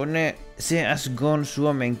CSGOn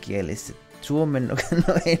suomenkieliset? No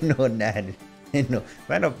en oo nähnyt.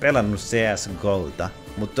 Mä en oo pelannut CSGOta,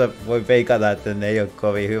 mutta voi veikata, että ne ei oo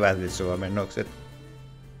kovin hyvät ne suomennokset.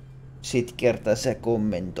 Sit kertaa sä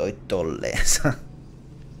kommentoit tolleensa.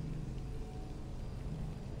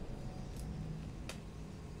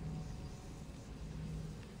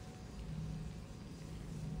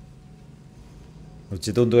 Mutta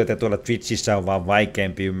se tuntuu, että tuolla Twitchissä on vaan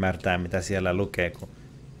vaikeampi ymmärtää, mitä siellä lukee, kun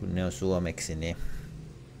ne on suomeksi, niin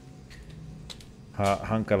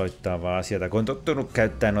hankaloittaa vaan asioita, kun on tottunut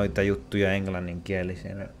käyttää noita juttuja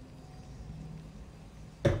englanninkielisenä.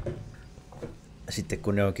 Sitten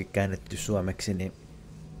kun ne onkin käännetty suomeksi, niin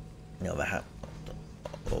ne on vähän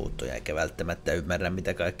outoja, eikä välttämättä ymmärrä,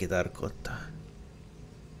 mitä kaikki tarkoittaa.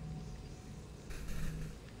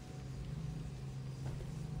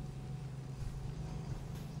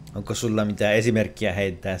 Onko sulla mitään esimerkkiä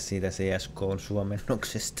heittää siitä CS:GO:n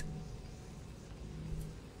suomennoksesta?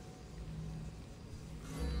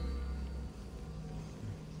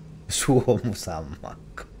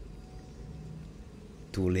 Suomusammakko.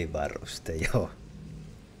 Tulivaruste, joo.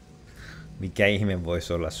 Mikä ihme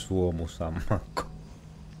voisi olla suomusammakko?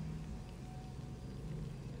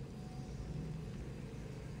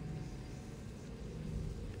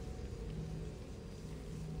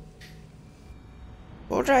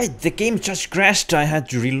 Alright, the game just crashed. I had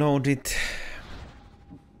to reload it.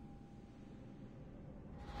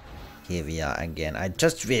 Here we are again. I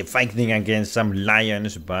just were fighting against some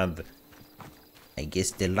lions, but I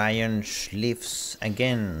guess the lions lives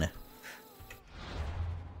again.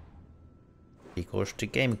 Because the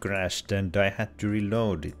game crashed and I had to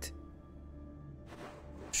reload it.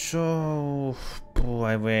 So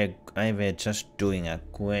I were just doing a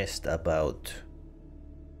quest about,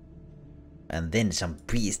 and then some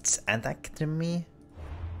priests attacked me.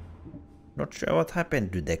 Not sure what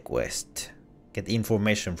happened to the quest. Get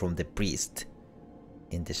information from the priest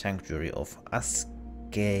in the sanctuary of Asklepios.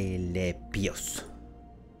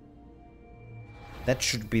 That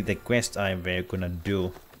should be the quest I were gonna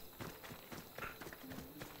do.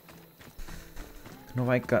 No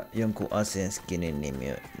vaikka jonkun aseen skinin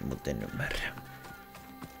nimi, mutta en ymmärrä.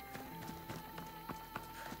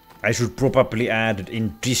 I should probably add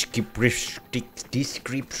in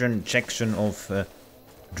description section of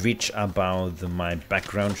Twitch about my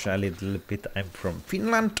background a little bit. I'm from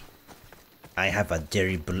Finland. I have a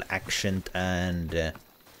terrible accent, and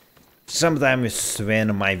sometimes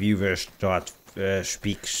when my viewers start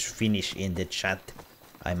speaks Finnish in the chat,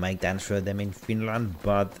 I might answer them in Finland.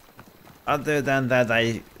 But other than that,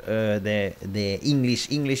 the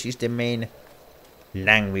English is the main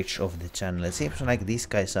language of the channel. It seems like these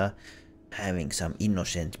guys are having some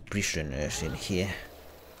innocent prisoners in here.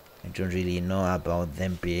 I don't really know about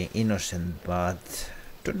them being innocent, but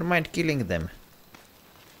don't mind killing them.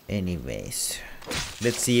 Anyways,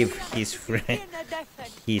 let's see if his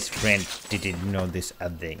friend didn't notice a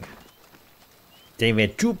thing. They were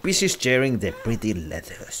too busy staring the pretty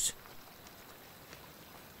letters.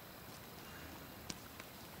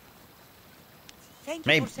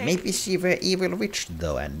 Maybe she were evil witch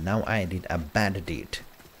though, and now I did a bad deed.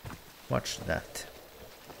 What's that?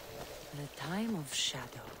 The time of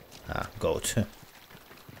shadow. Ah, goat.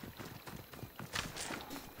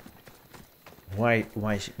 Why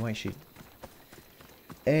she?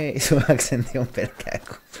 Sun aksentti on pelkkää.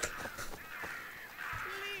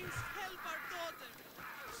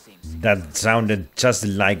 That sounded just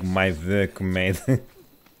like my workmate.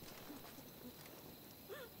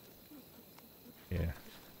 Yeah.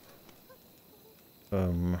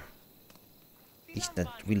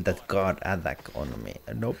 Will that guard attack on me?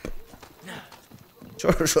 Nope.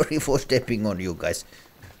 Sorry for stepping on you guys.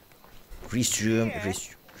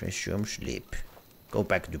 Resume sleep. Go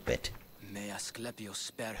back to bed. May Asclepius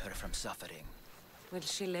spare her from suffering. Will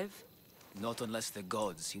she live? Not unless the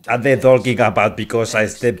gods. Are they talking about because I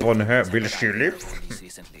step on her? Will she live?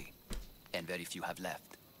 Recently, and very few have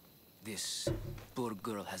left. This poor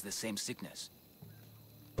girl has the same sickness.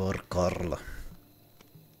 Poor Carla.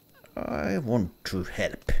 I want to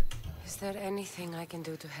help. Is there anything I can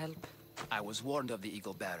do to help? I was warned of the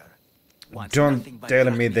eagle bearer. Don't tell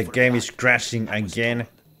me the game is crashing again.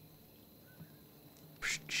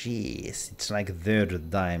 Jeez, it's like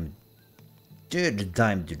third time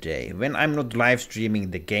today. When I'm not live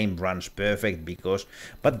streaming, the game runs perfect because,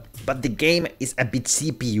 but the game is a bit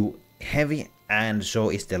CPU heavy, and so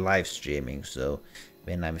is the live streaming. So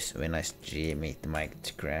when I stream, it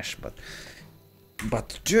might crash. But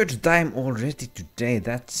third time already today.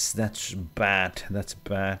 That's bad. That's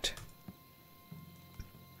bad.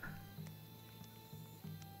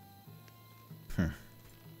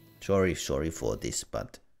 Sorry for this,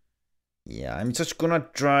 but yeah, I'm just gonna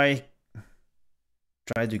try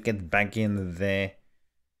to get back in there.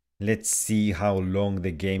 Let's see how long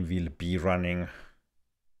the game will be running.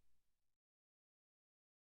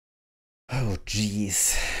 Oh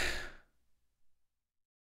jeez.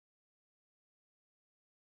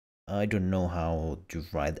 I don't know how to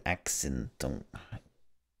write accent on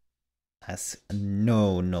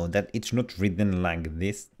no, that it's not written like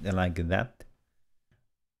this, like that.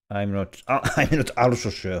 I'm not also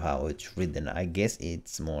sure how it's written. I guess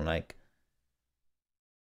it's more like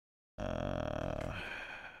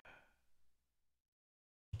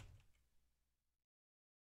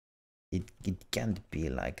it can't be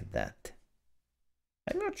like that.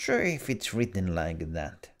 I'm not sure if it's written like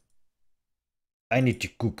that. I need to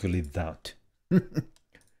Google it out.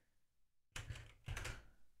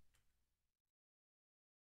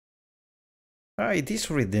 Ah, it is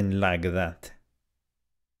written like that.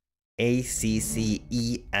 A-C-C-E-N-T.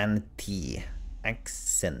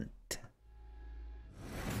 Accent.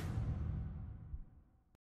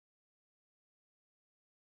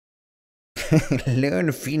 Learn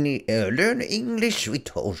English with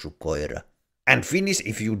Housukoira. And Finnish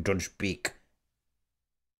if you don't speak.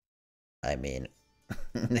 I mean,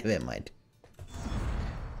 never mind.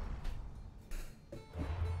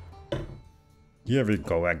 Here we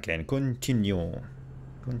go again. Continue.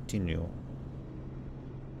 Continue.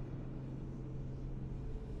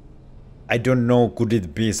 I don't know, could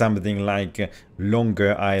it be something like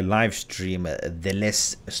longer I live stream, the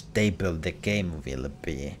less stable the game will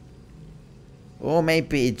be? Or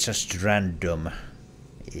maybe it's just random.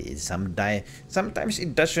 Sometimes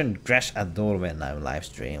it doesn't crash at all when I live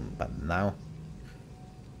stream, but now.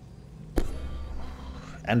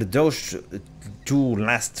 And those two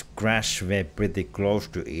last crash were pretty close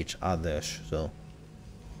to each other, so.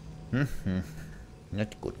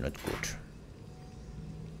 Not good, not good.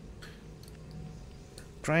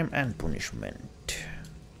 Crime and punishment.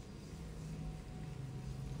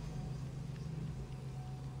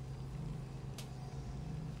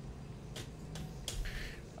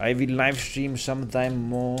 I will live stream sometime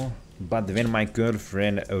more, but when my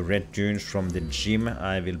girlfriend returns from the gym,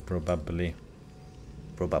 I will probably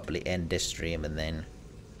end the stream and then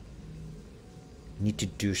need to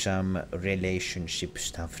do some relationship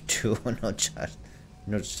stuff too, not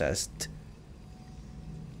just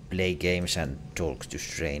play games and talk to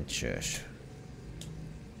strangers.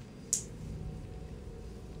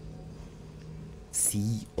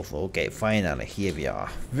 Sea of okay, finally here we are.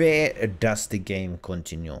 Where does the game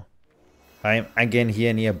continue? I'm again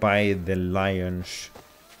here nearby the lions.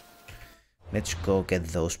 Let's go get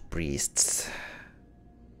those priests.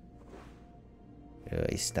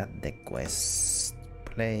 Is that the quest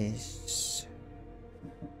place?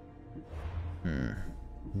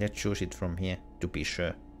 Let's choose it from here to be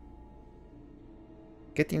sure.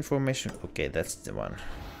 Get information. Okay, that's the one.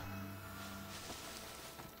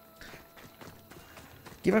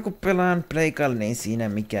 Kiva kun pelaan pleikalla, niin siinä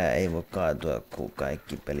mikään ei voi kaatua, kun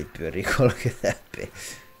kaikki peli pyörii 30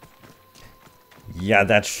 fps. Yeah,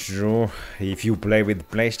 that's true. If you play with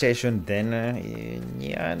PlayStation, then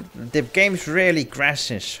yeah, the game rarely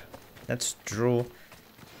crashes. That's true.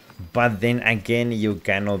 But then again, you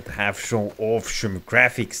cannot have so awesome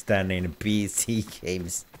graphics than in PC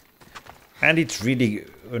games. And it's really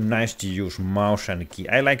nice to use mouse and key.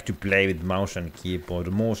 I like to play with mouse and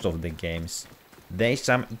keyboard most of the games. There's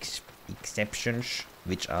some exceptions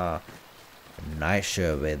which are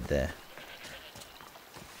nicer with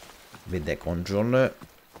the controller.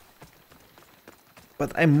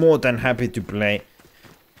 But I'm more than happy to play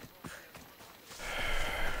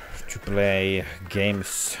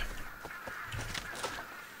games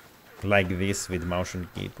like this with mouse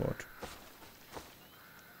and keyboard.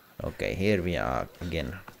 Okay, here we are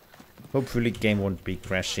again. Hopefully game won't be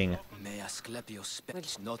crashing.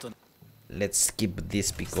 Let's skip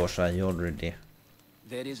this because I already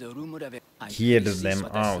heard them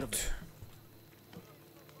out.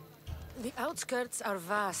 The outskirts are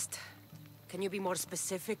vast. Can you be more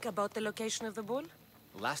specific about the location of the bull?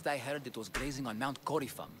 Last I heard, it was grazing on Mount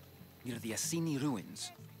Corifam, near the Assini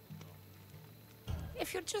ruins.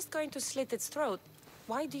 If you're just going to slit its throat,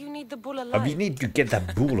 why do you need the bull alive? We need to get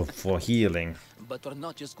that bull for healing. But we're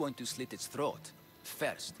not just going to slit its throat.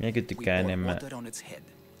 First, we pour water on its head.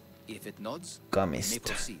 If it nods, we may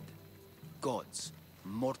proceed. Gods,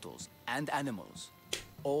 mortals, and animals,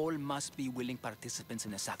 all must be willing participants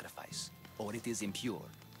in a sacrifice, or it is impure.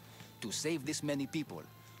 To save this many people,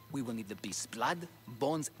 we will need the beast's blood,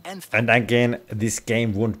 bones, and fat. And again, this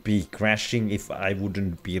game won't be crashing if I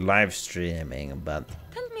wouldn't be live streaming, but...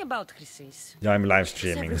 Tell me about Chrysis. I'm live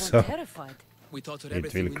streaming, so... Terrified? We taught her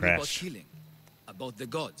everything we knew about healing, about the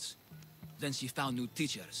gods. Then she found new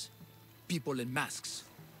teachers, people in masks.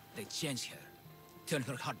 They changed her, turned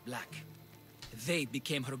her heart black. They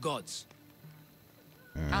became her gods.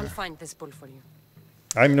 I'll find this bull for you.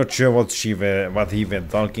 I'm not sure what he were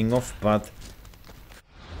talking of, but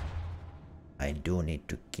I do need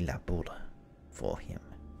to kill a bull for him.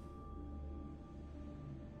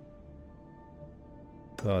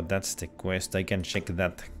 Oh, that's the quest. I can check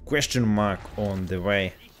that question mark on the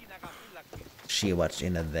way. See what's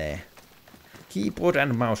in there. Keyboard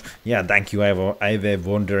and mouse. Yeah, thank you. I were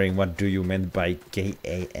wondering what do you meant by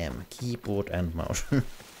KAM. Keyboard and mouse.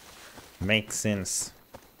 Makes sense.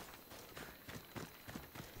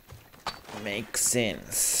 Makes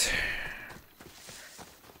sense.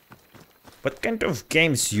 What kind of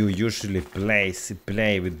games you usually play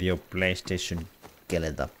with your PlayStation?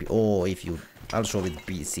 Oh, if you Also with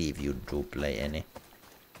PC if you do play any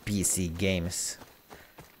PC games.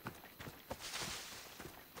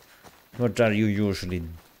 What are you usually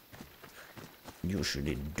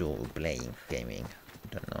do playing gaming?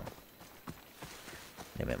 Don't know.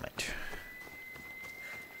 Never mind.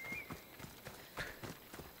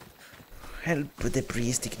 Help with the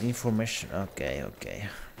priest information. Okay, okay.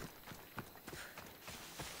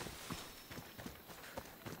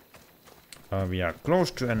 We are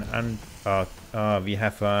close to an we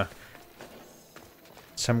have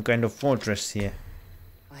some kind of fortress here.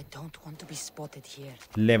 I don't want to be spotted here.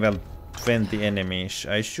 Level 20 enemies.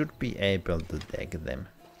 I should be able to take them.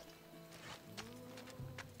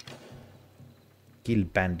 Kill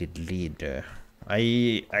bandit leader. I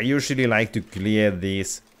usually like to clear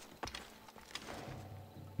these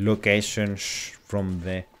locations from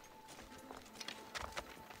the...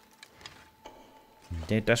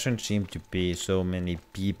 There doesn't seem to be so many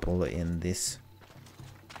people in this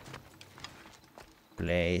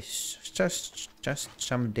place. Just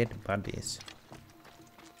some dead bodies.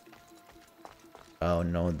 Oh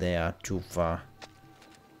no, they are too far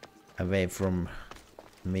away from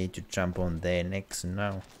me to jump on their necks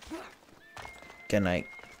now. Can I?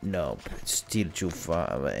 No, it's still too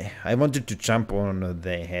far away. I wanted to jump on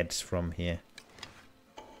their heads from here.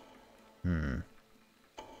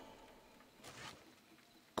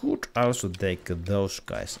 Could also take those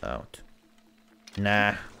guys out.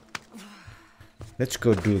 Nah. Let's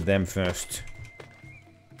go do them first.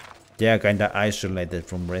 They are kinda isolated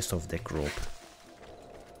from rest of the group.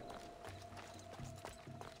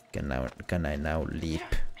 Can I now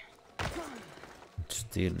leap?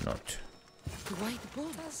 Still not. The white bull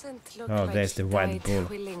doesn't look Oh, like there's the white bull.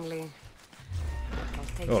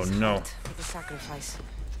 Oh no. For the sacrifice.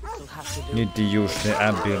 We'll have to do. Need to use the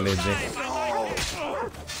ability.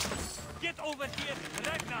 Get over here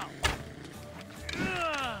right now.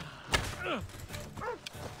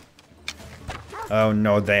 Oh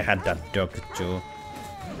no, they had that dog too.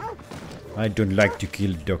 I don't like to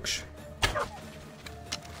kill dogs.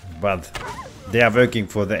 But they are working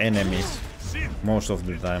for the enemies most of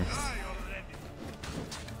the time.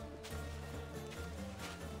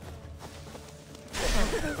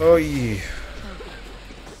 Oi!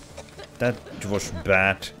 That was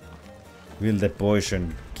bad. Will the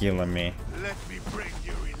poison kill me? Let me bring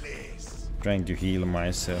you release. Trying to heal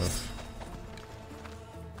myself.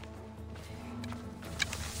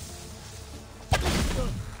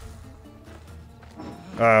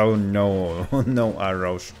 Oh no, no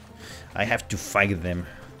arrows. I have to fight them.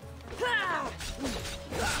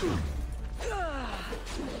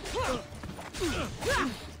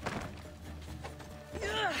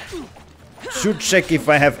 Should check if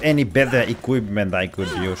I have any better equipment I could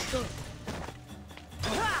use.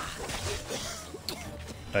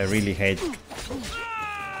 I really hate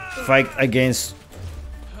fight against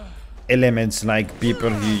elements like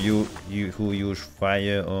people who use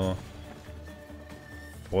fire or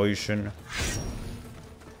poison.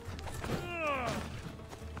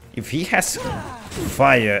 If he has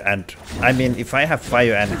fire and I mean if I have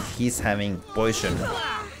fire and he's having poison.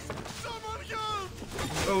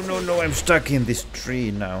 Oh no, I'm stuck in this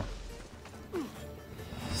tree now.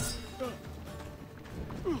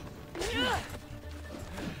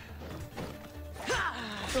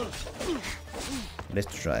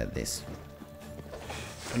 Let's try this.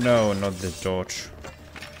 No, not the torch.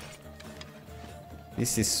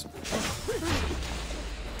 This is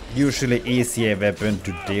usually easier weapon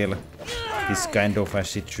to deal this kind of a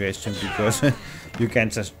situation because you can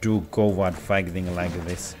just do coward fighting like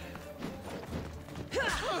this.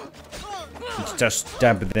 Just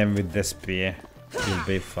stab them with the spear. You'll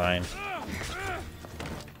be fine.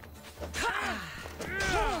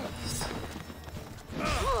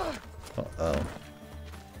 Uh-oh.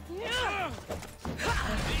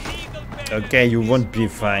 Okay, you won't be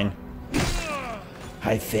fine.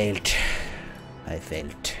 I failed.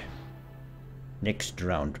 Next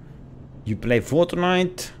round. You play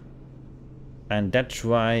Fortnite, and that's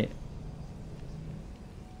why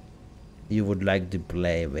you would like to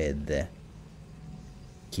play with the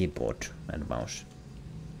keyboard and mouse.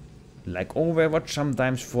 Like Overwatch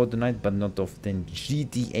sometimes, Fortnite, but not often.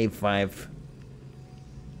 GTA 5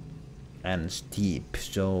 and Steep.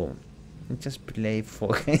 So you just play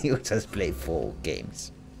four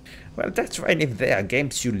games. Well, that's fine. If there are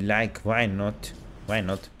games you like, why not? Why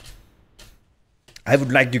not? I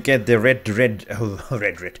would like to get the Red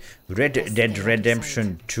Dead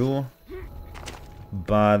Redemption 2,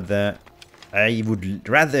 but I would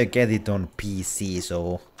rather get it on PC,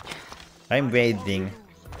 so I'm waiting.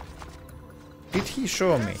 Did he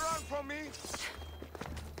show me?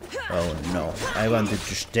 Oh no, I wanted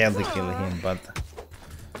to stealth kill him, but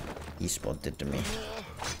he spotted me.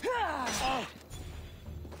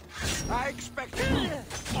 I expected.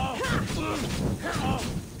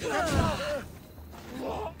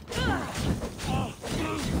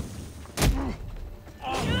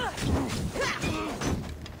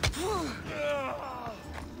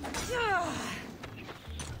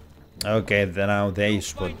 Okay, then now they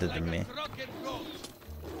spotted me.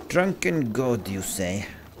 Drunken goat, you say?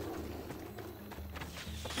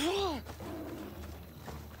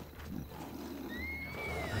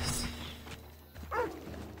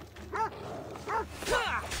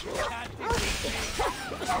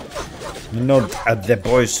 Not at the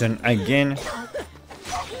poison again.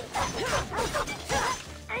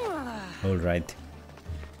 Alright.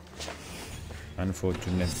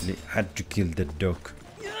 Unfortunately, had to kill the dog.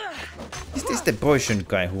 Is this the poison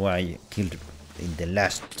guy who I killed in the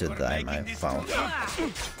last time I found?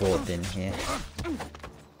 Fought in here.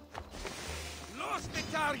 Lost the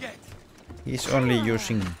target. He's only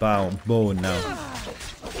using bow now.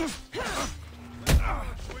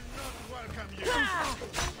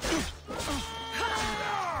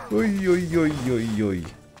 Oi, oi, oi, oi, oi.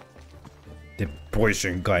 The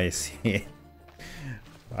poison guy is here.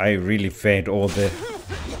 I really failed all the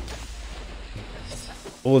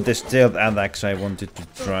stealth attacks I wanted to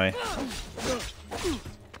try.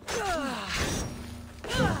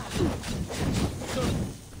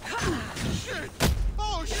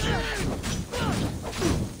 Oh shit!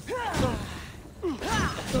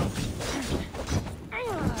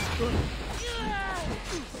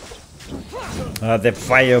 The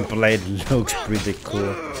fire blade looks pretty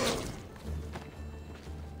cool.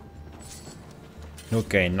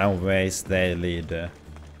 Okay, now where is the leader?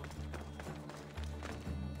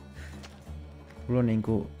 Mulla on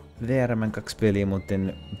niinku VRM 2 peliä, mutta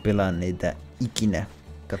en pelaa niitä ikinä.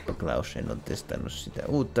 Kappa Klaus, en oo testannut sitä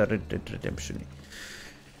uutta Red Dead Redemptionia.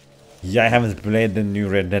 Yeah, I haven't played the new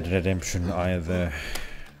Red Dead Redemption either.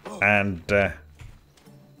 And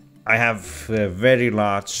I have a very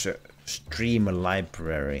large stream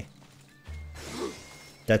library.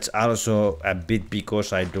 That's also a bit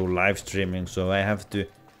because I do live streaming, so I have to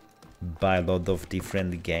buy a lot of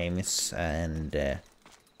different games and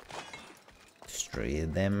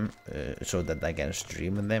stream them so that I can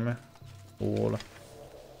stream them all.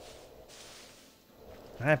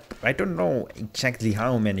 I don't know exactly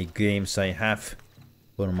how many games I have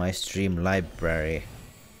on my stream library,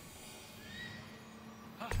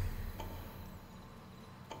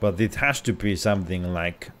 but it has to be something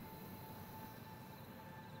like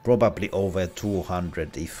probably over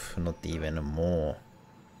 200, if not even more.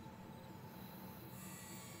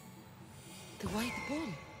 The white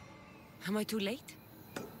bull. Am I too late?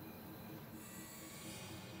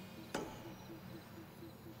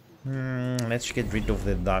 Let's get rid of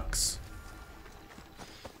the ducks.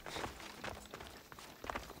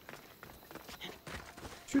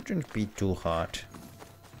 Shouldn't be too hard.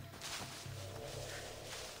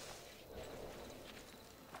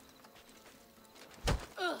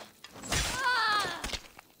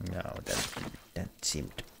 No, that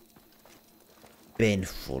seemed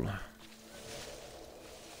painful.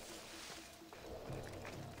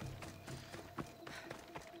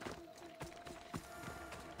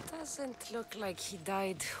 Doesn't look like he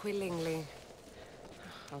died willingly.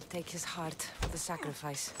 I'll take his heart for the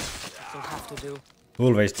sacrifice. It'll have to do.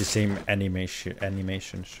 Always the same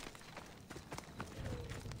animations.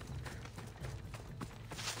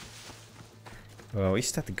 Oh,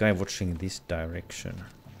 is that guy watching this direction?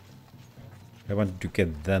 I want to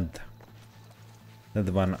get that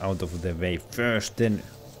one out of the way first, then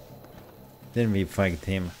we fight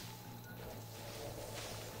him.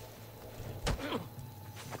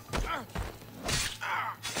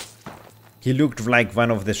 He looked like one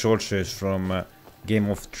of the soldiers from Game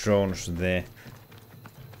of Thrones, the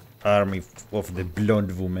army of the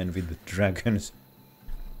blonde woman with the dragons.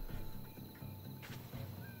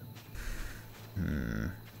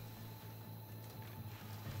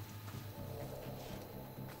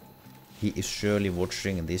 He is surely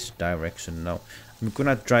watching this direction now. I'm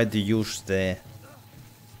gonna try to use the...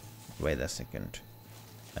 Wait a second.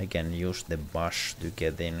 I can use the bush to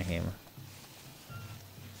get in him.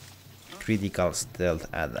 Critical stealth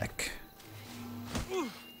attack.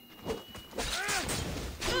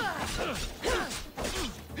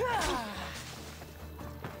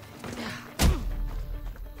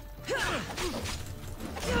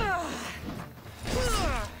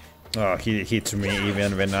 Oh, he hits me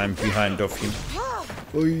even when I'm behind of him.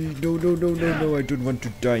 Oh, no, I don't want to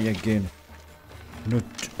die again.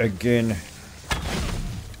 Not again.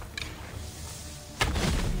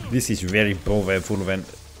 This is very powerful when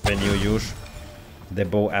you use the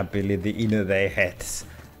bow ability in their heads.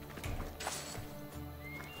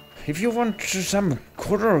 If you want some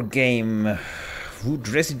horror game, would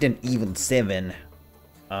Resident Evil 7?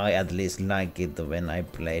 I at least like it when I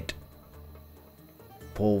played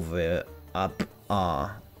Power Up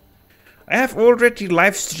R. I have already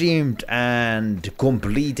live streamed and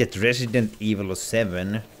completed Resident Evil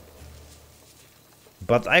 7,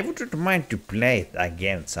 but I wouldn't mind to play it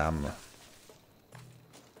again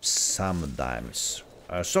sometimes.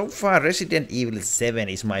 So far Resident Evil 7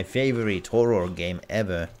 is my favorite horror game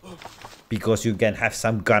ever, because you can have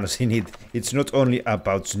some guns in it. It's not only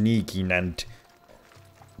about sneaking and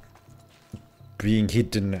being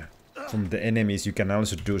hidden from the enemies, you can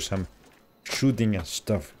also do some shooting and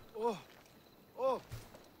stuff.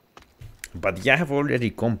 But yeah, I have already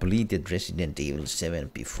completed Resident Evil 7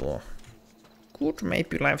 before. Could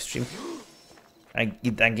maybe live stream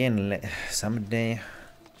it again someday.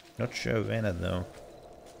 Not sure when though.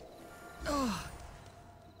 Oh,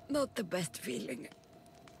 not the best feeling.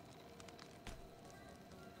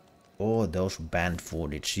 Oh, those banned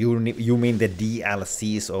footage. You mean the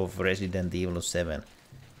DLCs of Resident Evil 7?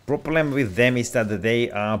 Problem with them is that they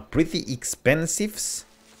are pretty expensive,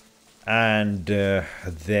 and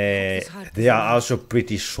they are also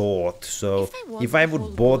pretty short. So if I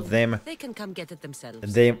would bought them, they can come get it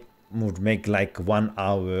themselves. They would make like 1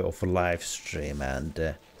 hour of a live stream,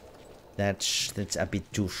 and that's a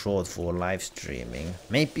bit too short for live streaming.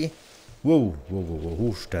 Maybe. Whoa,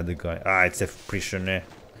 who's that guy? Ah, it's a prisoner.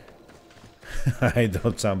 I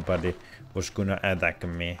thought somebody was gonna attack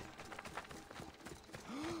me.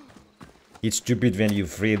 It's stupid when you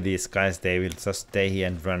free these guys, they will just stay here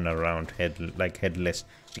and run around like headless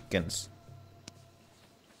chickens.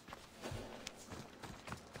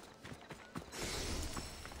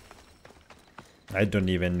 I don't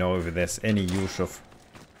even know if there's any use of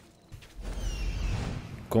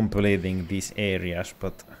completing these areas,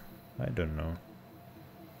 but I don't know.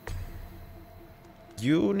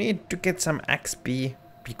 You need to get some XP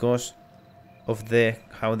because of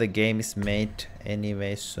how the game is made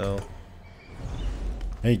anyway, so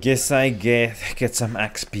I guess I get some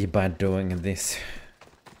XP by doing this.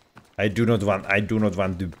 I do not want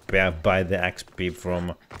to buy the XP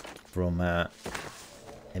from a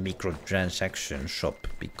microtransaction shop,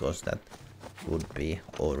 because that would be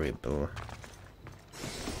horrible.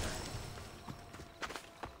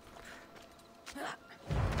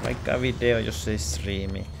 Vaikka video, jos ei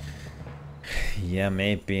striimi. Yeah,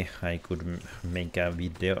 maybe I could make a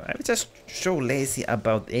video. I'm just so lazy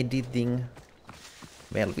about editing.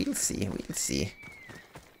 Well, we'll see.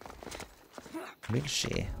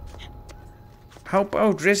 How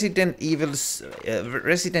about Resident Evil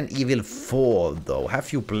 4 though?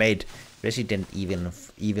 Have you played Resident Evil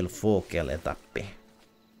 4 Keletappi?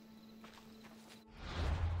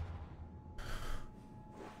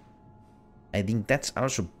 I think that's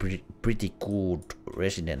also pretty good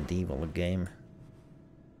Resident Evil game.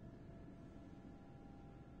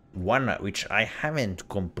 One which I haven't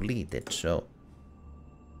completed, so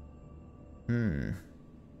I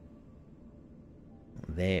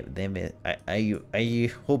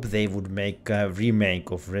hope they would make a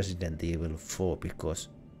remake of Resident Evil 4, because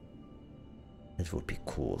it would be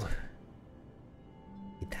cool.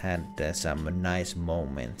 It had some nice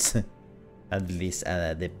moments. At least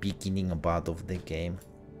at the beginning part of the game.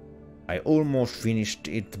 I almost finished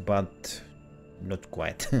it, but not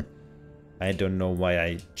quite. I don't know why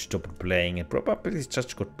I stopped playing it. Probably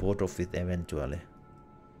just got bored of it eventually.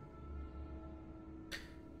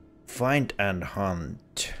 Find and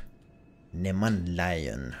hunt. Neman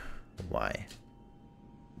Lion. Why?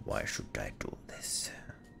 Why should I do this?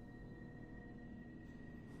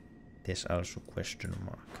 There's also question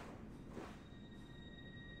mark.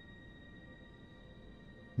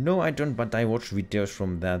 No, I don't, but I watched videos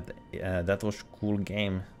from that. That was a cool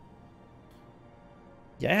game.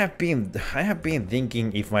 Yeah, I have been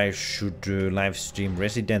thinking if I should live stream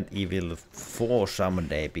Resident Evil 4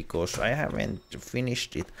 someday, because I haven't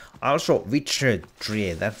finished it. Also, Witcher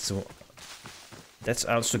 3. That's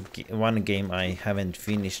also one game I haven't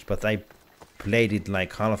finished, but I played it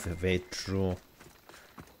like halfway through.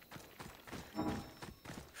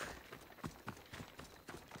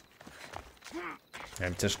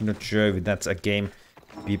 I'm just not sure if that's a game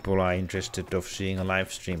people are interested of seeing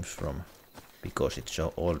live streams from, because it's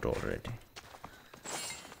so old already.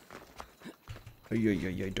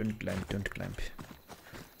 Don't climb.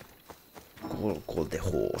 Call the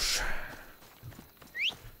horse.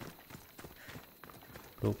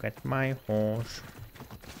 Look at my horse.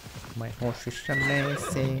 My horse is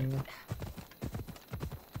amazing.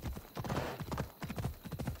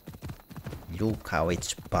 look how it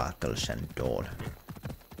sparkles and all.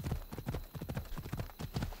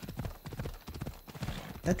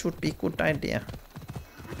 That would be a good idea.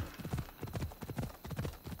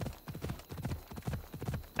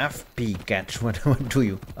 FP catch, what do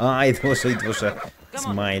you? Ah, it was a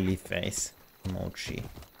smiley face emoji.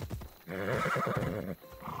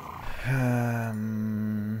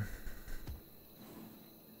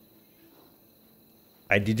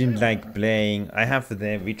 I didn't like playing. I have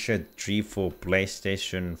the Witcher 3 for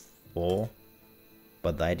PlayStation 4,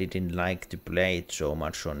 but I didn't like to play it so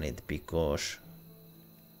much on it because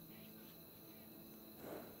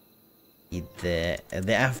the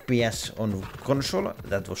FPS on console,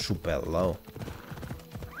 that was super low.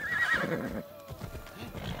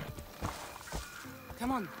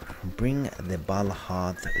 Come on. Bring the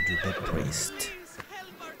Balhard to the priest.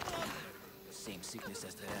 Same sickness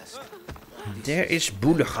as the rest. There is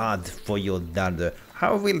Bulhard for your daughter.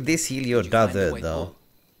 How will this heal your daughter, though?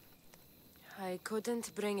 I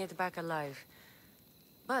couldn't bring it back alive,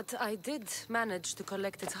 but I did manage to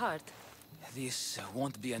collect its heart. This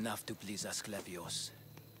won't be enough to please Asclepios.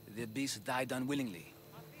 The beast died unwillingly,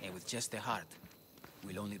 and with just a heart,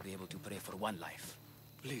 we'll only be able to pray for one life.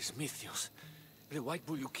 Please, Mythios. The white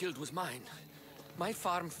bull you killed was mine. My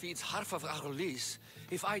farm feeds half of our lease.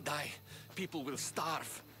 If I die, people will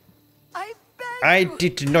starve. I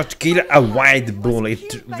did not kill a white bull.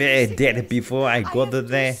 It was dead before I got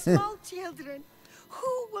there. Small children.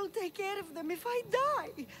 Who will take care of them if I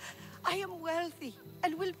die? I am wealthy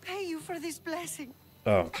and will pay you for this blessing.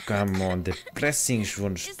 Oh, come on. The blessings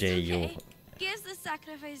won't stay you. Give the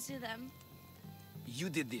sacrifice to them. You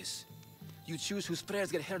did this. You choose whose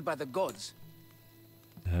prayers get heard by the gods.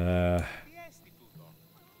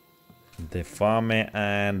 The farmer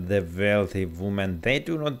and the wealthy woman, they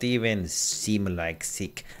do not even seem like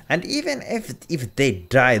sick. And even if they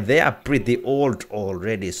die, they are pretty old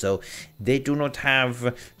already, so they do not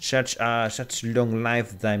have such long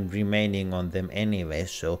lifetime remaining on them anyway.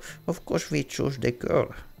 So of course we chose the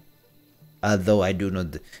girl. Although I do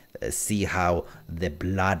not see how the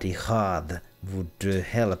bloody heart would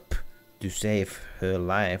help to save her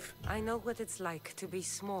life. I know what it's like to be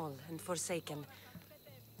small and forsaken.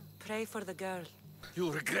 Pray for the girl.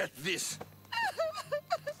 You'll regret this.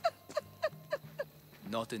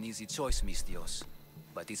 Not an easy choice, Mystios,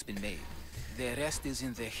 but it's been made. The rest is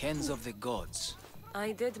in the hands of the gods.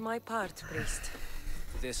 I did my part, priest.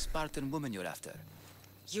 The Spartan woman you're after.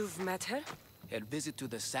 You've met her? Her visit to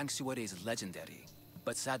the sanctuary is legendary,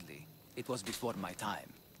 but sadly, it was before my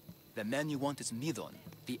time. The man you want is Midon,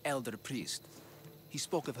 the elder priest. He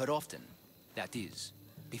spoke of her often. That is,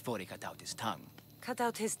 before he cut out his tongue. Cut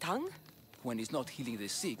out his tongue? When he's not healing the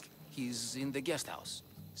sick, he's in the guest house.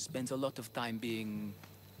 Spends a lot of time being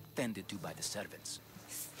tended to by the servants.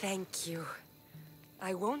 Thank you.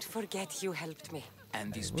 I won't forget you helped me.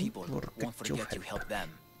 And these people won't forget you helped them.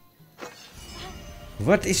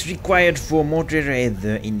 What is required for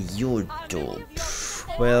moderator in YouTube?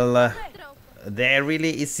 Well, there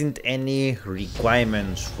really isn't any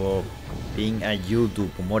requirements for being a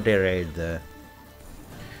YouTube moderator.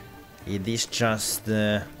 It is just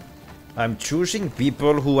I'm choosing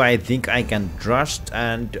people who I think I can trust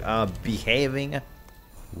and are behaving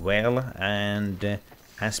well and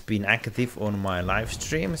has been active on my live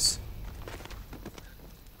streams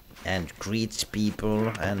and greets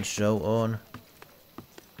people and so on.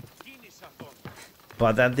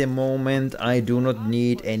 But at the moment I do not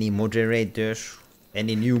need any moderators,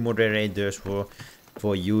 any new moderators for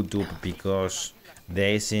YouTube, because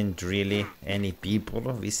there isn't really any people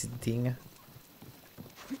visiting.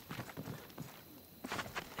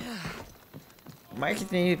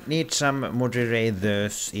 Might need some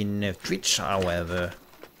moderators in Twitch, however,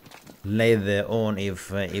 later on if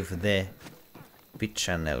the Twitch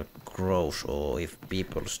channel grows or if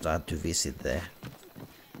people start to visit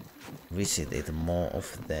it more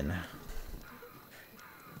often.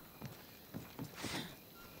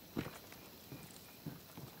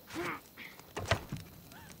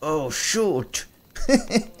 Oh shoot!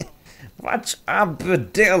 What's up,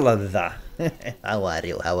 Delta? How are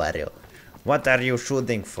you? How are you? What are you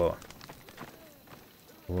shooting for?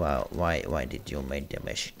 Wow, why did you make the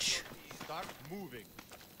message?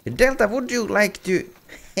 Delta, would you like to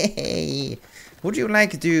would you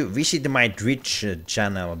like to visit my Twitch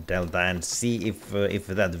channel, Delta, and see if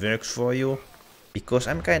that works for you? Because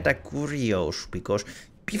I'm kinda curious, because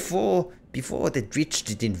before the Twitch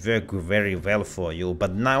didn't work very well for you,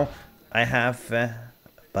 but now I have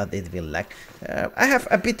but it will lag. I have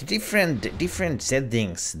a bit different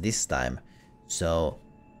settings this time, so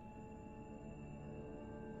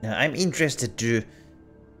I'm interested to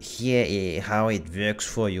here how it works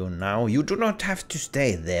for you now. You do not have to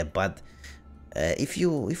stay there, but if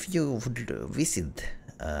you would visit,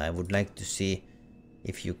 I would like to see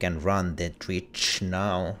if you can run the Twitch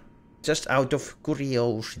now, just out of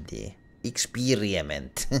curiosity,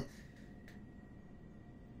 experiment.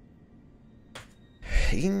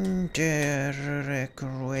 Interrogate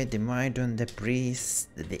the mind on the priest,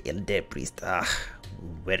 the elder priest.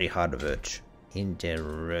 Very hard words.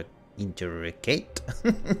 Interrogate.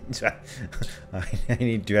 I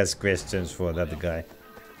need to ask questions for that guy.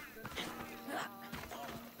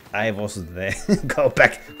 I wasn't there. Go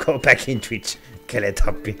back in Twitch.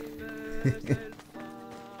 Keletappi.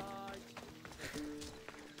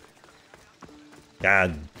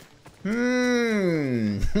 God.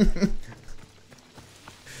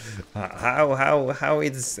 How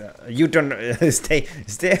it's you don't stay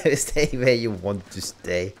where you want to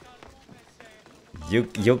stay.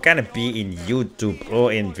 You can be in YouTube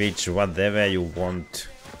or in Twitch, whatever you want.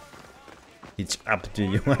 It's up to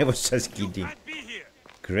you. I was just kidding.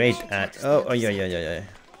 Great ad. Oh yeah.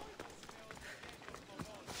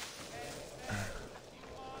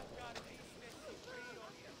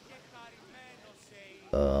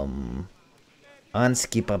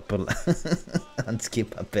 Unskippable.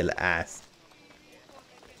 Unskippable ass.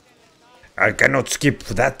 I cannot skip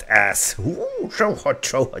that ass. Ooh, so hot.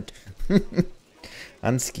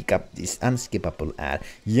 Unskippable ad.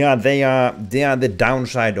 Yeah, they are the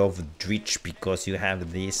downside of Twitch, because you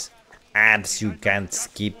have these ads you can't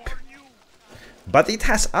skip. But it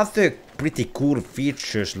has other pretty cool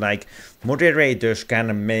features, like moderators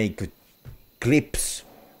can make clips.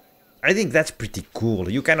 I think that's pretty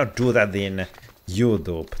cool. You cannot do that in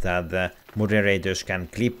YouTube, that the moderators can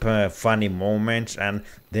clip funny moments and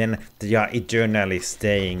then they are eternally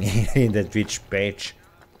staying in the Twitch page.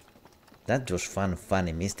 That was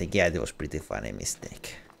funny mistake. Yeah, it was pretty funny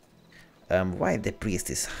mistake. Why the priest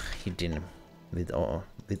is hidden with all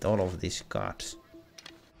of these cards?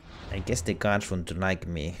 I guess the guards want to like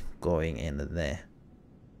me going in there.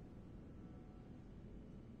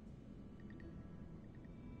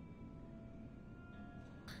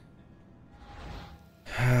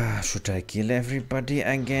 Should I kill everybody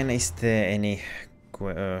again? Is there any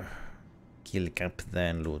kill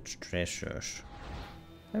captain loot treasures?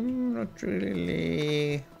 I'm not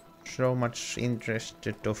really so much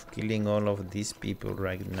interested of killing all of these people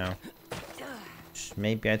right now.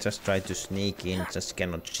 Maybe I just try to sneak in, just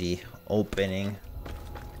cannot see opening.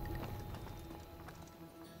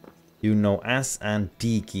 You know, S and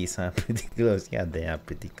T keys are pretty close. Yeah, they are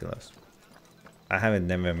pretty close. I haven't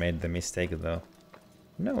never made the mistake though.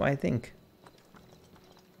 No, I think.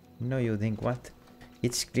 No, you think what?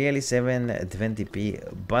 It's clearly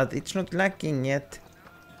 720p, but it's not lagging yet.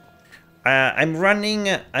 I'm running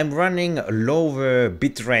lower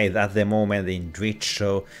bitrate at the moment in Twitch,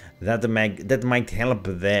 so that might help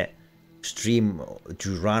the stream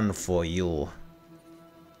to run for you.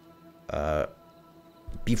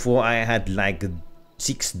 Before I had like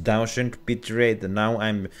 6,000 bitrate, now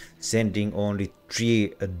I'm sending only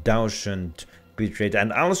 3,000 bitrate,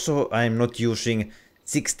 and also I'm not using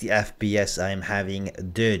 60 FPS, I'm having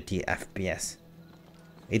 30 FPS.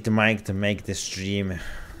 It might make the stream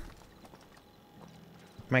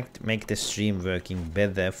working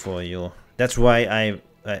better for you. That's why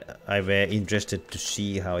I were interested to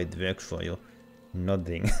see how it works for you.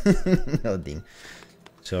 Nothing. Nothing.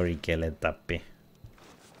 Sorry, Keletappi.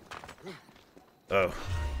 Oh.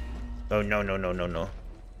 Oh no. No.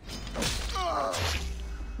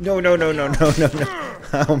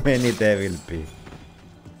 How many there will be?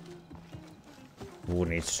 Who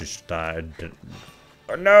needs to start?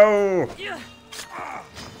 Oh no!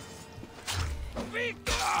 The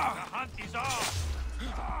hunt is off!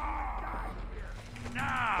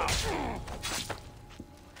 Now!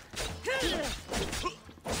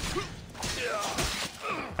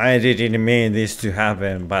 I didn't mean this to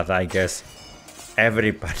happen, but I guess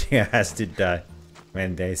everybody has to die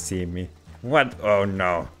when they see me. What? Oh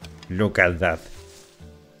no! Look at that!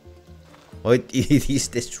 Oh, it is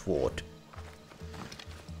the sword.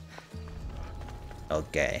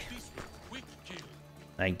 Okay.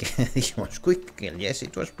 I guess it was quick kill. Yes,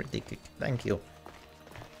 it was pretty quick. Thank you.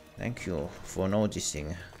 Thank you for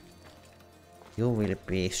noticing. You will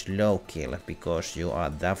be slow kill because you are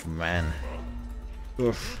tough man.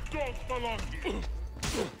 Oof.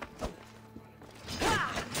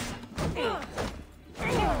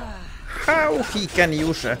 How he can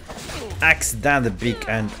use an axe that big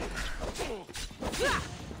and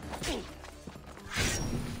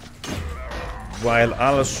while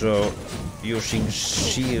also using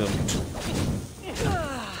shield.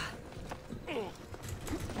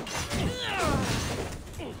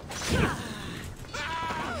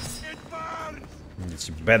 It's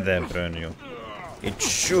better burn you. It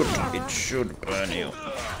should burn you.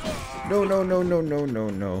 No, no, no, no, no, no,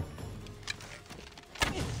 no.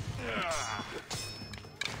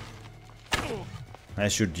 I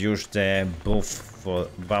should use the buff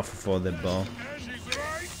for the bow.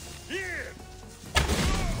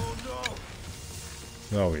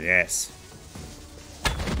 Oh yes.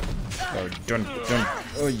 Oh, don't.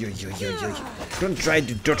 Don't try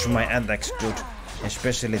to dodge my attacks, dude.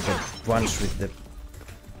 Especially the ones with the.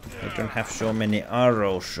 I don't have so many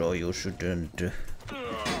arrows, so you shouldn't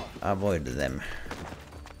avoid them.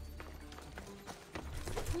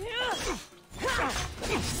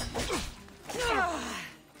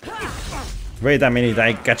 Wait a minute,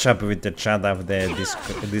 I catch up with the chat of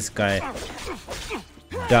this guy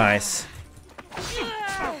dies.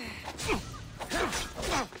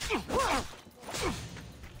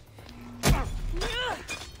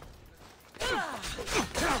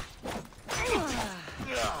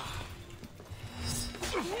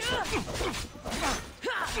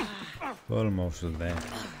 Almost there.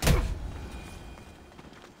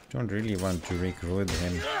 Don't really want to recruit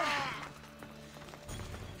him.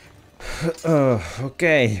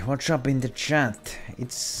 Okay, what's up in the chat?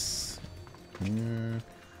 It's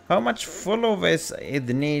how much followers it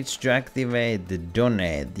needs to activate the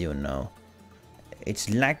donate, you know. It's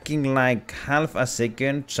lacking like half a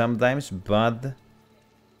second sometimes, but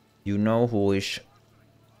you know who is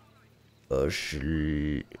a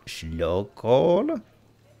Slokol?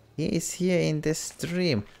 He is here in the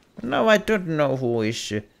stream. No, I don't know who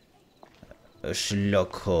is a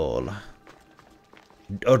Slokol.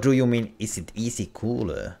 Or do you mean, is it Easy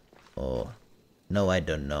Cooler? Or no, I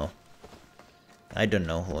don't know. I don't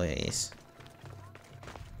know who he is.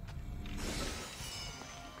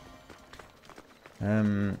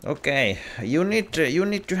 Okay, you need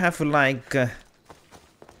to have like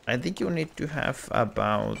I think you need to have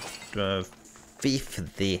about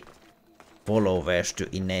 50 followers to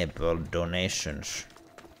enable donations.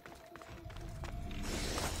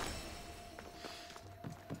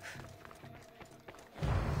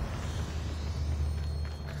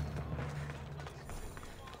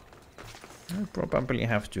 I probably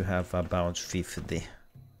have to have about 50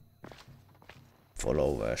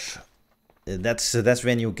 followers. That's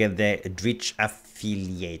when you get the Twitch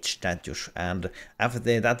affiliate status, and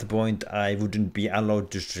after that point I wouldn't be allowed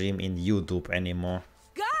to stream in YouTube anymore.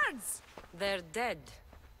 Guards! They're dead.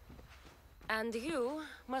 And you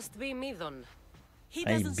must be Midon.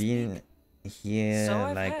 I've been here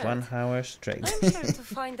So like heard. 1 hour straight. I'm here to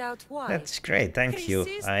find out why. That's great, thank you.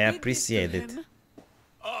 I appreciate it.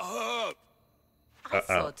 I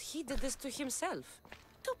thought he did this to himself.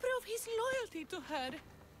 To prove his loyalty to her.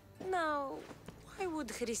 Now, why would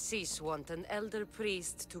Chrysis want an elder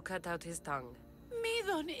priest to cut out his tongue?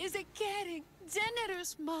 Midon is a caring,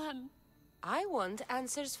 generous man. I want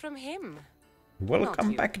answers from him.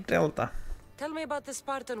 Welcome back, Delta. Tell me about the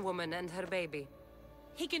Spartan woman and her baby.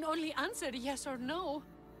 He can only answer yes or no.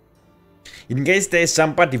 In case there's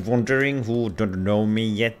somebody wondering who don't know me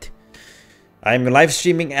yet, I'm live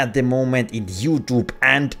streaming at the moment in YouTube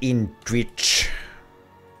and in Twitch.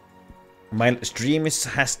 My stream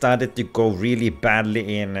has started to go really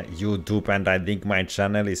badly in YouTube, and I think my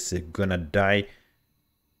channel is gonna die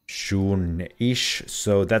soon-ish.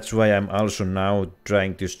 So that's why I'm also now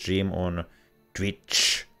trying to stream on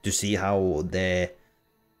Twitch to see how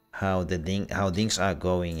things are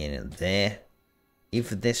going in there.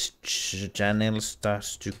 If this channel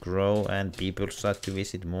starts to grow and people start to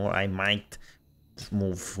visit more, I might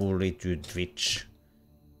move fully to Twitch.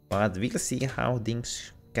 But we'll see how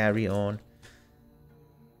things carry on.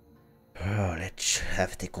 Oh, let's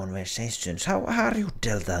have the conversations. How are you,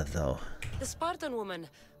 Delta, though? The Spartan woman,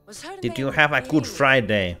 was her Did name you have a good Irene?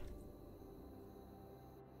 Friday?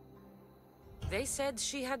 They said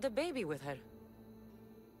she had a baby with her.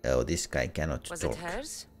 Oh, this guy cannot Was talk. it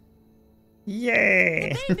hers?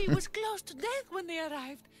 Yay! The baby was close to death when they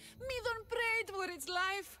arrived. Midon prayed for its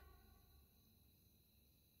life.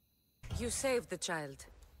 You saved the child.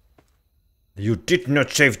 You did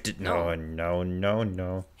not save the...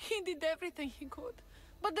 No. He did everything he could.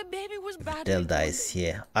 But the baby was badly Delta is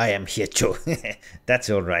here. I am here too. That's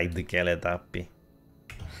alright, the Keletappi.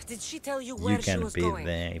 Did she tell you where You she can was be going?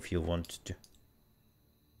 there if you want to.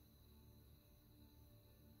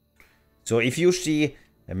 So if you see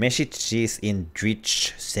messages in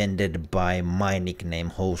Twitch sent by my nickname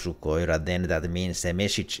Housukoira, then that means a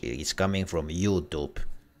message is coming from YouTube.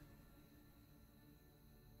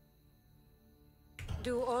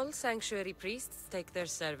 Do all sanctuary priests take their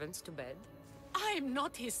servants to bed? I am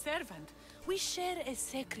not his servant. We share a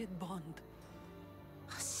sacred bond.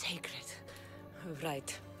 Sacred.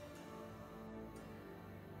 Right.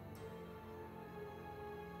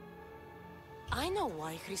 I know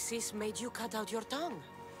why Chrysis made you cut out your tongue.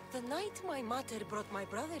 The night my mater brought my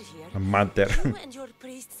brother here, you and your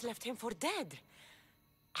priests left him for dead.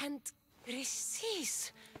 And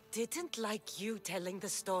Chrysis didn't like you telling the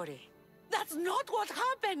story. That's not what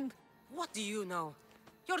happened! What do you know?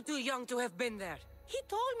 You're too young to have been there. He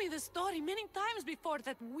told me the story many times before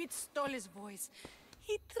that witch stole his voice.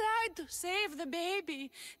 He tried to save the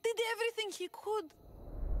baby, did everything he could.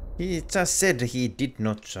 He just said he did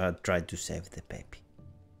not try to save the baby.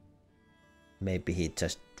 Maybe he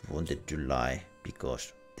just wanted to lie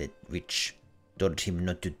because the witch told him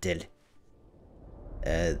not to tell.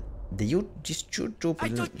 This YouTube. I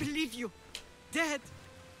don't believe you. Dead.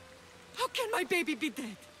 How can my baby be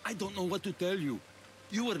dead? I don't know what to tell you.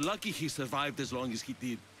 You were lucky he survived as long as he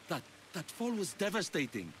did. That fall was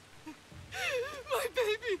devastating. My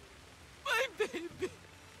baby! My baby!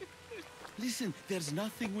 Listen, there's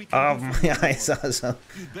nothing we can do. My eyes are so...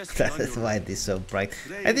 That's why it is so bright.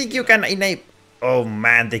 I think you can enable... Oh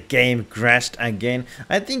man, the game crashed again.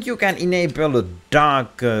 I think you can enable a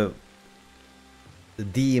dark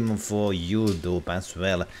theme for YouTube as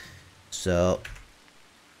well. So...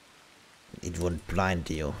 it won't blind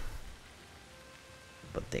you.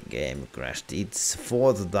 But the game crashed. It's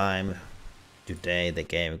 4th time today the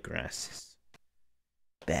game crashes.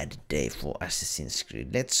 Bad day for Assassin's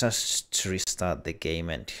Creed. Let's just restart the game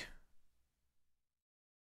and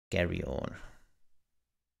carry on.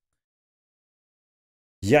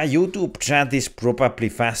 Yeah, YouTube chat is probably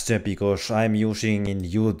faster because I'm using in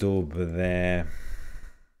YouTube the...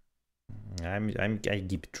 I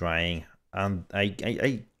keep trying and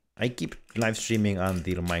I keep live streaming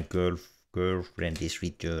until my girlfriend is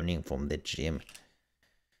returning from the gym.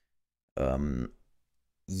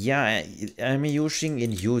 Yeah, I'm using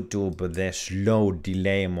in YouTube the slow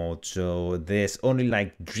delay mode, so there's only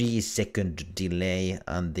like 3-second delay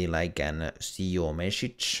until I can see your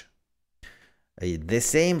message. The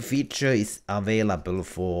same feature is available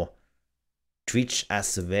for Twitch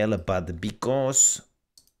as well, but because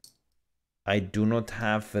I do not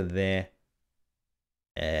have the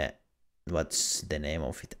what's the name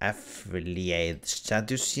of it, affiliate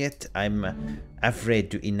status yet, I'm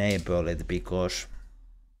afraid to enable it because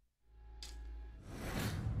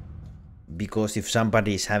if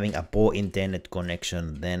somebody is having a poor internet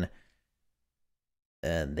connection, then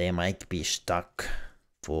they might be stuck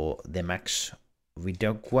for the max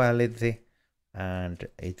video quality, and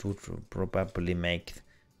it would probably make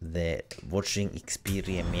the watching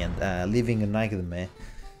experience living a nightmare.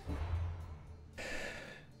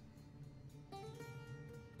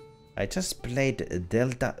 I just played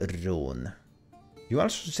Delta Rune. You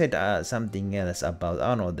also said something else about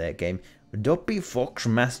another game, Dopey Fox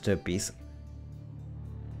Masterpiece.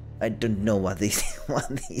 I don't know what is what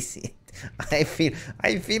is it. I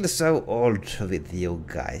feel so old with you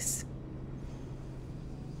guys.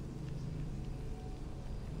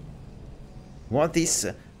 What is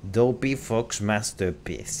Dopey Fox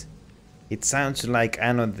Masterpiece? It sounds like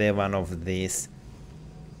another one of these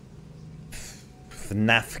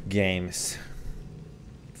FNAF games.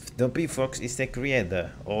 Dopey Fox is the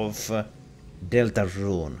creator of Delta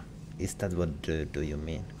Rune. Is that what do you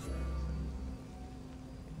mean?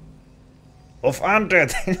 Of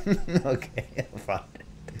Undertale? Okay, of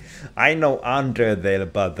Undertale. I know Undertale,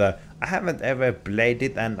 but I haven't ever played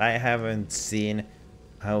it and I haven't seen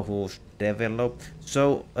how who's developed.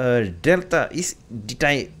 So Delta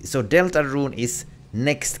Rune is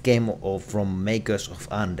next game from makers of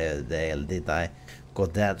Undertale. Did I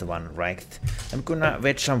got that one right? I'm gonna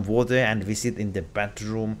fetch some water and visit in the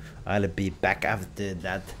bathroom. I'll be back after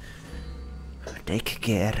that. Take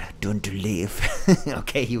care, don't leave.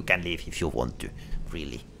 Okay, you can leave if you want to,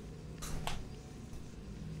 really.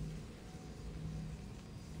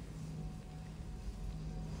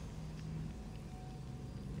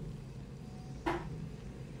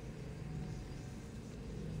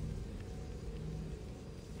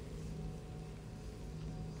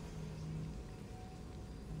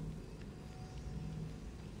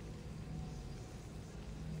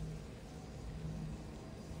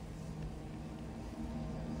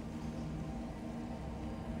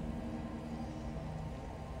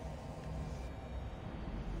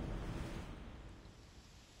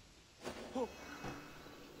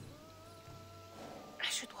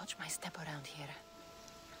 Watch my step around here.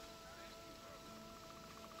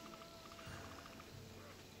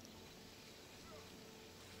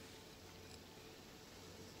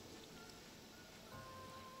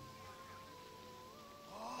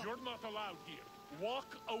 You're not allowed here.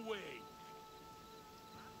 Walk away.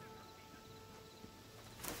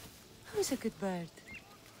 always a good bird.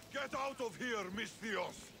 Get out of here,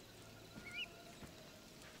 Misthios!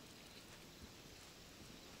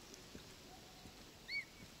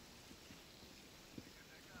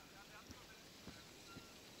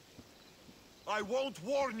 I won't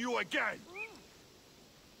warn you again!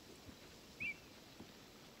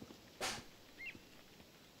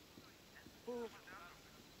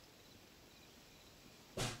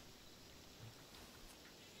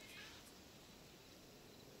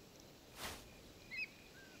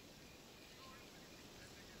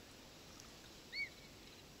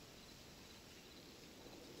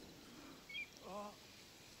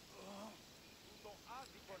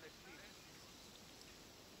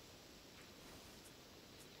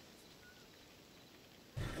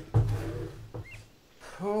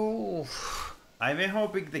 Oh, I was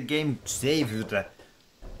hoping the game save would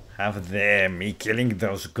have me killing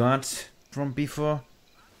those gods from before.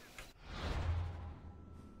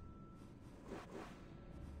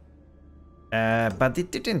 But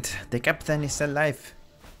it didn't. The captain is alive.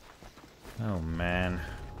 Oh man.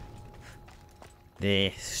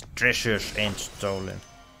 The treasures ain't stolen.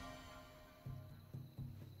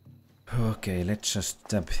 Okay, let's just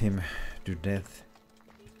stab him to death.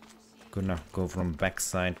 Gonna go from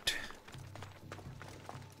backside.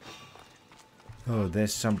 Oh,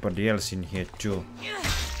 there's somebody else in here too.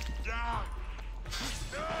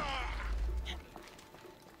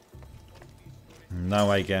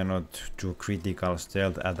 Now I cannot do critical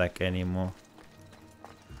stealth attack anymore.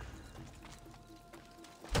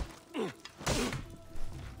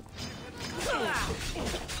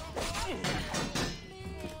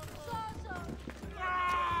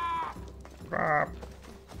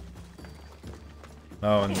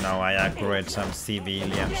 Oh no, I aggroed some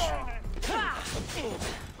civilians.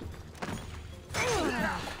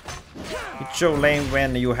 It's so lame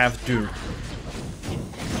when you have to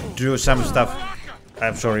do some stuff.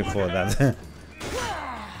 I'm sorry for that.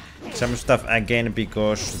 Some stuff again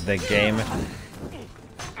because the game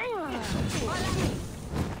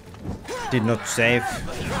did not save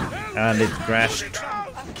and it crashed.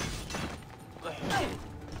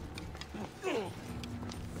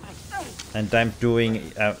 And I'm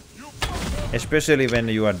doing, especially when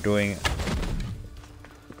you are doing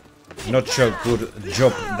not so good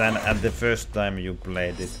job than at the first time you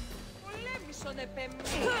played it.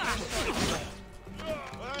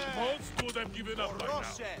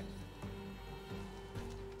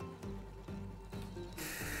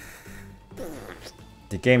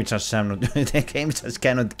 The game just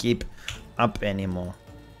cannot keep up anymore.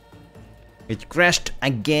 It crashed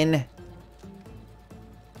again.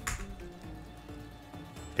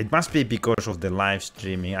 It must be because of the live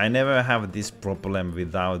streaming. I never have this problem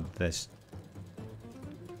without this.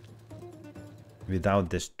 Without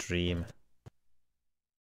the stream.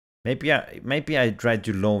 Maybe I try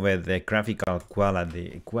to lower the graphical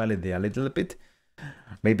quality a little bit.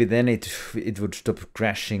 Maybe then it would stop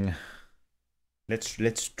crashing.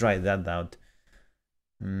 Let's try that out.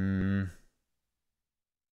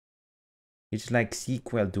 It's like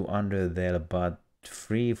sequel to Undertale, but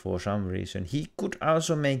free for some reason. He could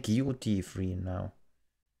also make UT free now.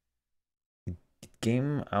 It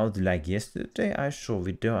came out like yesterday. I saw a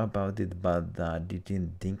video about it, but I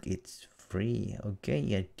didn't think it's free. Okay,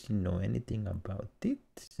 I didn't know anything about it.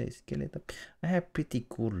 Says Skeleton. I have pretty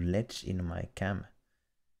cool LEDs in my cam.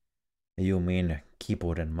 You mean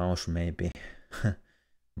keyboard and mouse maybe?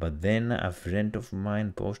 But then a friend of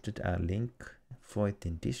mine posted a link for it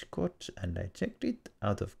in Discord and I checked it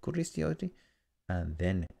out of curiosity and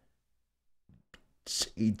then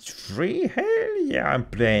it's free. Hell yeah, I'm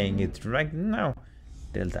playing it right now.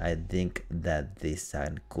 Delta, I think that this is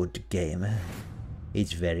a good game.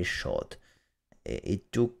 It's very short.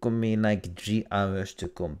 It took me like 3 hours to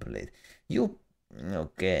complete.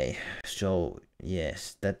 Okay, so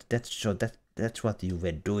yes, that's what you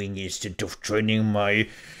were doing instead of joining my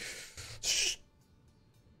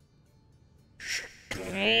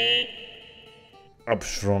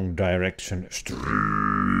Upstrong direction stream.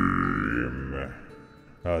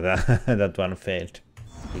 Oh, that one failed.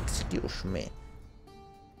 Excuse me.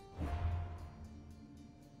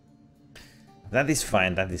 That is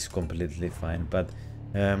fine. That is completely fine. But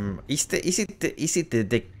is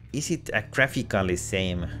it a graphically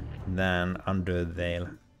same than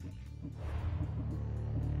Undertale?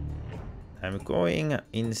 I'm going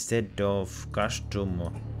instead of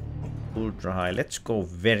custom ultra high. Let's go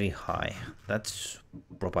very high. That's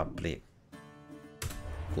probably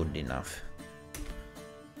good enough.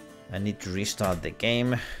 I need to restart the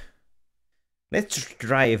game. Let's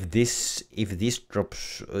try if this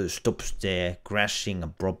stops the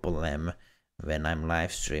crashing problem when I'm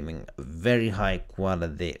live streaming. Very high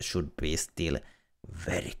quality should be still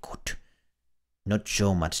very good. Not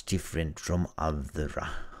so much different from other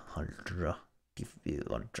if you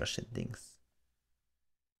want to settings.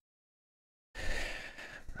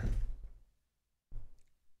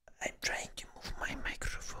 I'm trying to move my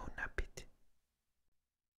microphone a bit.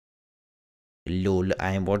 Lol,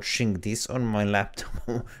 I'm watching this on my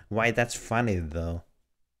laptop. Why, that's funny though.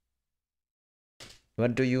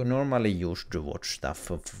 What do you normally use to watch stuff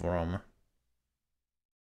from?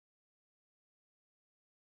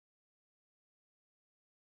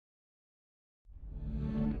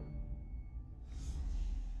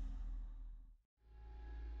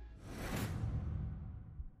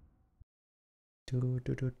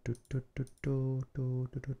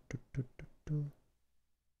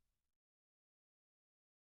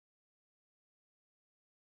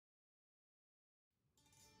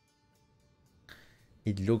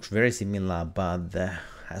 It looks very similar, but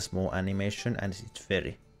has more animation and it's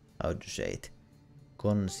very, how to say it,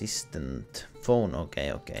 consistent. Phone,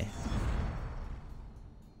 okay.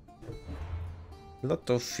 A lot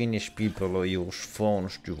of Finnish people use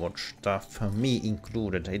phones to watch stuff, me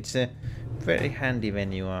included. It's very handy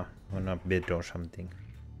when you are on a bed or something.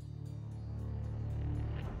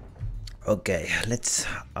 Okay, let's.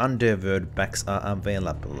 Underworld packs are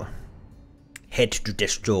available. Head to the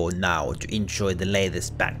store now to enjoy the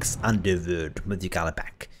latest packs. Underworld Mythical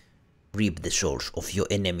Pack. Reap the souls of your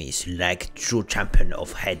enemies like true champion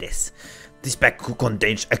of Hades. This pack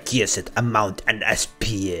contains a gear set, a mount and a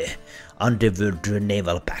spear. Underworld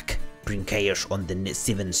Naval Pack. Bring chaos on the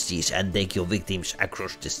 7 seas and take your victims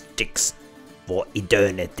across the Styx for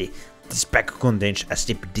eternity. This pack contains a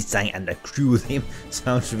ship design and a crew theme.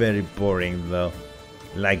 Sounds very boring though.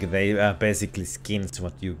 Like they are basically skins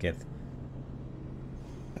what you get.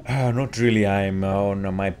 Not really, I'm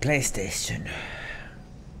on my PlayStation.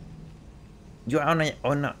 You are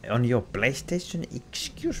on your PlayStation?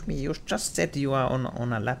 Excuse me, you just said you are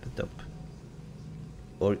on a laptop.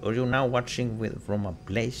 Or you now watching from a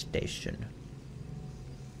PlayStation?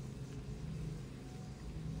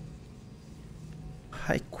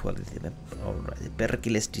 High quality web. Alright.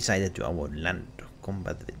 Pericles decided to avoid land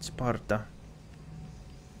combat with Sparta.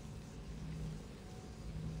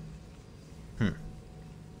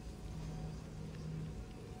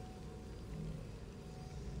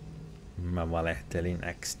 Mä valehtelin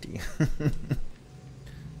XD.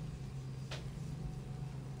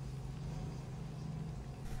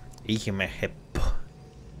 Ihme heppo.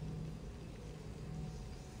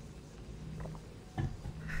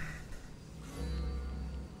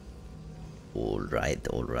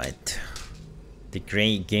 Alright. The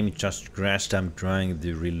game just crashed. I'm trying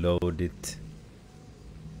to reload it.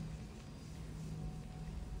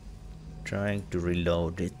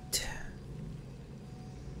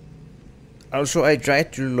 Also, I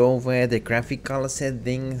tried to lower the graphical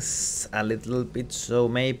settings a little bit, so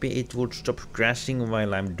maybe it would stop crashing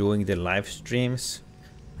while I'm doing the live streams.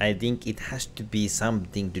 I think it has to be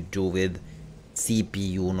something to do with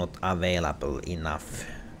CPU not available enough.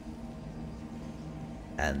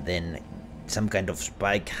 And then some kind of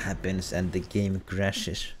spike happens and the game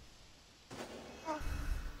crashes.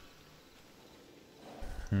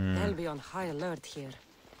 They'll be on high alert here.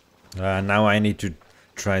 Now I need to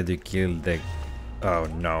try to kill the... Oh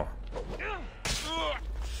no.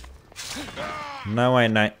 Now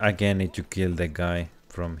I again need to kill the guy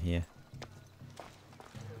from here.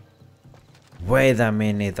 Wait a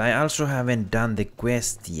minute, I also haven't done the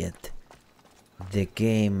quest yet. The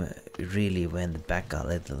game really went back a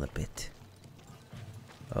little bit.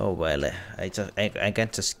 Oh well, I can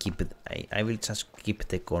just skip it. I will just skip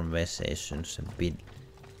the conversations and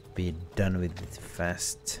be done with it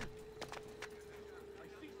fast.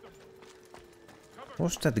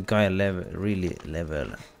 Was that guy really level?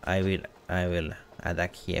 I will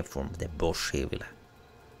attack here from the bush. He will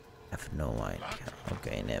have no idea.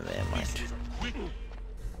 Okay, never mind.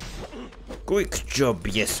 Quick job,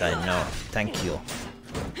 yes I know. Thank you.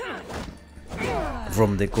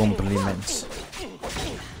 From the compliments.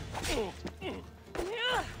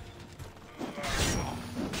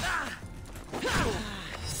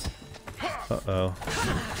 Uh-oh.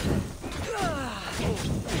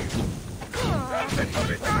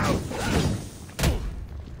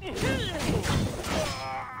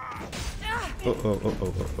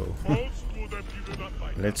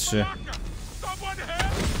 Let's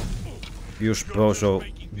use Bozo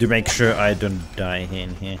to make sure I don't die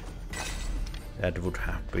in here. That would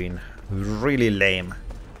have been really lame.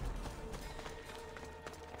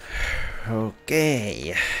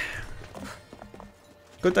 Okay.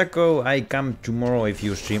 Gotta go, I come tomorrow if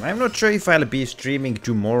you stream. I'm not sure if I'll be streaming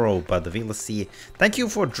tomorrow, but we'll see. Thank you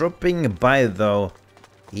for dropping by though.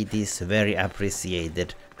 It is very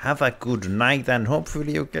appreciated. Have a good night and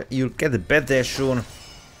hopefully you'll get better soon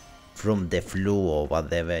from the flu or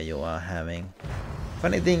whatever you are having.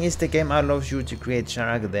 Funny thing is the game allows you to create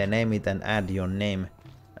character, name it and add your name.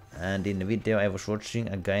 And in the video I was watching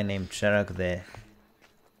a guy named Sharak there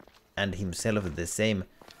and himself the same.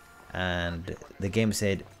 And the game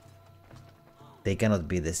said they cannot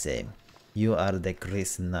be the same. You are the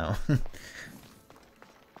Chris now.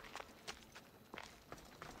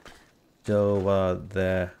 So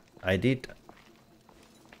the I did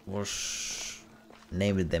was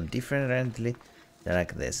named them differently,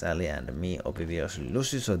 like the Sally and me obviously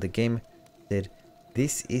Lucy. So the game said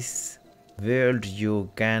this is world you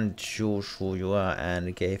can choose who you are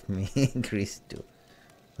and gave me Chris too.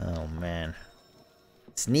 Oh man.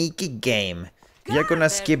 Sneaky game. We are gonna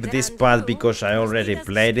skip this part because I already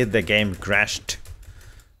played it, the game crashed.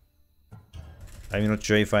 I'm not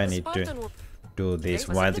sure if I need to do these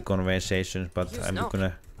wild conversations, but I'm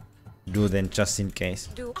gonna do them just in case.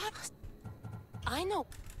 I know.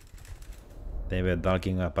 They were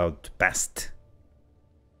talking about past.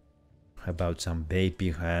 About some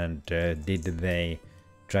baby and did they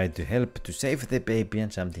try to help to save the baby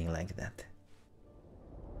and something like that.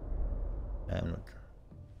 I'm not.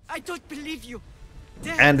 I don't believe you.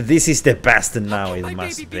 And this is the past now, it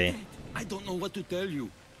must be. I don't know what to tell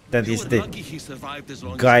you. That is the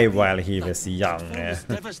guy while he was young.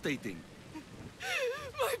 Devastating.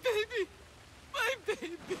 My baby! My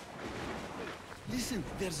baby! Listen,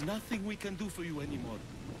 there's nothing we can do for you anymore.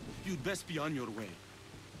 You'd best be on your way.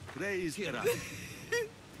 Praise God.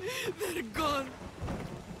 They're gone.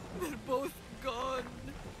 They're both gone.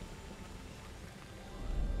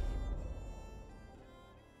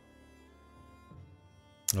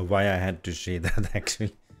 Why I had to see that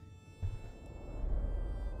actually.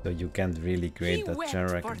 So you can't really create a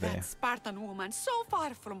character there. That Spartan woman so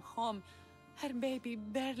far from home. Her baby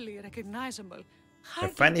barely recognizable. A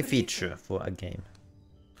funny feature for a game.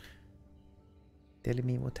 Tell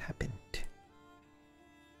me what happened.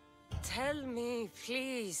 Tell me,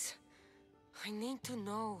 please. I need to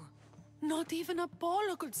know. Not even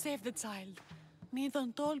Apollo could save the child.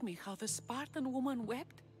 Medon told me how the Spartan woman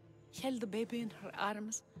wept, held the baby in her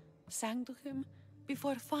arms, sang to him,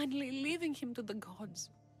 before finally leaving him to the gods.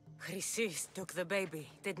 Chrysis took the baby,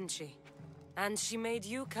 didn't she? And she made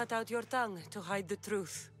you cut out your tongue to hide the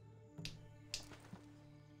truth.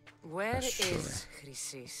 Where is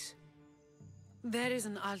Chrysis? There is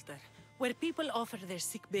an altar, where people offer their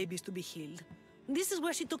sick babies to be healed. This is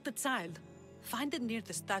where she took the child. Find it near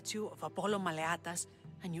the statue of Apollo Maleatas,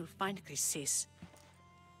 and you'll find Chrysis.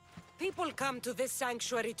 People come to this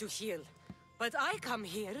sanctuary to heal. But I come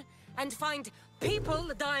here and find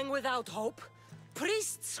people dying without hope,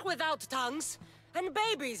 priests without tongues, and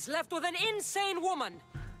babies left with an insane woman.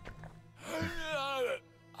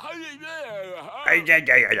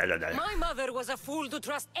 My mother was a fool to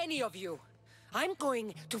trust any of you. I'm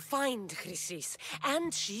going to find Chrysis,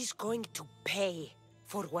 and she's going to pay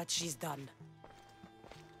for what she's done.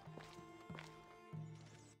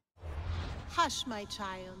 Hush, my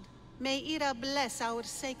child. May Ira bless our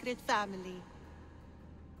sacred family.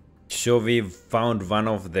 So we found one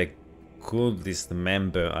of the cultist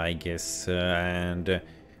member, I guess, and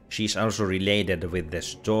she's also related with the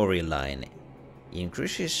storyline. In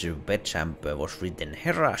Chrysis' bedchamber was written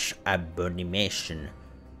Hera's abomination,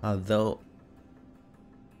 although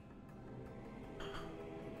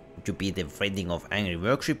to be the writing of angry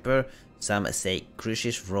worshipper, some say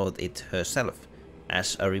Chrysis wrote it herself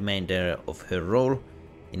as a reminder of her role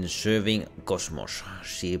in serving Cosmos.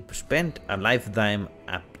 She spent a lifetime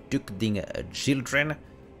abducting children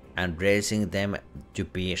and raising them to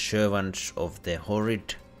be servants of the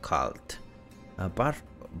horrid cult. A part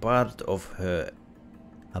of her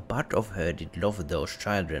did love those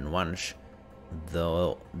children once,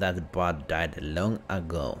 though that part died long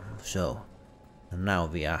ago. So now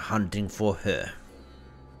we are hunting for her.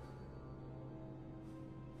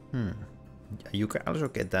 You can also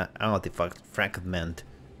get an artifact fragment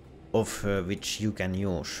of her which you can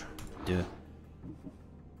use to.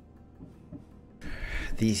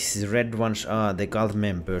 These red ones are the cult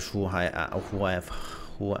members who I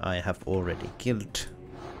have already killed.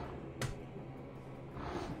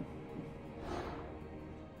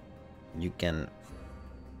 You can,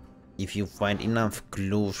 if you find enough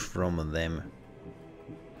clues from them,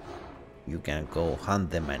 you can go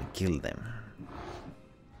hunt them and kill them.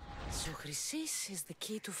 So Chrysis is the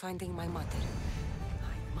key to finding my mother.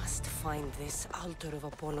 I must find this altar of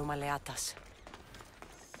Apollo Maleatas.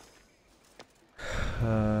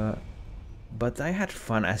 But I had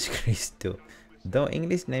fun as Chris too. Though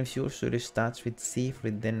English names usually starts with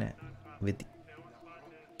Siegfried, then with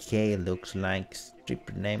K looks like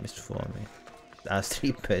stripper names for me. A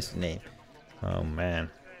stripper's name. Oh man.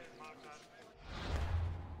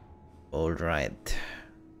 Alright.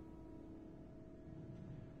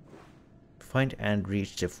 Find and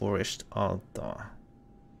reach the forest altar.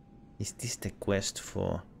 Is this the quest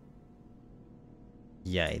for...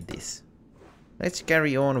 Yeah, it is. Let's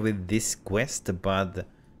carry on with this quest, but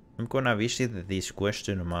I'm gonna visit these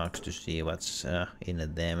question marks to see what's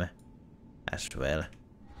in them as well.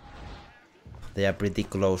 They are pretty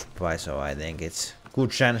close by, so I think it's a good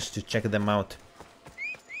chance to check them out.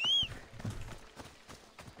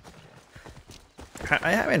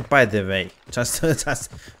 I haven't, by the way, just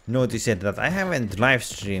noticed that I haven't live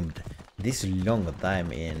streamed this long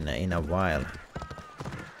time in a while.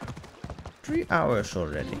 3 hours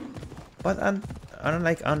already. But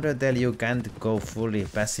unlike Undertale, you can't go fully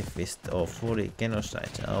pacifist or fully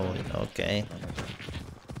genocide. Oh, okay.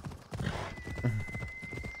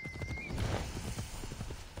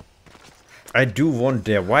 I do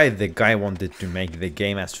wonder why the guy wanted to make the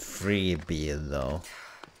game as freebie though.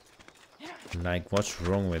 Like, what's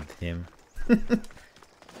wrong with him?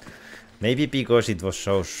 Maybe because it was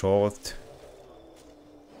so short.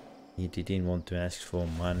 He didn't want to ask for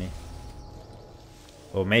money.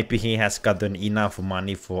 Or maybe he has gotten enough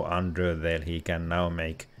money for Undertale. He can now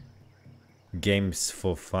make games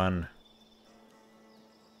for fun.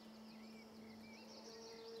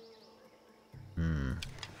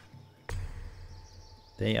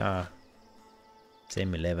 They are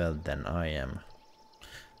same level than I am.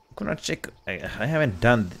 I'm gonna check. I haven't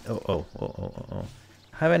done. Oh.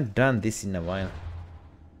 I haven't done this in a while.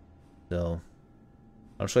 So.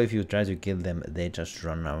 Also, if you try to kill them, they just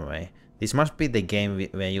run away. This must be the game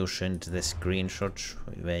where you send the screenshots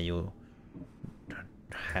where you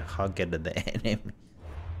hug at the enemy.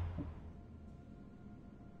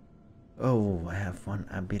 Oh, I have one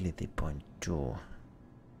ability point too.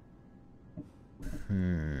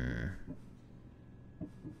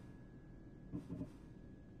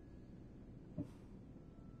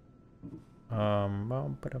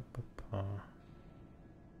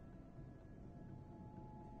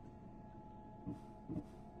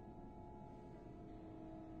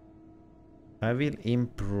 I will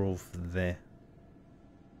improve the...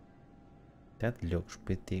 That looks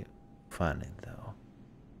pretty funny though.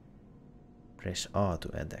 Press R to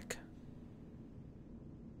attack.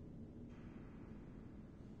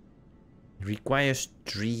 Requires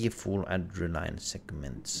 3 full adrenaline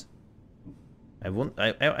segments. I will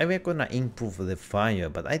gonna improve the fire,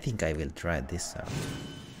 but I think I will try this out.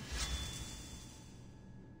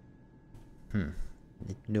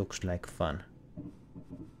 It looks like fun.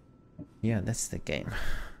 Yeah, that's the game.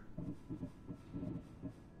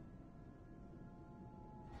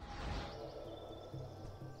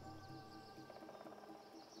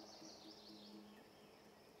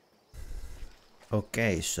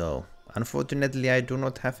 Okay, so unfortunately I do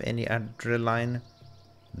not have any adrenaline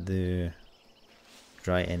to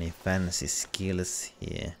try any fancy skills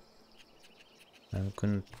here. I'm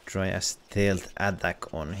gonna try a stealth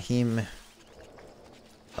attack on him.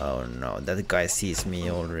 Oh no, that guy sees me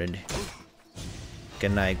already.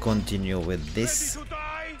 Can I continue with this?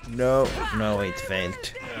 No, it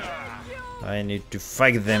failed. I need to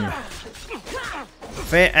fight them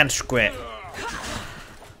fair and square.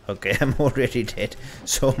 Okay, I'm already dead.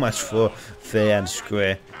 So much for fair and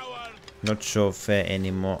square. Not so fair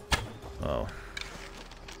anymore. Oh.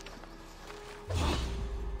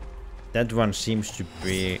 That one seems to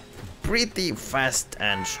be pretty fast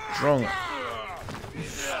and strong.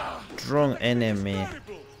 Strong enemy.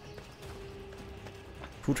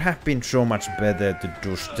 Would have been so much better to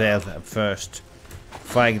do stealth first,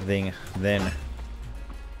 fighting then.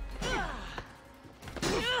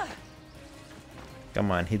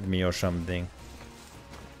 Come on, hit me or something.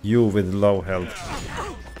 You with low health.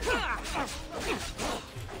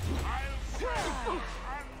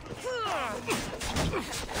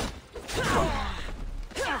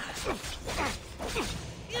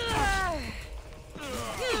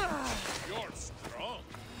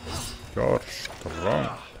 You're strong.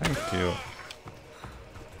 Thank you.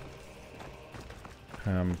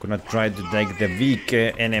 I'm gonna try to take the weak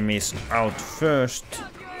enemies out first.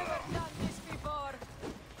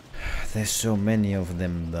 There's so many of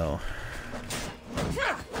them though.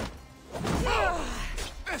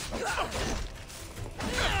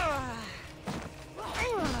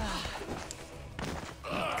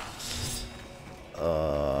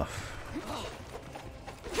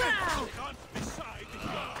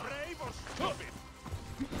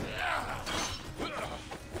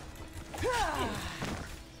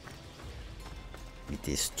 It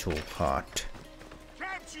is too hard.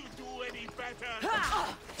 Can't you do any better?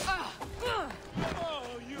 Oh,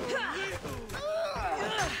 you little...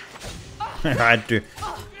 I had to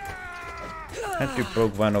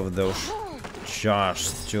poke one of those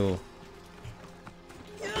jars too.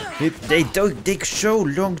 They don't take so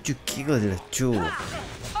long to kill too.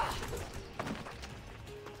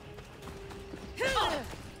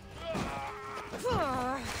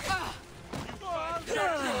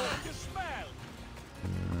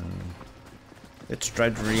 Let's try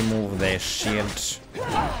to remove their shields.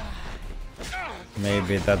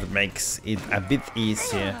 Maybe that makes it a bit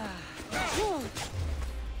easier.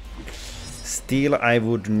 Still, I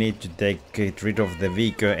would need to get rid of the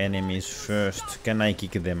weaker enemies first. Can I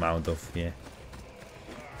kick them out of here?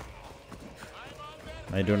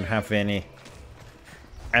 I don't have any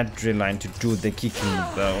adrenaline to do the kicking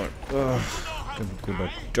though. Ugh, I'm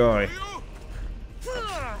gonna die.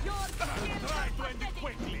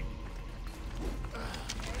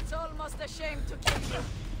 It's almost a shame to kill you.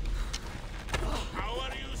 How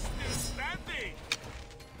are you still standing?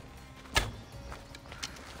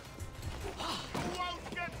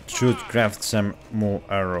 Should craft some more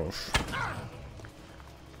arrows.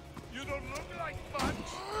 You don't look like much.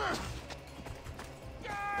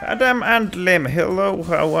 Adam and Lem, hello,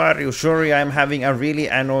 how are you? Sorry, I'm having a really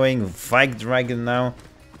annoying fight right now.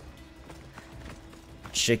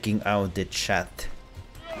 Checking out the chat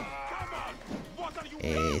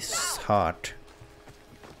is hard.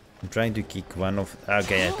 I'm trying to kick one of...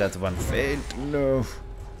 Okay, that one failed. No.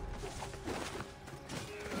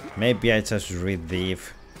 Maybe I just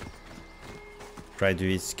relieve. Try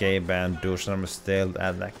to escape and do some stealth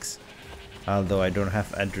attacks. Although I don't have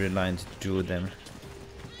adrenaline to do them.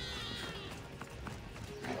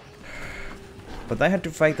 But I had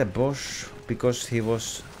to fight a boss because he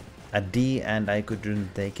was a D and I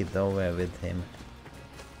couldn't take it over with him.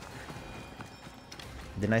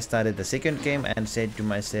 Then I started the second game and said to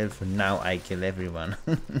myself, now I kill everyone.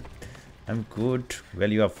 I'm good.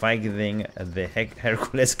 Well, you are fighting the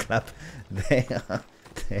Hercules Club.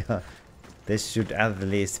 They should at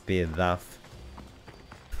least be tough.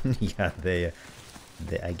 Yeah, they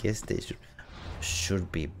I guess they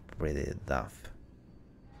should be pretty tough.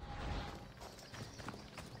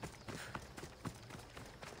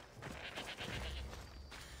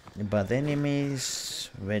 But enemies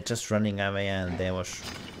were just running away and there was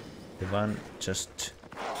the one just...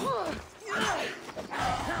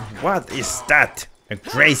 What is that? A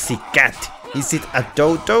crazy cat? Is it a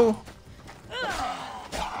dodo?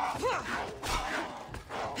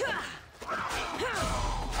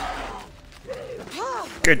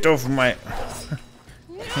 Get off my...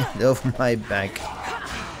 Get off my back.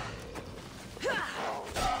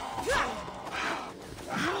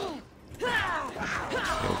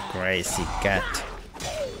 You crazy cat.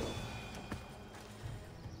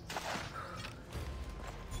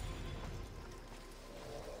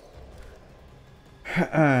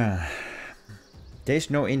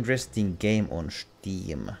 There's no interesting game on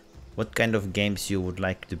Steam. What kind of games you would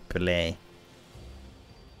like to play?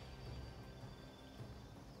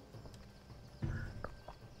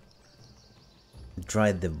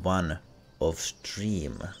 Try the one off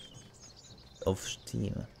stream. Off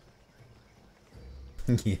Steam.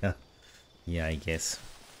 Yeah. Yeah, I guess.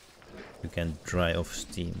 You can try off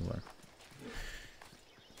Steam one.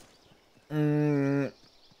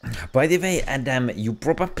 By the way, Adam, you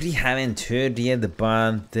probably haven't heard yet,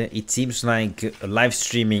 but it seems like live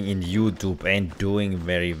streaming in YouTube ain't doing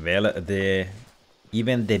very well.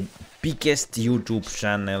 Even the biggest YouTube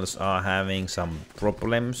channels are having some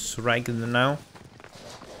problems right now.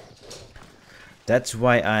 That's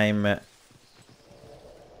why I'm...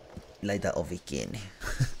 Later off again.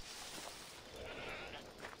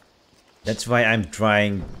 That's why I'm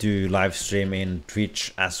trying to live stream in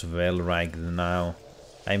Twitch as well right now.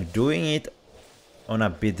 I'm doing it on a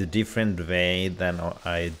bit different way than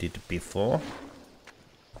I did before.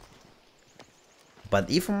 But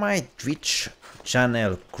if my Twitch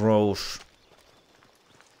channel grows,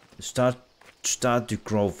 start to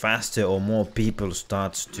grow faster or more people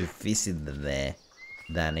start to visit there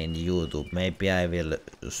than in YouTube, maybe I will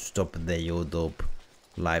stop the YouTube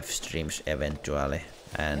live streams eventually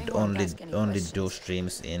and only do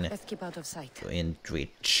streams in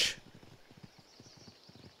Twitch.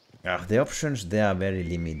 The options there are very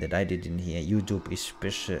limited. I didn't hear. YouTube is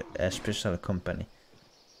a special company.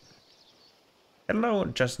 Hello,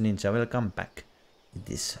 Just Ninja, welcome back.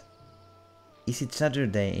 Is it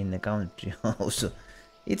Saturday in the country also?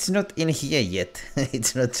 It's not in here yet.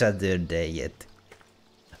 It's not Saturday yet.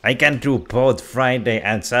 I can do both Friday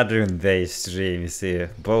and Saturday streams here.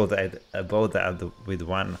 Both with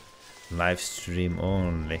one live stream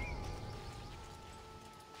only.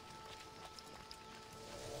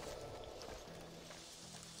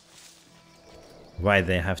 Why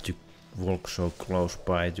they have to walk so close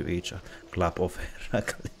by to each other? Club of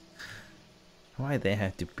Heracles. Why they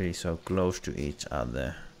have to be so close to each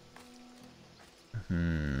other?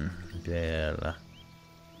 Well,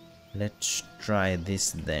 let's try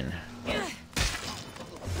this then.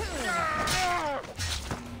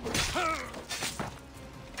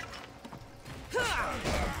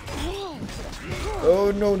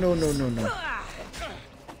 Oh no no no no no.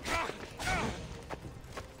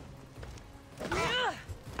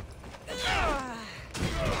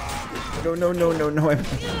 No no no no no.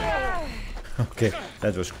 Okay,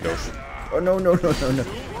 that was close. Oh no no no no no.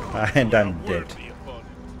 And I'm dead.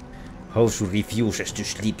 Hosu refuses to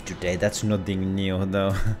sleep today. That's nothing new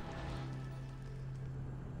though.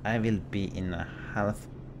 I will be in a half.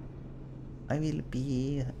 I will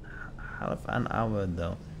be half an hour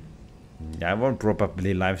though. I won't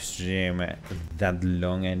probably live stream that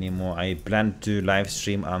long anymore. I plan to live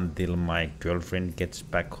stream until my girlfriend gets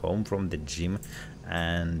back home from the gym,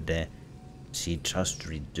 and she just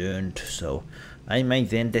returned, so I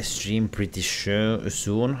might end the stream pretty sure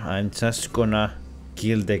soon. I'm just gonna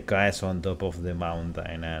kill the guys on top of the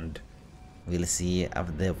mountain, and we'll see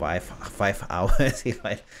after 5 hours if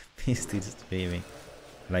I be still streaming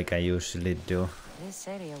like I usually do. This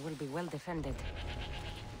area will be well defended.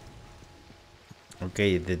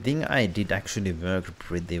 Okay, the thing I did actually worked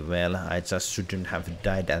pretty well. I just shouldn't have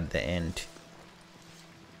died at the end.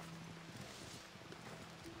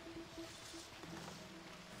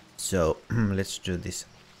 So let's do this.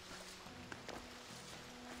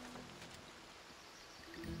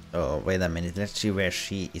 Oh, wait a minute. Let's see where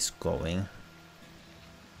she is going.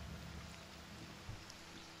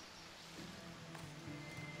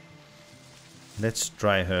 Let's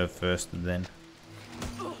try her first then.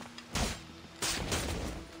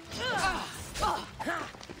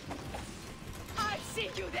 I see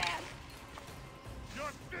you there.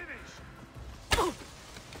 You're finished.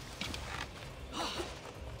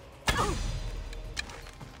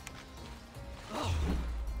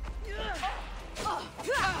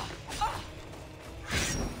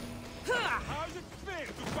 How's it feel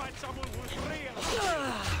to fight someone who's real?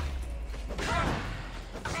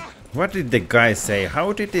 What did the guy say?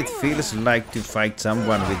 How did it feel like to fight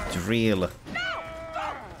someone with real?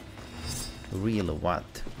 Real what?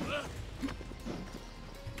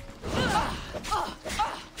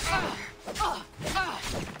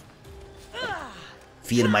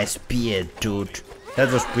 Feel my spear, dude.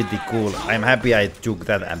 That was pretty cool. I'm happy I took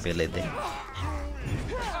that ability.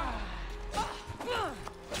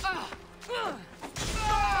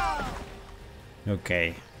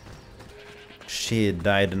 Okay. She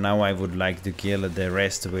died. Now I would like to kill the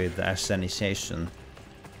rest with assassination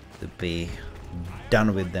to be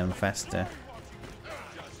done with them faster.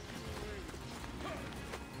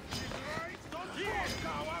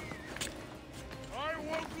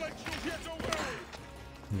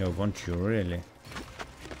 No, won't you really?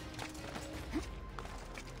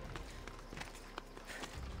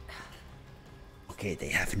 Okay, they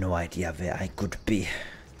have no idea where I could be.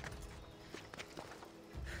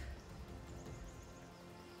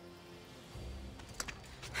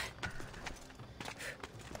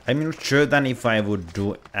 I'm not sure then if I would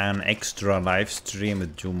do an extra live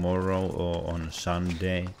stream tomorrow or on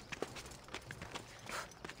Sunday.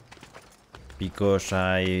 Because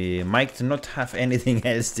I might not have anything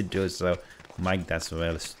else to do, so might as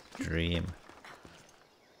well stream.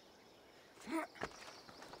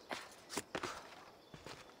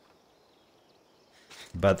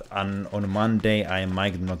 But on Monday I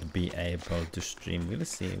might not be able to stream. We'll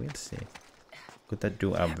see, we'll see. Could I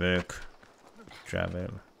do a work travel?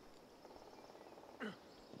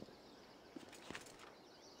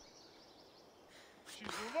 She's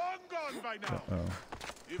long gone by now. Uh-oh.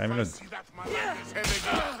 If I'm I not... see that man on his head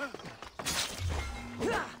again.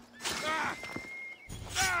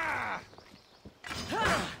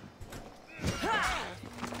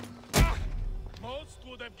 Most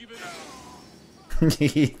would have given up.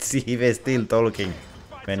 He was still talking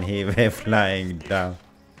when he was flying down.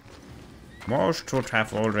 Most would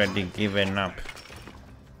have already given up.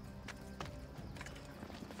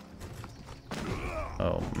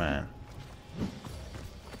 Oh man.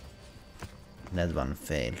 That one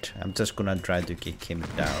failed. I'm just gonna try to kick him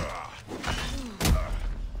down.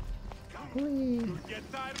 Get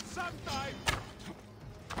tired sometime.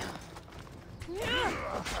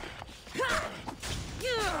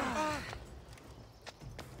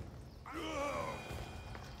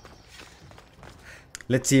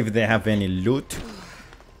 Let's see if they have any loot.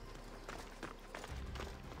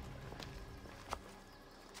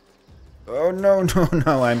 Oh no, no,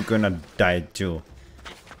 no, I'm gonna die too.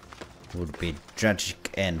 Would be tragic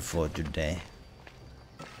end for today.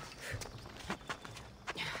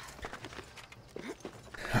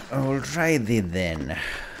 Alrighty then.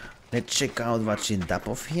 Let's check out what's in top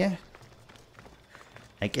of here.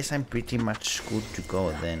 I guess I'm pretty much good to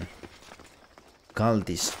go then.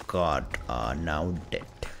 Cultist guard are now dead.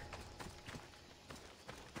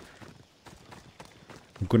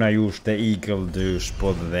 I'm gonna use the eagle to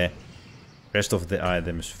spot the rest of the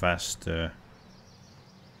items faster.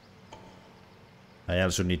 I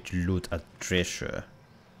also need to loot a treasure.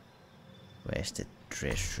 Where's the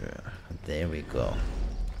treasure? There we go.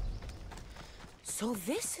 So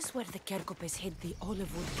this is where the Kerkopes hid the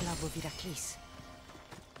olive wood club of Heracles.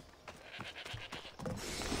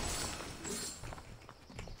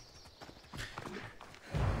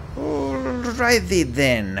 Alrighty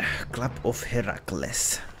then, Club of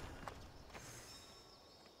Heracles.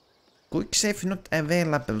 Quick save not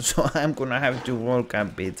available, so I'm gonna have to walk a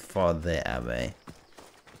bit further away.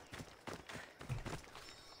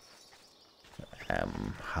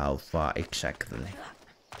 How far exactly?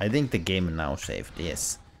 I think the game now saved,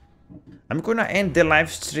 yes. I'm gonna end the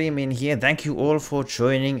live stream in here. Thank you all for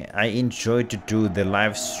joining. I enjoyed to do the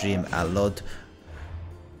live stream a lot.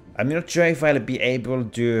 I'm not sure if I'll be able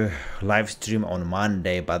to live stream on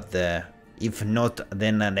Monday, but if not,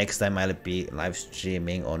 then next time I'll be live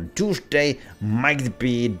streaming on Tuesday. Might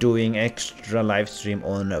be doing extra live stream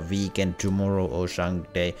on a weekend tomorrow or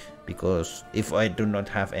Sunday, because if I do not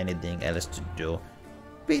have anything else to do,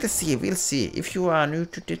 we'll see. If you are new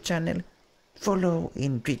to the channel, follow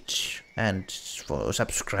in Twitch and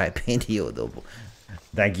subscribe in YouTube.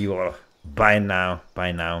 Thank you all. Bye now.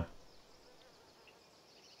 Bye now.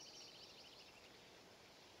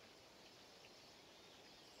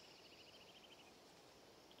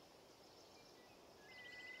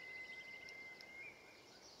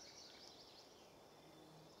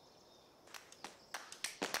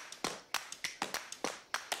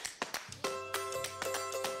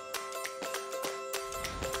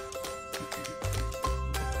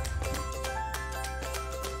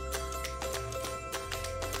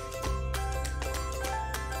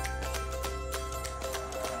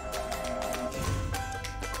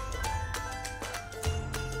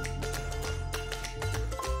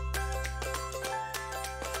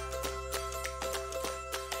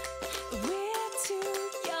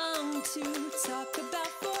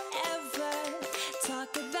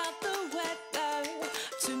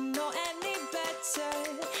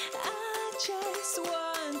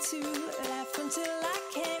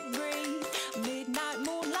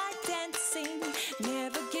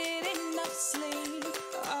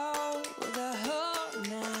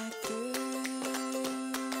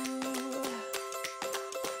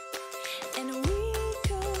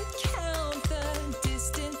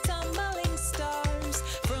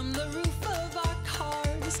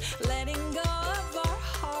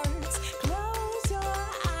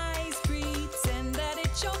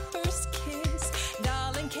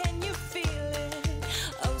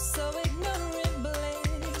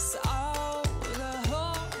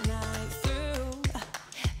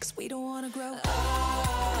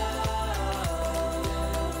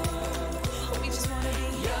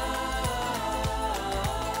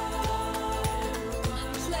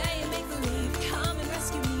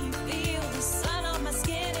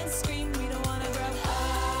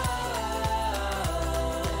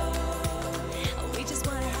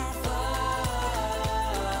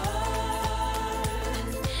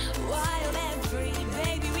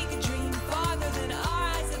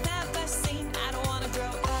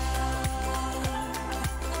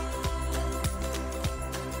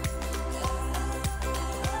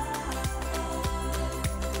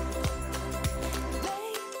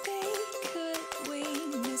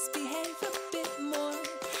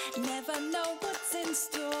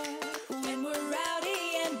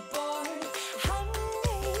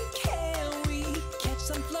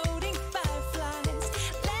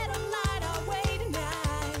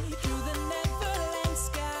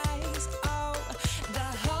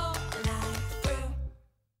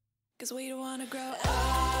 We don't wanna grow up.